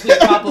saw the tweet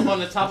pop up on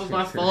the top of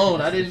my phone.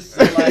 I didn't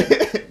see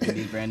like.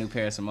 These brand new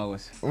pair of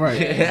Samoas. Right.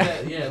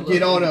 Yeah, look,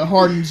 Get all the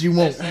hardens you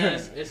want.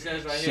 It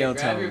says right here, Shell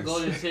grab your toes.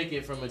 golden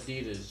ticket from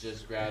Adidas.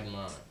 Just grab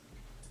mine.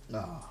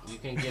 Oh. You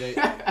can get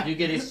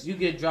it. You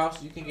get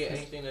drops. You can get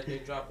anything that they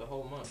drop the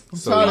whole month.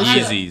 So tired of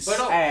shit. Yeezys. But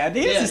don't- Hey,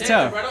 Adidas yeah, is nigga,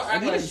 tough. Bro, don't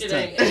act like Adidas is shit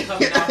tough. ain't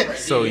coming out for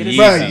So Adidas.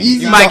 Right, Yeezys.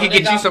 Yeezys You might are- could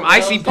get you some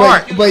icy But-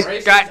 park.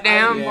 but-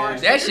 Goddamn, Yeah.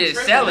 that shit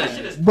selling.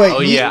 But Oh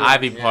you- yeah,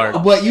 Ivy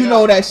Park. But you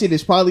know that shit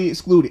is probably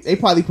excluded. They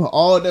probably put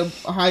all the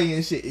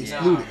high-end shit Nah,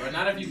 excluded. bro,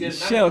 not if you get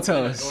Shell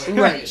toes.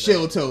 Right,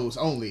 shell toes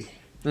only.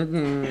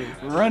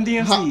 Run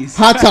DMCs.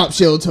 Hot top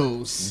shell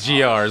toes.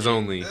 GRs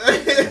only.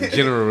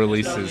 General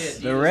releases.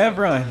 The Rev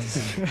Runs.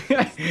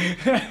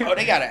 Oh,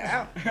 they got it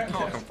out.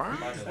 Oh, confirmed.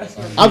 I'm said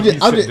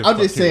the just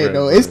fucking saying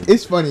though, red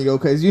it's funny though,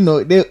 cause you know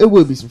it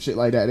would be some shit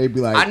like that. They'd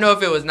be like, I know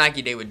if it was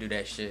Nike, they would do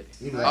that shit.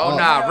 You'd be like, Oh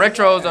nah,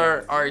 retros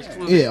are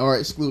exclusive. yeah, or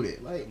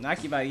excluded. Like,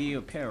 Nike about to give you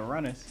a pair of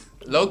runners.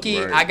 Low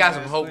key, Right. I got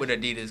some hope with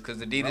Adidas because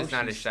Adidas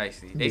not as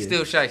shiesty. They Yeah.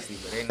 still shiesty,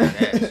 but they not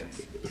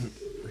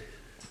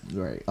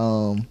that.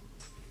 right.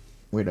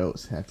 What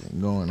else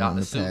happened going on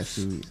in the Dr. past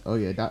Seuss. 2 weeks? Oh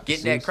yeah, Dr.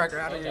 Get that Seuss. cracker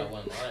out I of got here.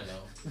 one line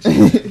though.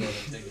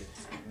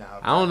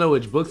 I don't know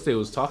which books they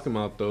was talking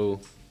about though.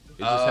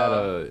 It just had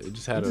a.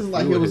 It's few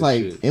like of it was his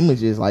like shit.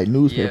 images, like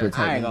newspaper Yeah,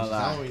 type. I ain't gonna images.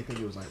 lie. I don't even think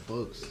it was like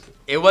books.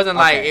 It wasn't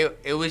like Okay.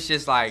 it was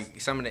just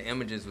like some of the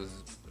images was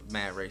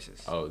mad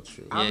racist. Oh,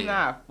 true. Yeah, I'm yeah.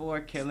 not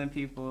for killing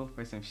people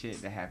for some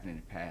shit that happened in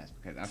the past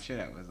because I'm sure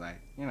that was like,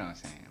 you know what I'm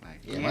saying? Like,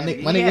 Yeah, he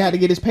my nigga had to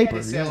get his he had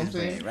paper. to You know sell what I'm his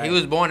saying? bread, right? He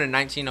was born in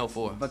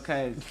 1904.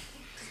 because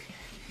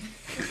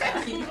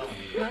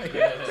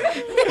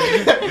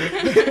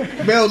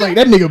Bell was like,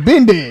 that nigga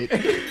been dead.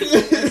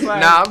 it's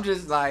like, Nah, I'm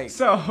just like,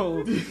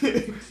 so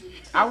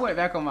I went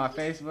back on my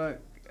Facebook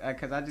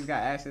because I just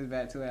got access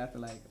back to it after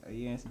like a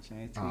year and some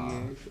change, 2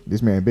 years.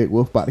 This man Big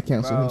Wolf about to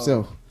cancel Bro.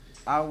 himself.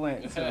 I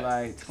went to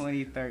like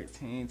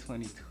 2013,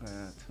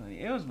 2012, 20.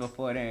 It was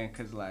before then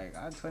because like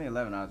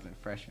 2011 I was a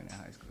freshman in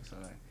high school, so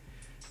like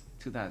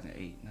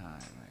 2008, 9,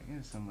 like it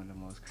was some of the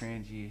most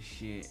cringiest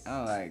shit.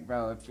 I'm like,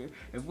 bro,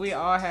 if we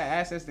all had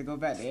access to go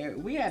back there,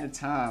 we had the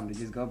time to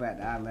just go back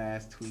to our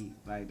last tweet,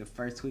 like the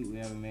first tweet we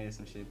ever made or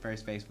some shit,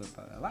 first Facebook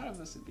post. A lot of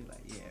us would be like,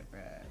 yeah, bro,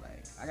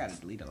 like I gotta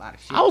delete a lot of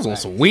shit. I was on like,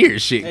 some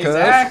weird shit. Cause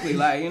exactly,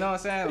 like you know what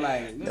I'm saying,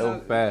 like you No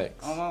know,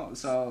 facts.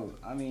 so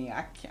I mean,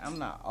 I'm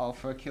not all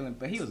for killing,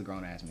 but he was a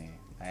grown ass man.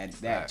 Like,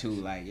 that too,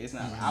 like it's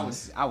not. I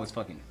was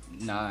fucking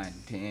 9,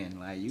 10.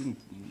 Like you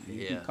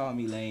Yeah. can call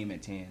me lame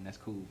at 10. That's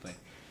cool, but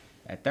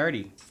at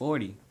 30,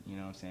 40, you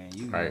know what I'm saying?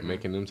 You Right,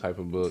 making them type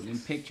of books. them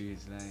pictures,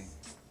 like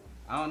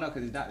I don't know,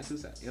 cause it's Dr.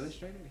 Seuss an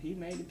illustrator. He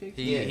made the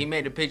pictures. he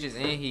made the pictures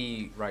and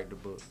he write the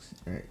books.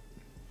 Right.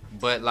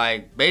 But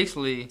like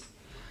basically,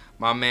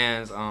 my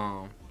man's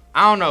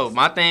I don't know.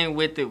 My thing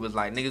with it was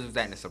like niggas was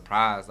acting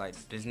surprised. Like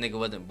this nigga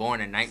wasn't born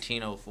in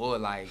 1904.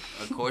 Like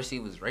of course he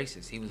was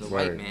racist. He was a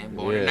white Right, man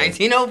born in yeah.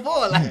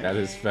 1904. Like That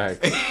is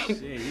fact.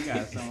 Shit, you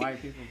got some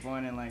white people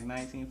born in like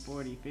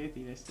 1940,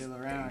 50 that's still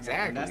around.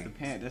 Exactly. That's the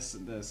parent. That's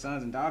the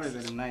sons and daughters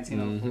of the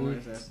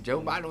 1904s. That's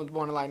Joe Biden was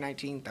born in like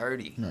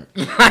 1930. Right.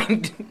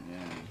 Like,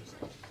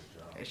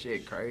 Yeah. That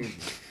shit crazy.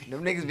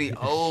 Them niggas be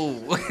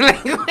old.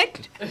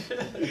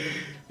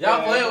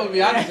 Y'all playing with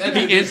me. I just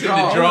entered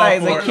the draw.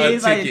 Like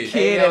a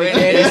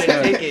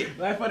kid.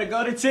 Like for the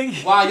go-to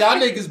ticket. Wow,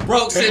 y'all niggas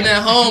broke sitting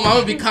at home. I'm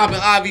gonna be copping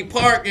Ivy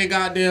Park and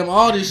goddamn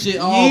all this shit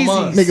all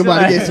month. Nigga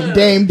about to get some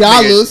Dame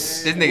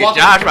dollars. This nigga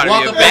Josh about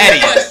to be a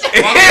baddie.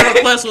 Walking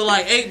to Quest with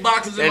like 8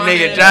 boxes in that my nigga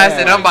hand. Josh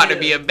said I'm about to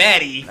be a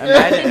baddie.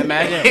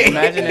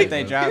 Imagine if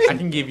they dropped. I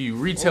can give you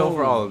retail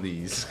for all of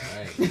these.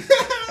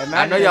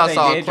 I know y'all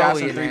saw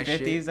Chloe in that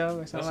 350s though,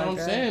 or something. That's what like I'm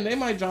that. saying. They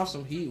might drop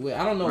some heat with.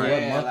 I don't know what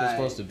month it's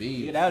supposed to be.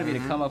 Yeah, that would be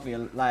the come up for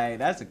your, like,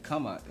 that's a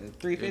come up.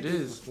 350. It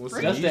is.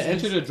 Just to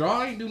enter the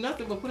draw, I ain't do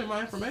nothing but put in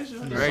my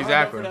information. Right,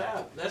 exactly.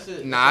 That's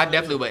it. Nah, I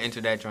definitely would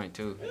enter that joint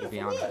too, to be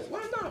honest.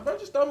 Why not, bro?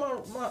 Just throw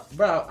my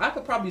bro. I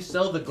could probably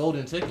sell the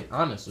golden ticket,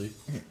 honestly.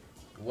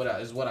 What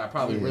I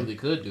probably really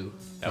could do.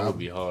 That would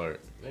be hard.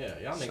 Yeah,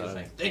 y'all niggas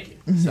ain't thinking.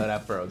 So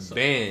that for a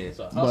band.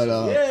 But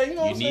yeah, you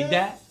know you need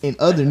that? In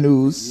other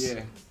news,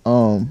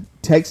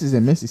 Texas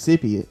and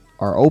Mississippi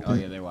are open. Oh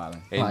yeah, they're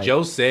wilding. And like,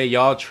 Joe said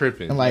y'all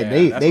tripping. And like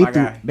Yeah,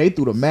 they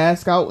threw the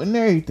mask out and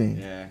everything.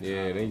 Yeah.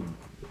 Yeah, they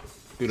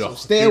threw the,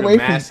 Stay threw away the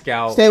mask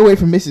out. Stay away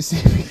from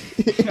Mississippi.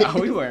 No,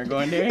 we weren't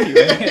going there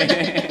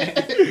anyway.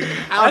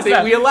 I don't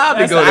think we allowed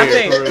to go I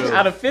there. think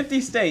out of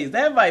 50 states,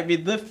 that might be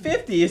the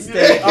 50th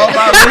state on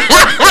my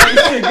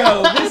list to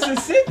go.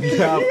 Mississippi.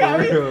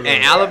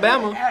 And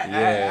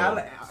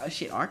Alabama.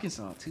 Shit,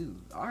 Arkansas too.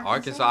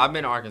 Arkansas. I've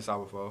been to Arkansas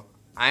before.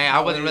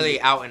 I wasn't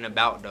really out and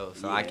about though,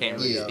 so I can't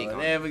really speak on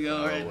it. There we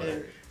go, right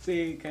there.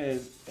 See,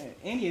 because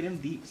any of them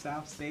deep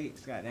South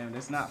states, goddamn,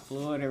 that's not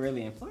Florida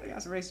really. And Florida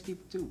got some racist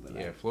people too. But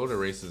like, Yeah, Florida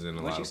races in a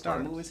lot once of you start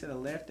parts. moving to the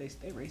left, they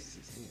racist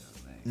as hell.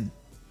 Like.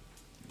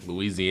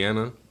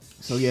 Louisiana.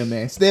 So yeah,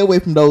 man, stay away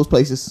from those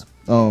places.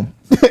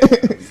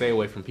 Stay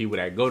away from people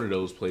that go to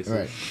those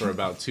places for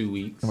about 2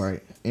 weeks.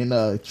 Right. And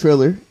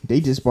Triller, they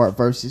just bought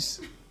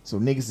Versus, so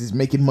niggas is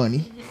making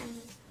money.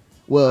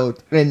 Well,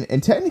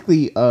 and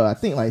technically, I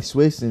think like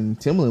Swiss and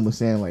Timbaland was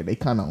saying like they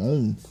kind of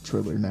own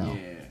Triller now.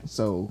 Yeah.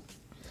 So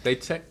They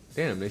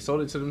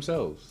sold it to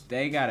themselves.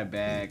 They got a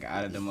bag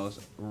out of the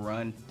most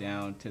run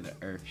down to the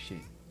earth shit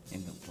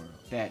in the world.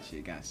 That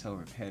shit got so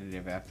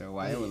repetitive after a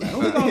while. It was like, who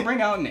we gonna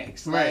bring out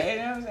next? Like, you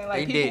know what I'm saying?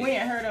 Like, people we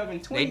ain't heard of in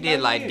 20 They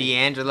did like years.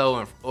 D'Angelo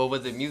and or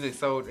was it Music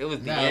Soul? It was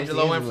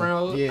D'Angelo and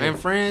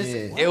Friends.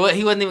 Yeah.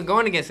 He wasn't even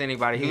going against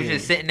anybody. He was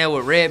just sitting there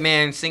with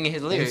Redman singing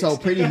his lyrics.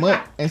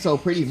 And so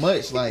pretty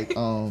much like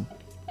hold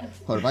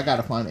up, I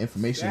gotta find the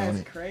information on it.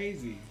 That's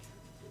crazy.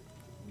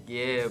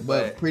 Yeah,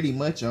 But pretty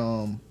much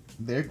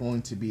they're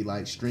going to be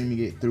like streaming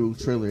it through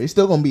Triller. It's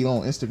still gonna be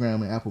on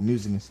Instagram and Apple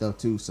Music and stuff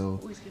too. So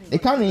they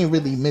kind of ain't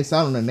really miss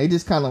out on it. They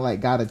just kind of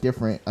like got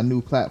a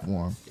new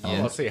platform.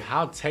 I'll say,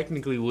 how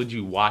technically would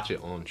you watch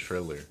it on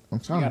Triller? I'm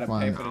trying to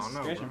find You gotta pay it. for the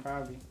subscription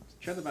probably.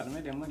 Triller about to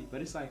make that money,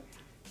 but it's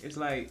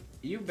like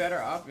you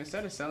better off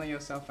instead of selling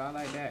yourself out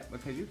like that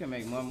because you can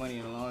make more money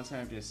in the long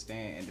term just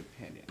staying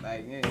independent.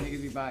 Like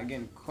niggas be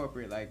getting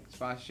corporate like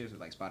sponsorships with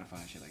like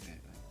Spotify and shit like that.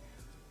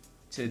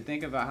 To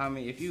think about how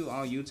many, if you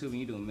on YouTube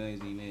and you doing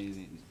millions and millions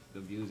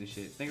of views and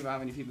shit, think about how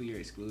many people you're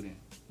excluding. You know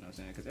what I'm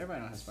saying? Because everybody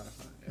don't have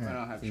Spotify. Everybody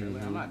don't have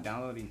Triller. I'm not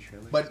downloading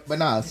Triller. But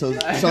nah.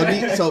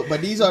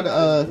 But these are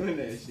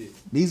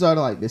the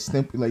like the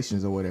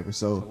stipulations or whatever.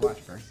 So watch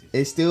Versus.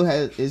 it still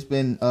it's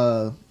been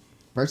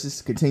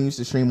Versus continues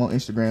to stream on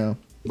Instagram,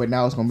 but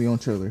now it's gonna be on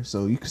Triller,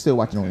 so you can still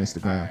watch it on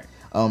Instagram.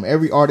 Right.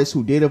 Every artist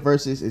who did a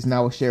Versus is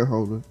now a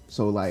shareholder.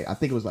 So like I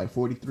think it was like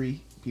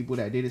 43 people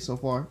that did it so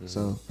far. Mm-hmm.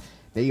 So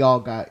they all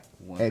got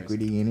 1%.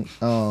 Equity in it.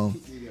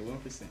 You get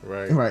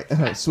 1%.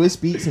 Right. Swiss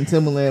Beats and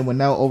Timbaland will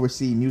now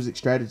oversee music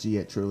strategy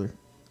at Triller.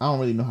 I don't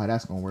really know how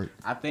that's gonna work.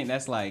 I think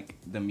that's like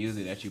the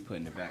music that you put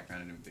in the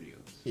background of the videos.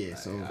 Yeah. Like,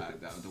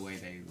 So the way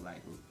they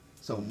like.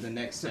 So the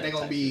next. So they're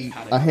gonna be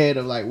ahead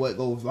of like what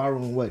goes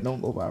viral and what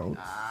don't go viral.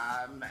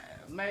 I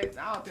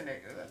don't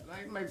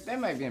think they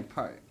might be in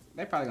part.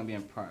 They probably gonna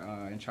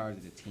be in charge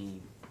of the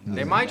team.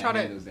 They might try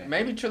to.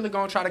 Maybe Triller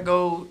gonna try to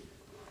go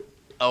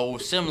a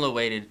similar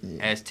way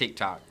as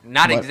TikTok.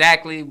 Not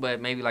exactly, but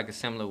maybe like a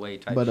similar way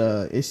type. But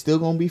it's still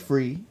gonna be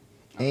free,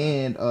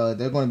 and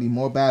there are gonna be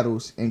more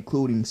battles,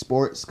 including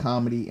sports,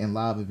 comedy, and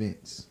live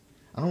events.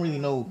 I don't really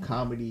know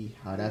comedy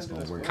how that's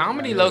gonna work.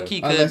 Comedy low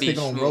key could Unless be they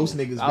gonna smooth. roast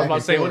niggas. I was about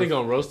to say, what they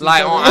gonna roast?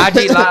 Like on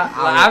IG Live, like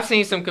I've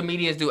seen some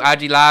comedians do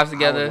IG Lives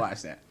together. I would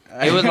watch that.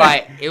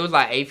 It was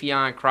like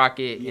Afion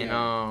Crockett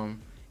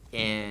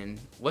and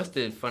what's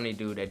the funny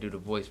dude that do the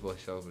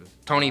voiceovers?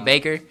 Tony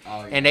Baker.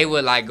 Oh, yeah. And they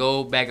would like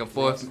go back and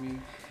forth.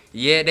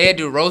 Yeah, they'd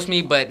do roast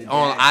me, but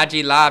on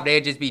IG Live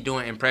they'd just be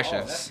doing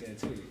impressions. Oh, that's good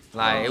too.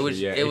 Like it was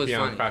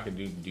funny.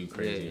 Crockett do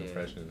crazy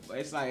impressions. But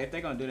it's like if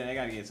they gonna do that, they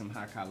gotta get some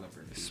high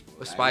caliber.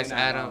 Spice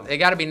Adams. It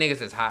gotta be niggas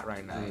that's hot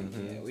right now.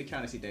 Yeah, we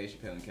trying to see Dave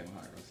Chappelle and Kevin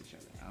Hart roast each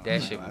other.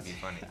 That shit would be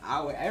funny.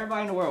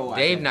 Everybody in the world will watch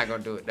Dave that. not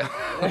gonna do it though.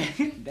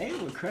 Dave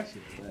would crush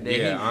it.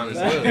 Yeah,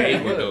 honestly,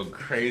 Dave would go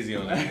crazy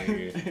on that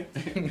nigga.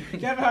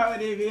 Kevin Hart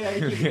would be like,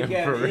 keep it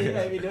together. He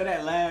let me do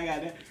that laugh,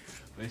 goddamn.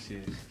 But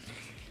shit.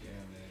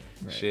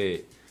 Yeah, man.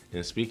 Shit.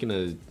 And speaking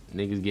of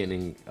niggas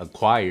getting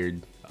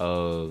acquired,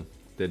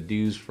 the the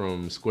dudes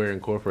from Square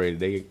Incorporated,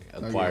 they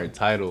acquired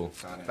Tidal.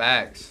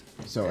 Facts.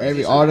 So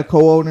all the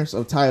co-owners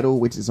of Tidal,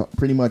 which is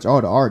pretty much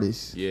all the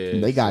artists,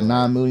 they got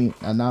 $9 million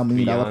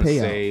payout.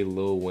 Beyonce,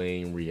 Lil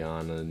Wayne,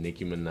 Rihanna,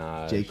 Nicki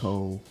Minaj,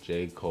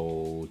 J.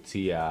 Cole,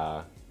 T.I.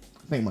 I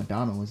think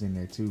Madonna was in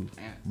there too.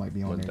 Might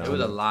be on there. It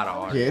was a lot of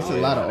artists. Yeah, it's a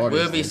lot of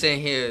artists. We'll be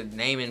sitting here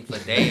naming for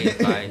days.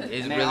 Like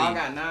it's really all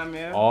got $9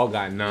 million. All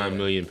got $9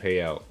 million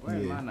payout.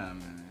 Where's my $9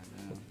 million?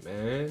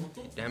 Man,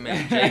 that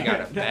man Jay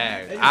got a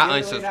bag. I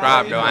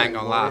unsubscribed though. I ain't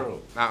gonna lie.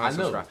 I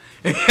unsubscribed.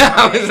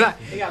 I was like,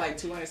 he got like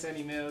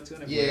 270 mil,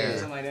 250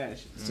 something like that.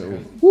 So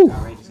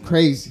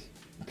crazy.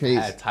 I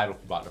had Tidal for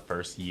about the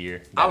first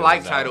year. I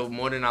like Tidal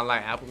more than I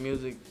like Apple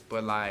Music,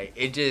 but like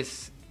it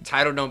just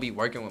Tidal don't be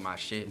working with my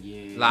shit.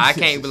 Yeah. Like I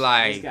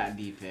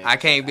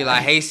can't be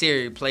like hey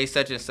Siri, play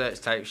such and such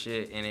type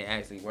shit, and it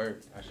actually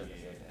worked. I should have said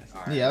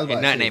that. Right. Yeah,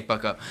 and nothing ain't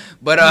fuck up.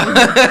 But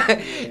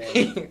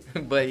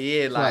but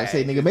yeah, like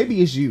say nigga,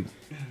 maybe it's you.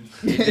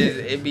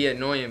 It be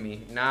annoying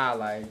me. Nah,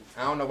 like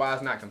I don't know why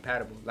it's not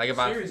compatible. Like if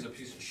Siri's a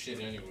piece of shit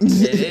anyway.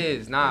 It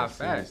is. Nah,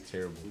 facts. It's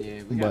terrible.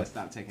 Yeah, we gotta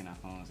stop taking our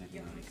phones every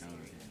time we come.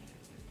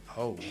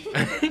 Oh,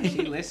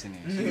 she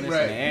listening. She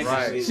listening.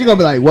 Right. She gonna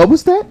be like, "What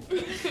was that?"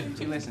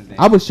 She listens.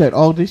 I would shut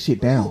all this shit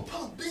down.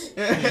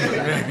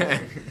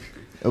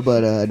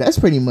 But that's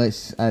pretty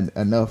much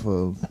enough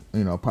of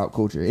pop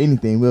culture.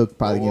 Anything we'll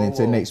probably get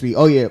into next week.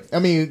 Oh yeah, I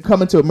mean,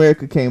 Coming to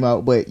America came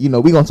out, but we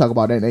gonna talk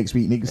about that next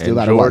week. Niggas still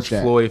gotta watch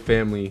that. George Floyd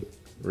family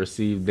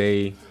received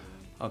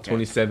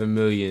 $27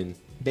 million.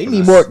 They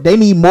need more. They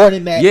need more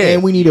than that,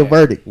 and we need a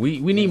verdict. We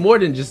need more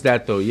than just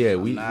that, though. Yeah,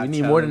 we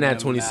need more than that.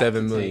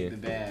 $27 million.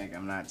 Take the bag.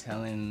 I'm not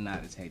telling them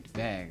not to take the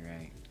bag,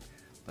 right?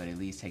 But at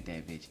least take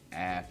that bitch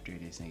after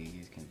this nigga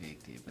gets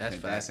convicted.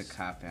 That's a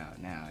cop out.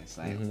 Now it's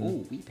like,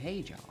 ooh, we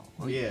paid y'all.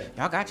 Oh yeah,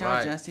 y'all got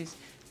y'all justice.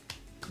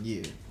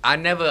 Yeah. I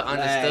never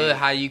understood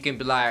how you can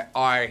be like,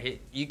 all right,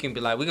 you can be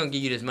like, we're gonna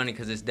give you this money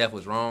because this death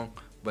was wrong,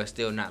 but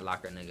still not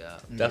lock a nigga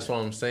up. That's what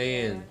I'm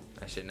saying.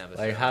 That shit never.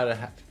 Like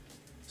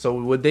so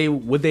would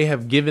they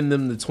have given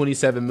them the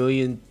 $27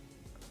 million?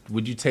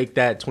 Would you take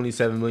that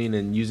 $27 million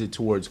and use it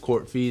towards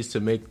court fees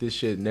to make this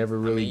shit never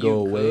really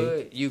go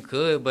away? You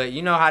could, but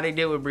you know how they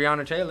did with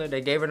Breonna Taylor?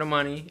 They gave her the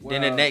money. Well,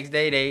 then the next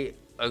day they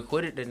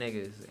acquitted the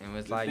niggas and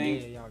was like, yeah,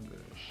 y'all good.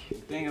 The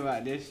thing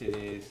about this shit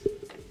is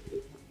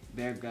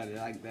they're gonna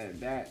like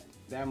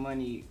that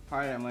money.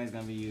 Part of that money is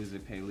gonna be used to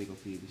pay legal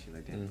fees and shit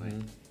like that. But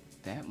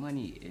that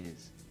money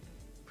is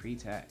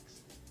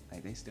pre-tax.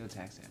 Like they still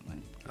tax that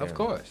money. Yeah. Of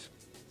course.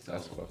 So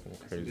that's fucking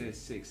crazy.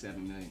 That's a good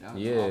 $6-7 million.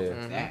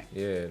 Yeah, that.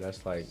 Yeah,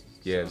 that's like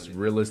it's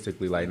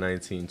realistically like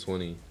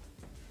 19-20.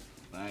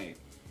 Like,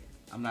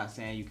 I'm not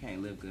saying you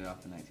can't live good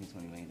off the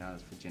 $19-20 million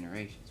for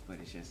generations, but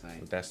it's just like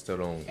but that still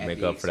don't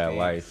make up for that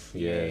life.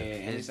 Yeah,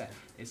 and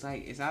it's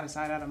like it's out of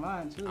sight, out of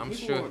mind too. I'm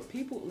sure.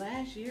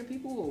 Last year,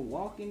 people were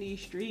walking these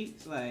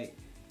streets like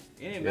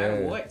it didn't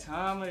matter what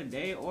time of the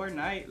day or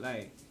night.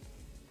 Like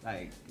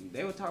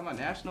they were talking about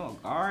National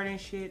Guard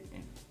and shit,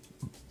 and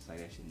it's like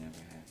that shit never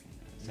happened.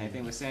 Same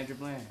thing with Sandra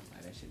Bland.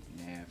 Like, that shit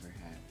never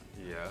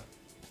happened. Yeah,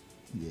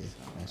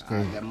 so, that's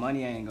crazy. That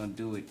money ain't gonna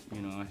do it.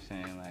 You know what I'm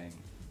saying? Like,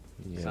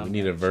 yeah, we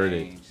need a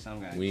verdict.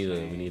 We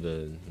need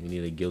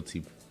a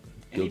guilty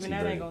and even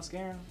that verdict. ain't gonna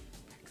scare him,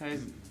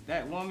 cause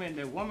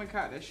the woman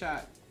cop that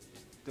shot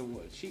I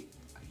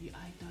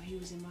thought he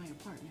was in my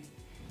apartment.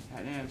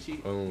 Goddamn,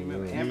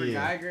 remember Amber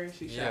Geiger?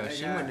 She shot that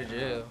she guy. went to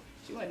jail.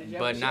 She went to jail,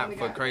 but not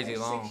for crazy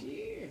long. 6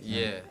 years.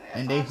 Yeah.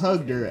 And they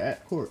hugged her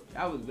at court.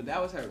 That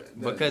was her.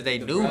 Because they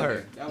knew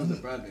her. That was the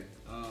brother.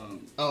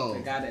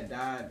 The guy that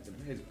died.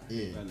 His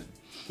brother.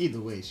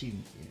 Either way,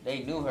 they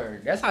knew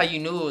her. That's how you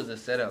knew it was a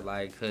setup,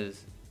 like,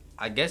 cause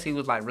I guess he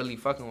was like really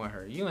fucking with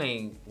her. You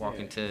ain't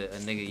walking to a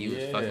nigga you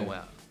was fucking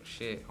with.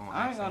 Shit.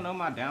 I ain't gonna know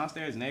my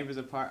downstairs neighbors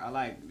apart. I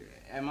like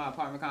at my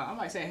apartment. I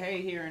might say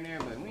hey here and there,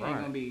 but we ain't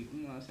gonna be.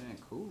 You know what I'm saying?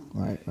 Cool.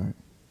 Right.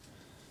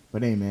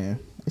 But hey, man,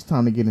 it's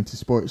time to get into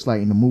sports,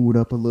 lighten the mood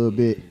up a little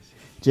bit.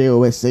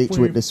 JOSH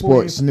with the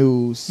sports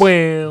news.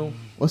 Well,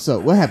 what's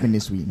up? What happened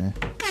this week, man?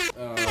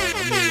 All-Star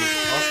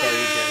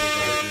weekend was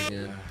last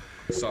weekend.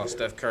 Saw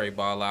Steph Curry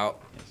ball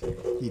out.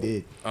 He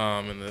did.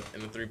 In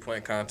the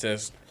 3-point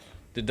contest,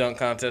 the dunk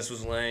contest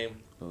was lame.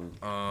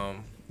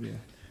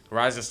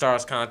 Rising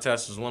Stars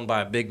contest was won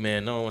by a big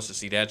man. No one wants to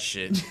see that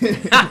shit.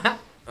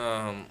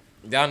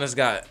 Giannis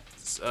got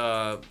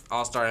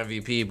All-Star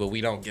MVP, but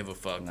we don't give a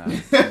fuck. Nah.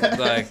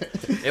 Like,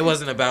 it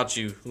wasn't about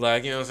you.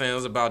 Like, you know what I'm saying? It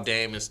was about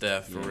Dame and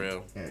Steph, for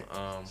real.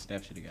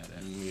 Steph should have got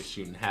that. He was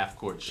shooting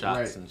half-court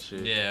shots and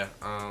shit. Yeah.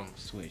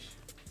 Swish.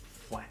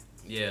 What?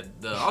 Yeah,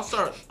 the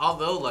All-Star,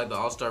 although, like, the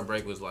All-Star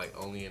break was, like,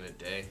 only in a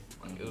day,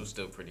 like, it was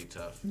still pretty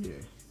tough. Yeah.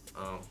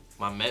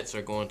 My Mets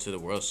are going to the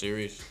World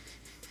Series.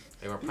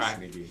 They were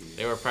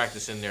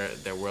practicing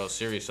their World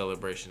Series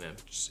celebration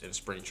in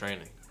spring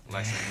training.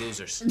 Like some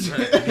losers.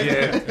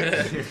 Yeah.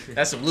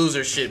 That's some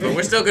loser shit, but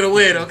we're still going to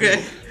win,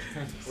 okay?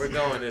 We're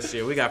going this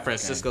year. We got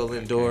Francisco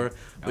Lindor.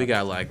 We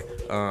got, like,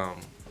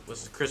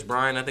 what's Chris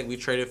Bryant, I think we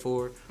traded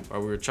for, or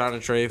we were trying to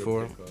trade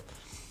for.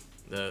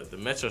 The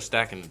Mets are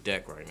stacking the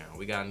deck right now.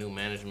 We got new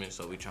management,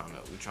 so we trying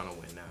to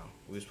win now.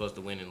 We were supposed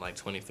to win in like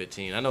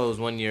 2015. I know it was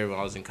one year when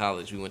I was in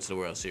college. We went to the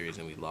World Series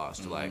and we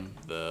lost. It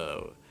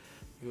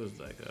was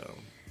like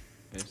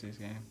Fifth, sixth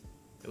game.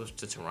 It was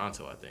to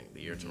Toronto, I think.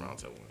 The year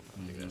Toronto won.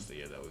 I think that's the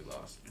year that we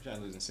lost. You tried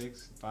losing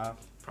 6, 5?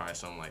 Probably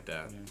something like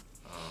that.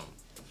 Yeah.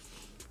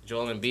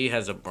 Joel Embiid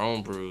has a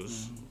bone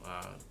bruise.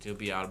 He'll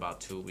be out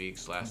about 2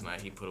 weeks. Last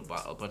night he put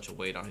a bunch of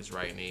weight on his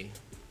right knee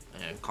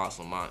and cost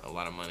him a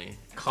lot of money.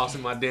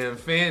 Costing my damn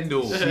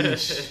FanDuel.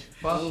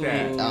 Fuck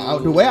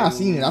that. The way I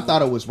seen it, I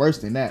thought it was worse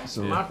than that.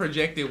 So my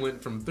projected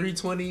went from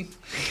 320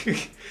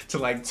 to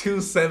like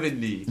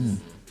 270.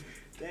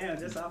 Damn,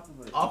 just off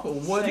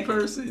of one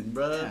person,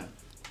 bro. Yeah.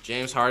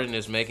 James Harden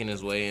is making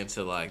his way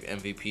into like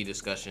MVP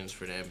discussions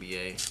for the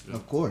NBA.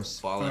 Of course.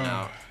 Falling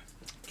out.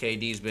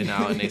 KD's been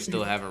out and they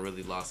still haven't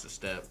really lost a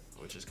step,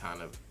 which is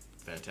kind of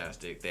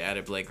fantastic. They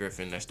added Blake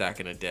Griffin. They're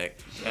stacking the deck.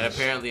 And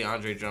apparently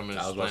Andre Drummond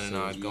is planning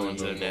on going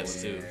to the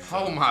Nets too.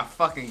 Oh my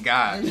fucking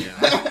God.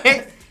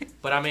 Yeah.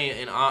 But I mean,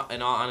 in all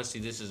honesty,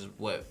 this is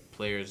what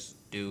players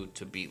do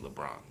to beat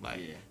LeBron.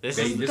 Like this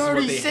is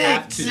what they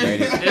have to do.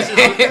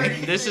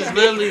 This is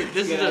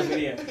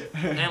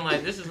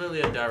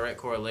literally a direct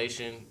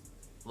correlation.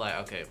 Like,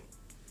 okay,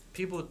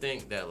 people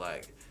think that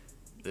like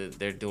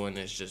they're doing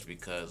this just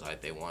because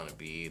like they want to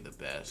be the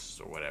best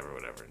or whatever.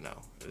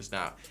 No, it's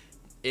not.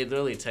 It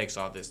literally takes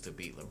all this to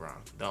beat LeBron.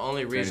 The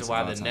only reason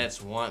why the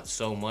Nets want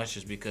so much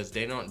is because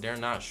they're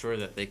not sure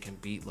that they can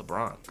beat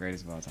LeBron.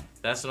 Greatest of all time.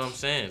 That's what I'm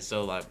saying.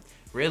 So like,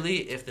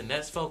 really, if the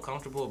Nets felt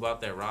comfortable about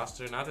their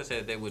roster, not to say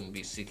that they wouldn't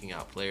be seeking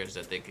out players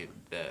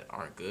that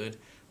aren't good,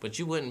 but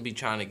you wouldn't be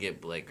trying to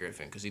get Blake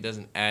Griffin because he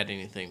doesn't add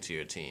anything to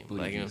your team.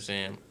 Like, you know what I'm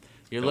saying?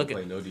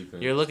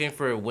 You're looking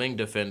for wing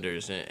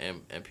defenders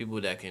and people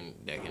that can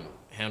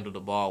handle the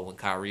ball when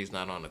Kyrie's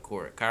not on the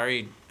court.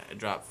 Kyrie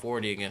dropped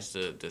 40 against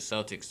the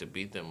Celtics to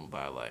beat them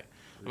by like,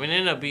 I mean, they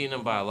ended up beating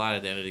them by a lot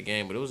at the end of the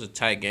game, but it was a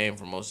tight game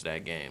for most of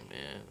that game.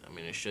 And I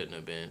mean, it shouldn't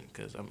have been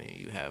because I mean,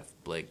 you have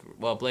Blake.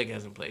 Well, Blake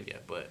hasn't played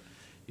yet, but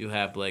you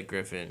have Blake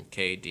Griffin,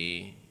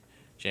 KD,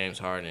 James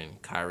Harden,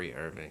 Kyrie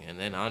Irving, and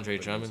then Andre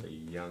Drummond.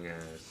 Young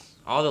ass.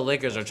 All the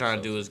Lakers are trying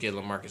to do is get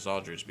LaMarcus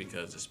Aldridge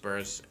because the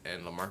Spurs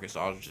and LaMarcus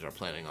Aldridge are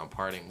planning on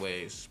parting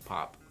ways.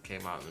 Pop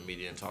came out in the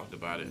media and talked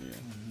about it.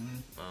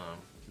 Yeah.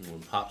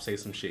 When Pop say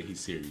some shit, he's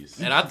serious.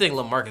 And I think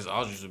LaMarcus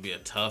Aldridge would be a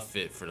tough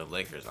fit for the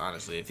Lakers,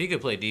 honestly. If he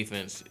could play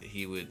defense,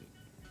 he would.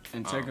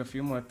 And take a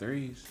few more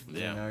threes.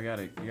 Yeah, you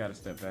gotta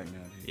step back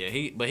now.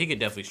 Yeah, but he could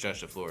definitely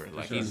stretch the floor.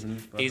 Like he's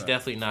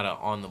definitely not a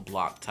on the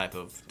block type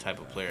of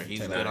player.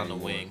 He's good on the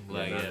wing.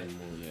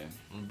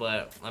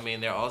 But I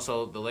mean, the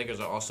Lakers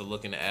are also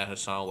looking to add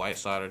Hassan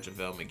Whiteside or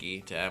JaVale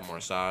McGee to add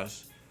more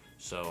size.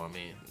 So I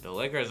mean, the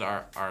Lakers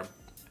are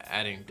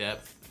adding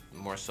depth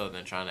more so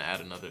than trying to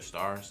add another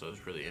star. So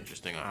it's really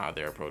interesting on how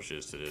their approach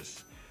is to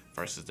this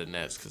versus the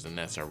Nets, because the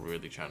Nets are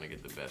really trying to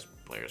get the best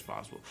players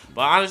possible.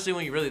 But honestly,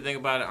 when you really think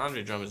about it,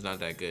 Andre Drummond's not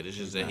that good. It's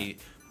just that he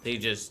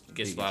just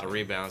gets a lot of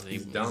rebounds and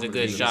he's a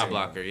good shot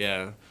blocker.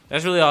 Yeah,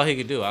 that's really all he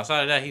could do.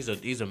 Outside of that,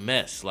 he's a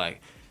mess.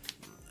 Like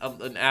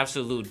an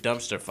absolute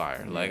dumpster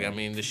fire. Like I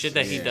mean, the shit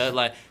that he does.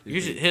 Like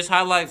usually his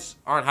highlights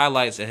aren't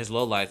highlights and his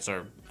lowlights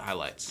are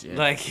highlights. Yeah.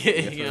 Like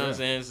you know what I'm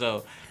saying.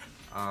 So,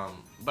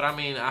 but I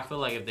mean, I feel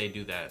like if they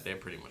do that, they're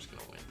pretty much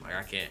gonna win. Like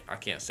I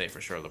can't say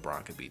for sure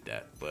LeBron could beat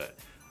that, but.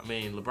 I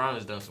mean, LeBron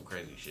has done some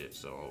crazy shit,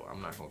 so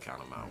I'm not gonna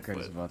count him out.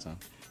 Greatest of all time.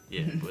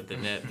 Yeah, but the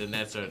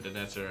Nets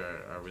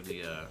are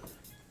really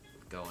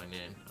going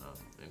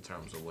in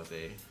terms of what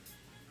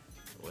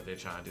they're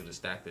trying to do to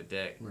stack the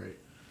deck. Right.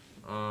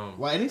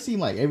 Well, and it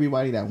seemed like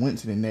everybody that went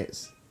to the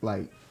Nets,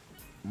 like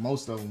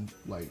most of them,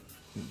 like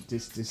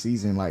this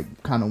season,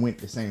 like kind of went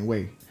the same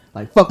way.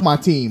 Like, fuck my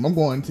team, I'm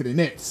going to the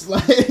Nets.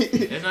 Like,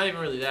 it's not even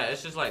really that.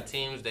 It's just like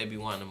teams, they be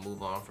wanting to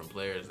move on from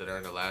players that are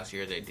in the last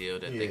year of their deal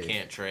that they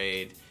can't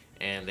trade.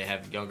 And they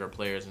have younger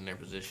players in their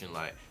position.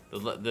 Like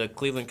the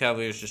Cleveland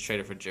Cavaliers just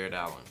traded for Jared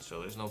Allen, so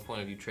there's no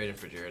point of you trading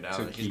for Jared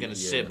Allen. He's gonna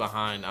sit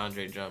behind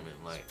Andre Drummond.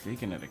 Like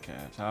speaking of the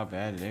Cavs, how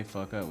bad did they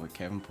fuck up with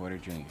Kevin Porter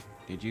Jr.?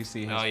 Did you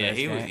see his? Oh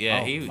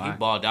yeah, he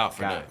balled out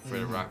for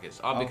the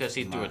Rockets, all because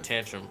he threw a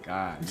tantrum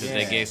because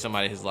they gave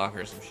somebody his locker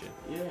or some shit.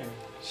 Yeah,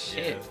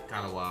 shit, it's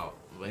kind of wild.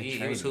 But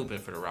he was hooping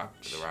for the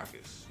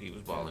Rockets. He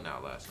was balling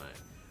out last night.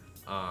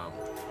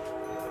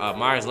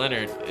 Myers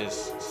Leonard is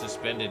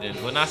suspended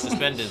not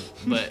suspended,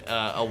 but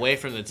away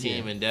from the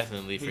team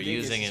indefinitely for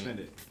using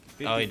it.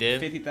 Oh, he did?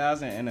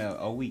 50,000 in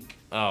a week.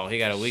 Oh, he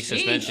got a week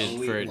suspension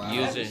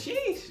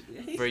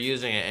for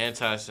using an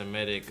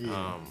anti-Semitic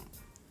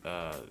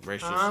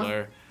racial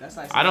slur.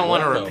 Like I don't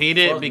want to repeat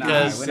it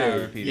because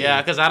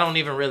because I don't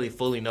even really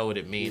fully know what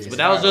it means. But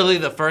that was literally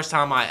the first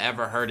time I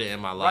ever heard it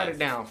in my life. Write it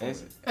down for me.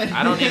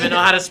 I don't even know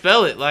how to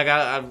spell it. Like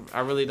I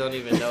really don't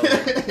even know.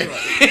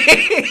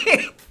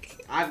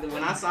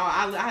 When I saw,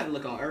 I had to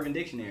look on Urban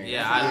Dictionary.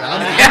 Yeah, I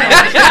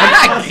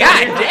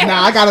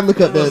gotta look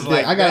up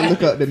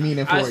the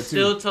meaning for it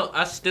too.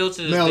 I still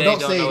to this day don't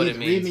know what it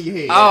means. Read in your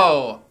head.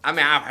 Oh, I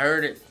mean, I've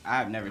heard it.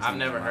 I've never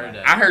heard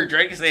that. I heard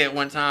Drake say it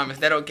one time. Is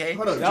that okay?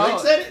 Hold on, Drake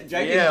said it?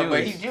 Drake is yeah, Jewish.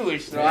 but he's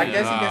Jewish, so I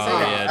guess he can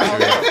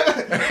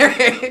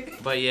say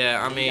that. But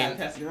yeah, I mean,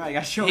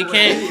 he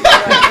can't.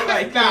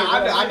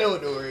 I know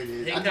what the word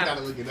is. I just gotta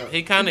look it up.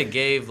 He kind of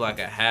gave like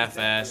a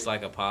half-assed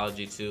like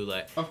apology to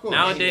like.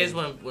 Nowadays,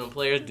 when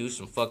players do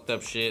some fucked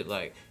up shit,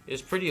 like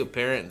it's pretty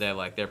apparent that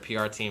like their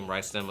PR team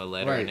writes them a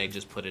letter and they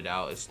just put it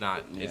out. It's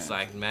not. It's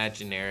like mad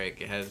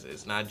generic.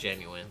 It's not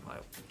genuine.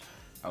 Like,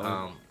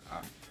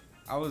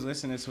 I was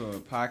listening to a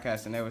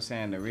podcast and they were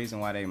saying the reason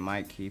why they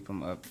might keep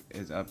him up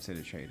is up to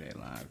the trade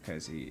deadline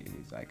because he's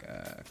like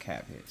a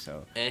cap hit.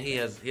 So and he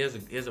has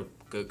a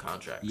good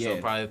contract. Yeah.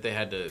 So probably if they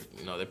had to,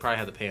 they probably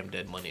had to pay him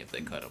dead money if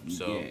they cut him.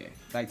 So yeah,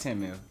 like $10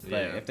 million.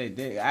 But if they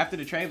did after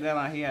the trade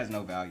deadline, he has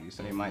no value.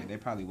 So they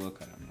probably will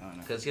cut him.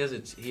 Because he has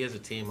a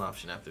team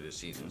option after this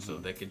season, so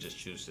they could just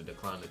choose to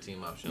decline the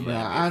team option.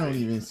 Yeah, I don't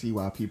even see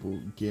why people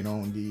get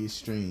on these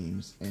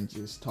streams and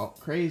just talk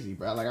crazy,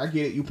 bro. Like I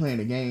get it, you playing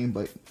the game,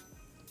 but.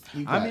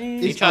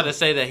 He tried to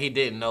say that he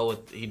didn't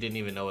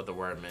even know what the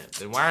word meant.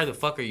 Then why the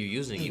fuck are you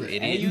using, you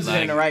idiot? And using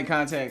it in the right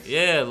context.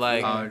 Yeah,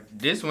 like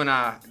this one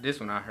I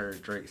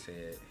heard Drake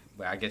said,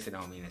 but I guess it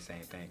don't mean the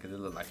same thing because it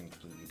looked like a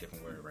completely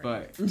different word right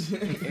now. But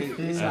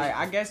it's like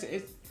I guess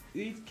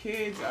these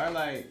kids are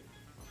like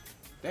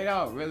they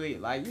don't really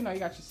like you got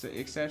your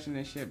exceptions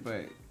and shit,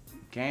 but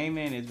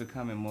gaming is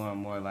becoming more and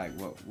more like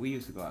what we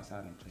used to go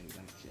outside and play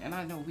like shit. And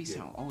I know we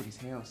sound old as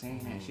hell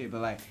saying that shit,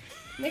 but like.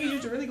 Niggas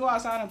used to really go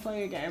outside and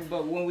play a game,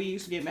 but when we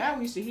used to get mad,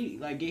 we used to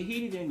get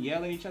heated and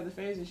yell in each other's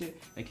face and shit.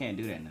 They can't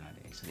do that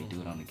nowadays, so they do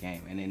it on the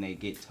game, and then they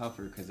get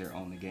tougher because they're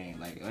on the game.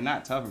 Like, or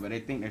not tougher, but they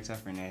think they're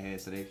tougher in their head,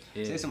 so they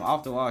say some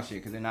off the wall shit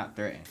because they're not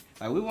threatened.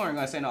 Like we weren't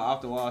gonna say no off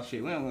the wall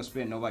shit. We don't gonna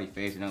spit in nobody's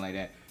face or nothing like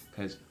that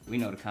because we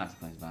know the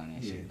consequence behind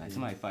that shit. Like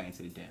somebody fighting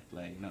to the death,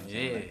 like you know. What I'm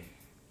saying?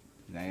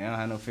 Like, you don't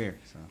have no fear.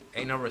 So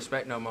ain't no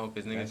respect no more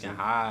because niggas can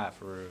hide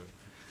for real.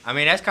 I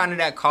mean, that's kind of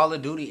that Call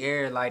of Duty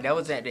era. Like, that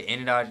was at the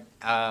end of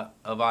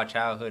our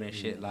childhood and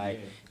shit. Like,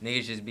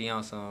 niggas just be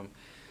on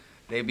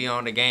they be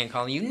on the game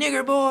calling you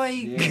nigger boy.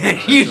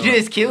 Yeah, you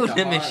just killed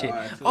them and shit.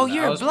 Oh,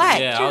 you're black.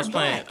 Yeah, I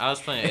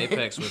was playing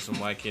Apex with some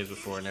white kids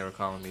before and they were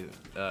calling me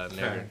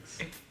nigger.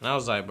 And I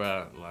was like,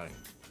 bro, like,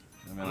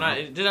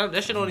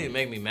 that shit don't even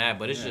make me mad,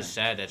 but it's just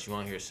sad that you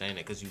on here saying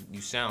it because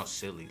you sound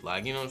silly.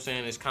 Like, you know what I'm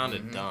saying? It's kind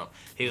of dumb.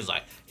 He was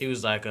like,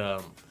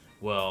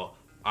 well,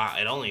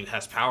 it only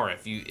has power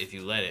if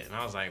you let it, and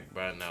I was like,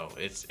 bro, no,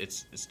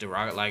 it's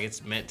derogatory. Like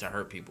it's meant to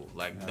hurt people.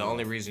 Like the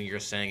only reason you're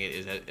saying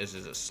it is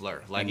as a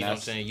slur. Like you know what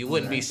I'm saying. You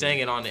wouldn't be saying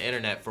it on the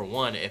internet for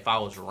one if I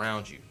was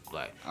around you.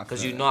 Like,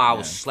 because I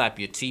would slap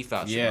your teeth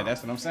out. Yeah,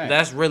 that's what I'm saying.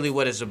 That's really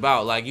what it's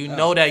about. Like, you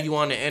know that you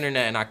on the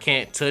internet and I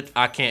can't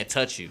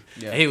touch you.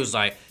 Yeah. And he was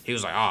like,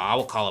 oh, I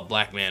would call a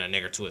black man a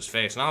nigger to his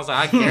face. And I was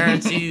like, I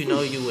guarantee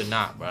you would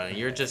not, bro. And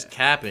you're just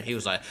capping. He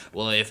was like,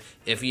 well, if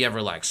he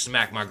ever like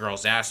smacked my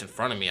girl's ass in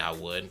front of me, I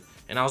would.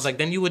 And I was like,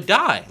 then you would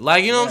die.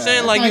 Like, you know what I'm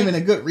saying? Like, not even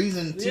a good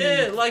reason to.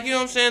 Yeah, like, you know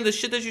what I'm saying? The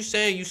shit that you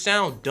saying, you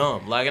sound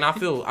dumb. Like, and I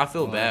feel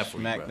bad for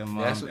you, bro.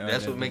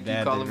 That's what make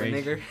you call him a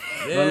nigger?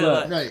 Yeah,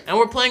 look, right. And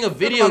we're playing a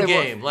video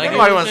game. Like,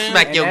 nobody want to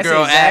smack your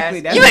girl ass.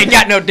 You ain't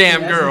got no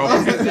damn girl.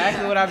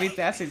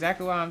 That's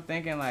exactly what I'm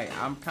thinking. Like,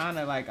 I'm kind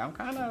of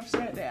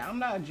upset that I'm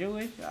not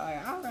Jewish.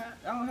 Like, I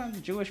don't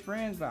have Jewish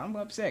friends, but I'm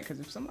upset because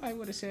if somebody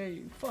would have said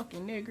you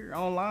fucking nigger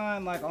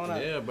online, like on a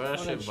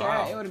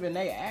chat, it would have been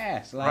their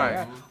ass.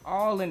 Like,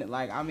 all in it.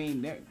 Like, I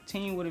mean, their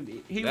team would have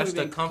been. That's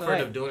the comfort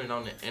of doing it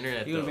on the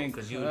internet, though,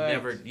 because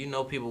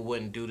people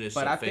wouldn't do this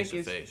face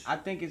to face. I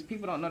think it's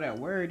people don't know that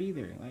word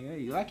either.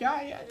 Like y'all,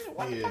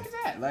 what the fuck is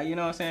that? Like, you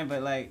know what I'm saying?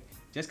 But like,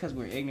 just because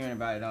we're ignorant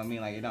about it, don't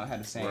mean like it don't have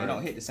the same. It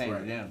don't hit the same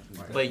to them.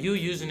 But you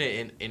using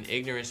it in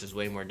ignorance is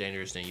way more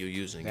dangerous than you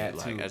using it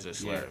like as a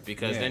slur,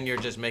 because then you're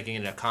just making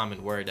it a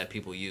common word that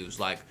people use,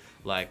 like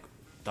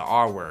the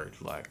R word,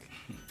 like.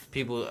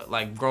 People,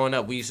 like, growing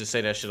up, we used to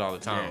say that shit all the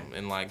time.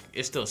 And, like,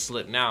 it still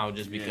slipped now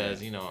just because,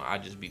 I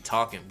just be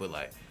talking. But,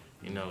 like,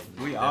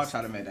 we all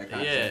try to make that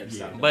concept.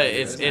 Yeah, but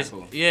it's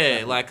cool.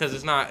 Yeah, like, because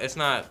it's not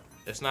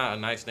a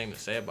nice thing to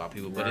say about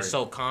people. But it's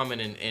so common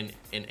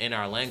in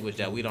our language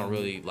that we don't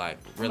really, like,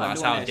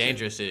 realize how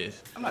dangerous it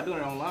is. I'm not doing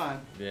it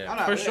online. Yeah, I'm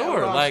not, for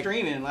sure. Like,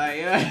 streaming,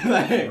 like,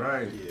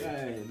 right.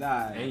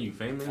 Nah. And you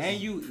famous. And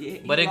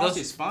you but it goes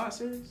to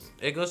sponsors.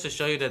 It goes to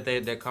show you that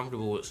they're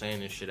comfortable with saying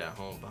this shit at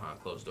home behind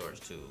closed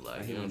doors too.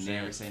 Like, he would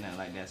never say nothing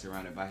like that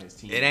surrounded by his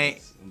team. It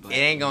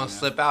ain't gonna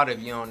slip out if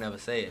you don't never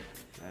say it.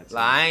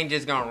 Like, I ain't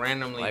just gonna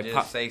randomly like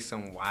just say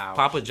some wild.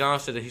 Papa John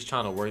said that he's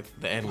trying to work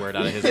the N-word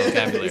out of his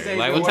vocabulary.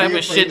 Like, what type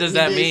of shit does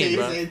that mean,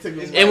 bro?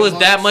 It was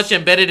that much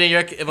embedded in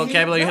your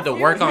vocabulary. You had to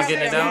work on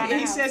getting it out.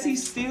 He says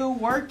he's still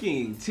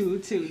working to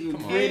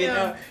get it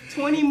up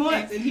 20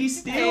 months, and he's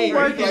still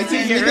working.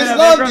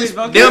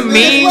 Them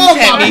memes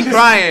had me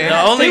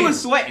crying. He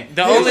was sweating.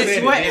 The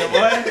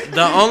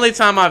only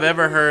time I've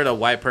ever heard a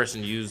white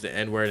person use the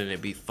N-word and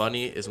it be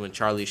funny is when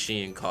Charlie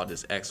Sheen called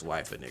his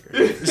ex-wife a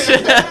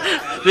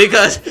nigger.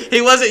 Because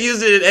he wasn't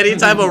using it any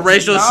type of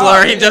racial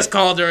slur. He just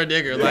called her a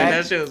nigger. Like,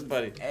 that shit was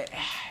funny.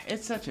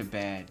 It's such a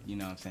bad, you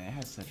know what I'm saying? It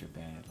has such a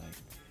bad,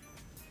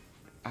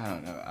 like, I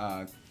don't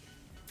know,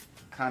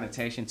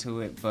 connotation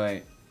to it,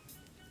 but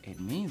it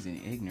means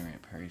an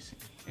ignorant person.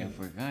 If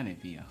we're gonna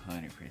be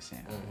 100%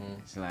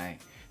 honest, like,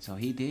 so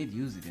he did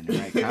use it in the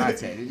right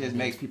context. It just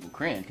makes people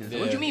cringe. Cause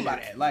what you mean by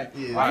that? Like,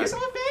 why are you so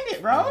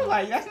offended, bro?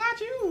 Like, that's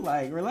not you.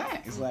 Like,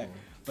 relax. Like,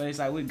 but it's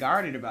like we're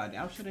guarded about it.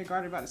 I'm sure they're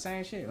guarded about the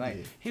same shit.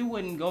 Like, he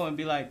wouldn't go and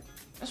be like,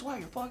 that's why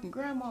your fucking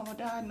grandmama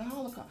died in the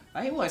Holocaust.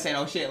 Like, he wouldn't say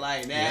no shit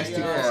like that. You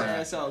know what I'm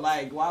saying? So,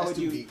 like, why would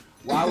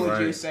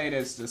you say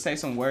this, to say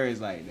some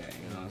words like that?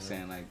 You know what I'm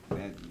saying? Like,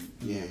 that,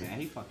 man,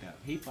 he fucked up.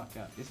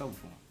 It's over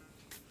for him.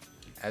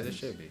 As it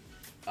should be.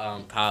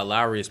 Kyle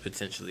Lowry is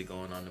potentially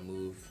going on the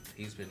move.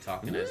 He's been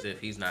talking as if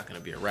he's not going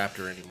to be a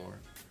Raptor anymore.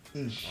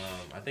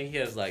 I think he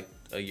has like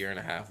a year and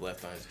a half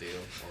left on his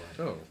deal.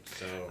 So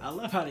I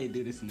love how they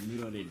do this in the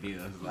middle of their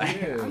deals. Like,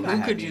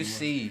 who could you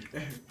see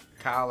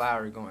Kyle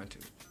Lowry going to?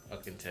 A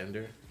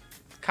contender.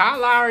 Kyle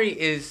Lowry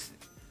is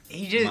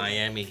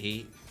Miami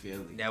Heat.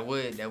 Philly. That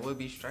would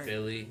be straight.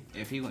 Philly.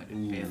 If he went to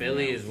Philly.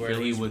 Philly is where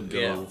he would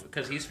go.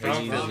 Because he's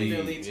from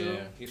Philly. Too?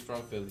 Yeah, he's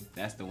from Philly.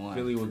 That's the one.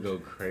 Philly would go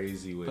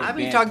crazy with I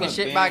be talking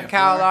shit about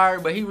Kyle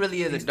Lowry, but he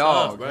really is a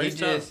dog. Tough, he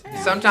just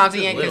sometimes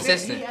he ain't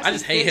consistent. I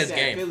just hate his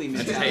game.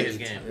 I just hate his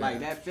game. Like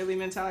that Philly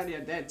mentality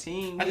of that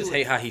team. I just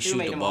hate how he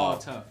shoot the ball.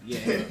 Tough. Yeah.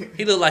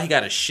 He look like he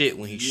got a shit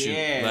when he shoot.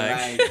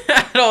 Yeah, like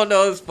I don't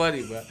know. It's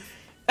funny, bro.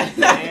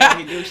 Yeah,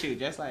 he do shoot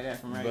just like that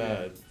from right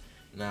here.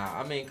 Nah,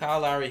 I mean Kyle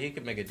Lowry, he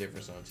could make a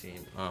difference on the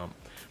team.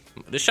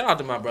 The shout out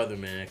to my brother,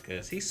 man,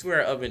 because he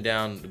swear up and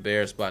down the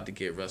Bears spot to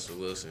get Russell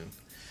Wilson.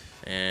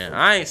 And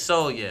I ain't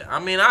sold yet. I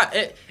mean,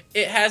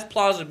 it has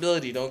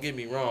plausibility, don't get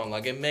me wrong.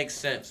 Like, it makes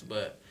sense.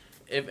 But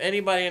if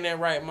anybody in their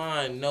right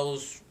mind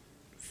knows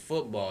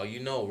football,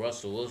 you know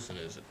Russell Wilson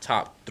is a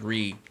top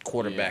 3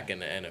 quarterback in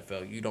the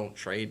NFL. You don't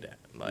trade that.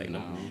 Like,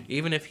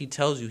 even if he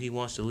tells you he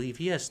wants to leave,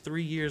 he has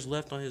 3 years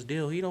left on his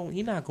deal. He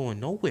not going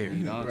nowhere.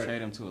 You don't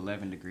trade him to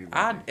 11 degree.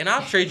 I'll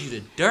trade you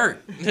to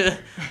dirt.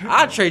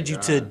 I'll trade you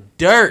to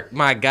dirt,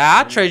 my guy.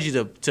 I'll trade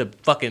you to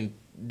fucking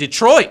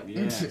Detroit.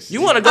 Yes.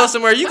 You want to go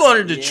somewhere, you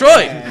going to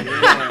Detroit.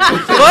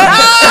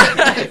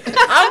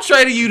 I'm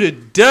trading you to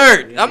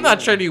dirt. I'm not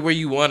trading you where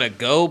you want to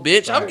go,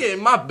 bitch. I'm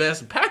getting my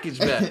best package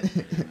back.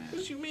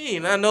 What you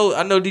mean? I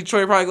know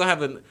Detroit probably going to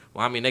have a...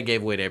 Well, I mean, they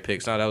gave away their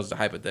picks. No, that was a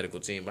hypothetical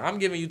team. But I'm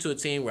giving you to a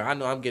team where I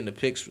know I'm getting their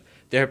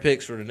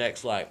picks for the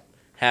next, like,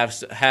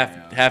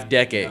 half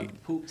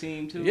decade. Poop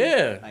team too.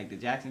 Yeah. Like the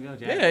Jacksonville.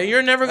 Yeah,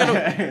 you're never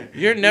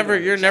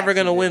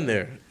gonna win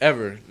there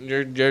ever.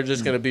 You're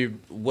just gonna be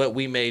what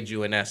we made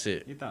you, and that's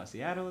it. You thought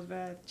Seattle was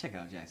bad? Check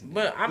out Jacksonville.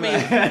 But I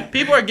mean,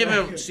 people are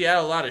giving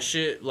Seattle a lot of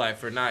shit, like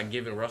for not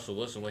giving Russell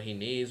Wilson what he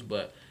needs,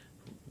 but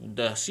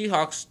the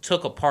Seahawks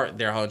took apart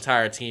their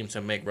entire team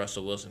to make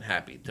Russell Wilson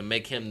happy, to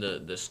make him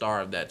the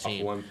star of that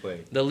team. Off one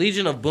play. The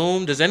Legion of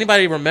Boom. Does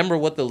anybody remember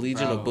what the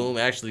Legion of Boom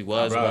actually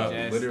was?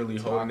 Literally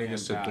holding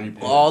niggas to 3 points.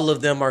 All of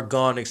them are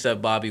gone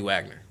except Bobby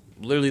Wagner.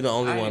 Literally the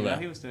only one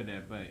left. He was still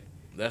there, but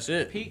that's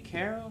it. Pete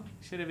Carroll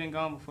should have been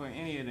gone before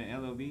any of the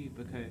LOB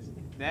because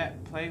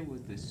that play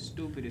was the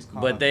stupidest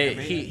call. But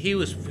he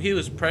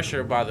was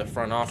pressured by the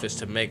front office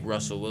to make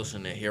Russell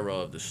Wilson the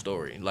hero of the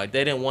story. Like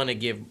they didn't want to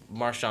give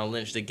Marshawn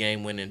Lynch the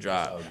game-winning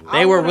drive.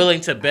 They were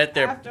willing to bet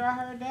their. After I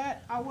heard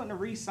that, I wouldn't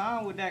have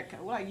re-signed with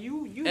that. Like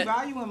you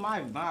valuing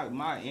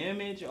my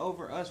image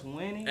over us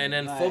winning. And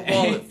then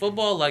like,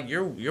 football, like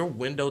your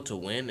window to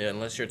win,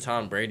 unless you're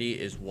Tom Brady,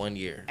 is 1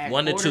 year,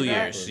 1 to 2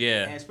 years.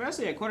 Yeah. And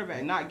especially at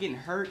quarterback, not getting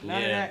hurt,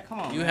 none of that. Come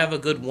on. You have a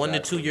good 1 to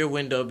 2 year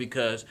window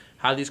because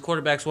how these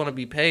quarterbacks want to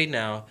be paid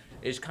now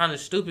is kind of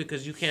stupid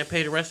because you can't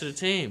pay the rest of the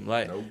team.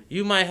 Like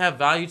you might have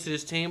value to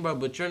this team, bro,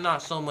 but you're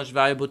not so much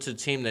valuable to the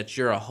team that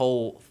you're a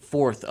whole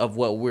fourth of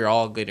what we're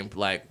all getting,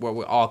 like what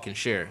we all can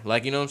share.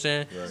 Like you know what I'm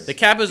saying? Right. The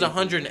cap is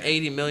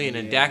 180 million,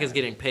 and Dak is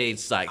getting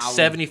paid like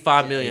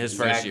 75 million his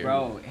first year.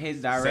 Bro,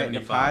 his direct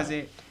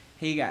deposit.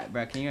 He got,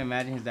 bro, can you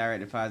imagine his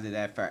direct deposit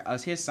at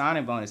first? His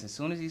signing bonus as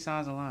soon as he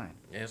signs the line.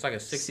 Yeah, it's like a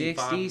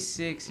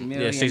 $66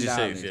 million. Yeah,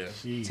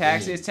 66, yeah.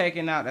 Taxes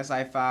taken out, that's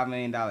like $5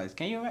 million.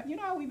 Can you imagine? You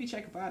know how we be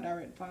checking for our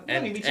direct deposit?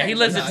 And he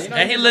lives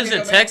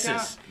in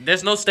Texas.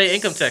 There's no state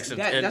income tax in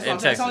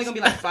Texas. It's only going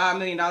to be like $5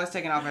 million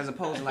taken off as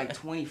opposed to like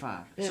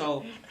 25.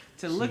 So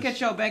to look at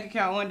your bank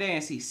account one day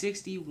and see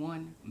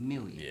 61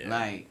 million. Yeah,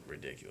 like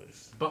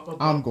ridiculous.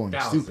 I'm going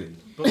stupid.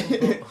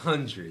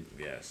 100.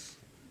 Yes.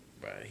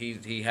 He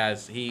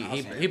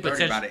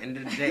potentially by the end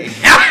of the day.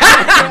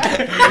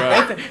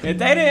 If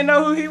they didn't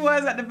know who he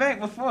was at the bank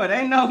before,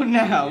 they know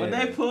now. When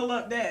they pull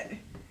up that.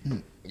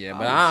 Yeah,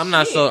 but I'm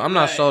not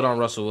sold on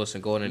Russell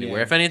Wilson going anywhere.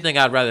 Yeah. If anything,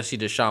 I'd rather see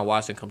Deshaun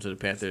Watson come to the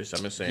Panthers.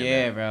 I've been saying that.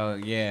 Yeah, bro.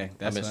 Yeah,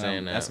 I've been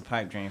saying that. That's a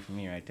pipe dream for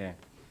me right there.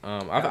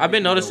 I've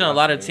been noticing a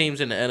lot of teams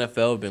in the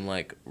NFL have been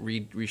like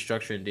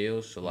restructuring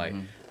deals. So like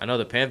I know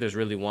the Panthers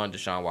really want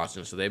Deshaun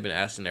Watson, so they've been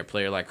asking their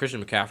player like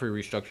Christian McCaffrey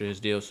restructured his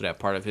deal so that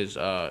part of his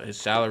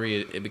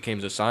salary it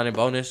becomes a signing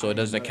bonus, so it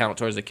doesn't count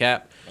towards the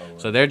cap.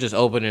 So they're just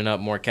opening up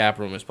more cap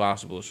room as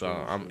possible.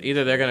 So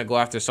either they're gonna go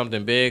after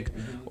something big,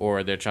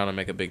 or they're trying to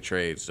make a big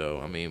trade.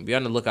 So I mean, be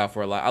on the lookout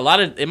for a lot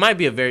of. It might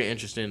be a very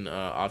interesting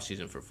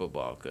offseason for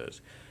football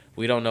because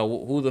we don't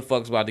know who the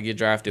fuck's about to get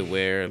drafted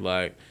where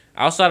like.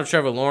 Outside of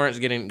Trevor Lawrence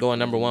going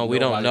number one, we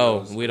don't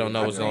know. We don't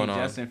know what's going on.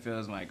 Justin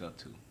Fields might go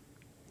too.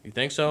 You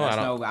think so?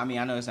 I know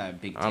it's not a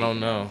big. I don't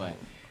know, but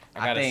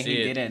I think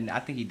he did. I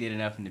think he did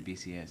enough in the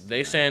BCS.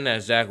 They saying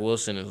that Zach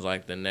Wilson is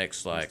like the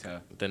next guy.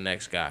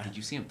 Did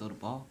you see him throw the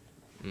ball?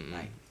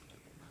 Like.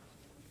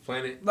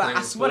 But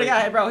I swear to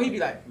God, bro, he be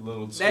like,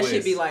 that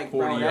should be like,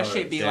 bro, that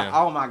should be like,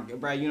 oh my,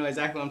 bro, you know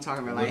exactly what I'm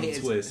talking about. Like,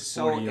 it's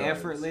so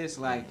effortless.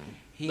 Like,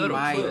 he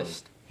might.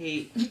 Twist.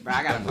 Bro,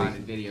 I gotta find a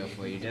video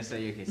for you just so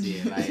you can see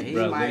it. Like he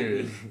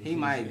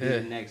might be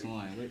the next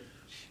one.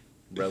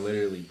 Bro,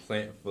 literally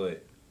plant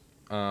foot.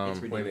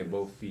 Planted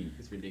both feet.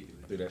 It's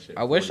ridiculous. Dude, that shit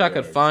I wish I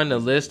could find a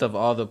list of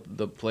all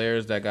the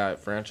players that got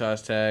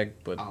franchise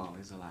tagged, but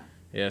it's a lot.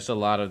 Yeah, it's a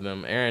lot of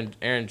them.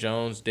 Aaron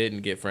Jones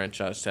didn't get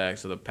franchise tagged,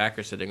 so the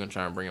Packers said they're gonna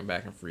try and bring him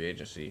back in free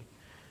agency.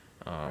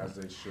 As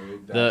they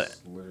should.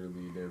 That's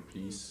literally their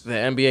piece. The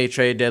NBA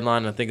trade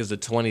deadline, I think, is the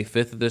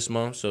 25th of this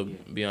month, so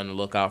be on the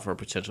lookout for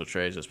potential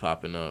trades that's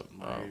popping up.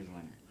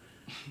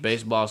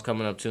 Baseball's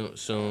coming up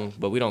soon,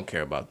 but we don't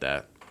care about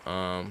that.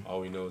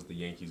 All we know is the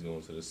Yankees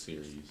going to the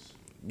series.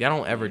 Y'all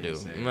don't ever do.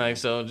 Like,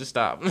 so just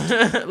stop.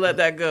 Let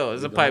that go.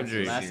 It's a pipe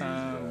dream. Last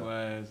time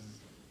was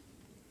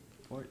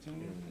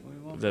 14?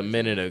 A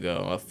minute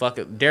ago.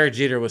 Derek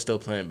Jeter was still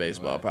playing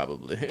baseball,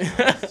 probably.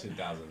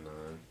 2009.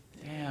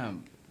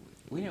 Damn.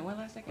 We didn't win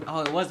last decade?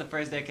 Oh, it was the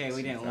first decade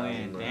we didn't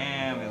win.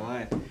 Damn, it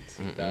was.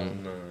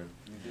 2009.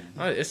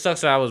 It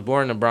sucks that I was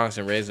born in the Bronx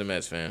and raised a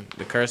Mets fan.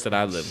 The curse that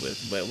I live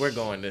with. But we're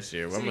going this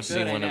year. I'm gonna see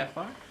one. Ain't that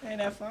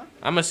far?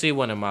 I'm gonna see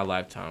one in my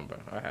lifetime, bro.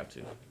 I have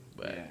to.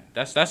 But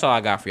that's all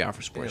I got for y'all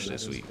for sports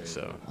this week.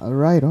 So. All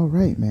right,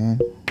 man.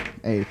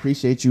 Hey,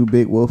 appreciate you,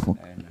 Big Wolf, for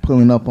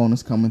pulling up on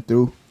us, coming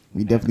through.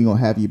 We definitely gonna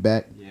have you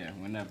back. Yeah,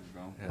 whenever,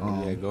 bro.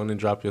 Go on and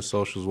drop your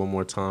socials one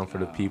more time for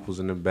the peoples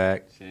in the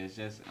back. It's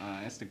just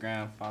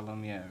Instagram. Follow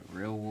me at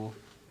Real Wolf.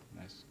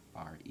 That's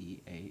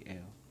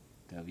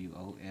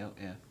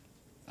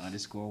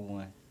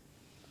RealWoff_1.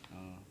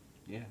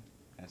 Yeah,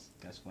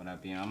 that's what I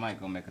be on. I might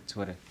go make a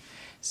Twitter,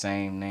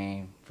 same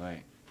name, but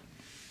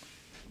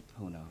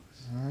who knows?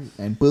 All right,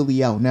 and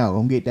Bully out now.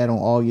 Gonna get that on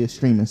all your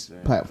streaming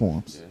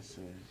platforms. Yes,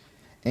 sir.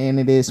 And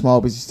it is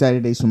Small Business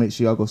Saturday, so make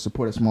sure y'all go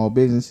support a small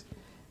business.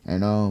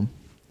 And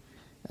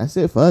that's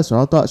it for us.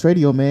 All Thoughts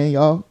Radio, man.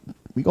 Y'all,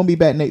 we gonna be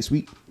back next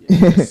week.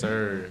 Yes,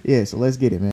 sir. Yeah, so let's get it, man.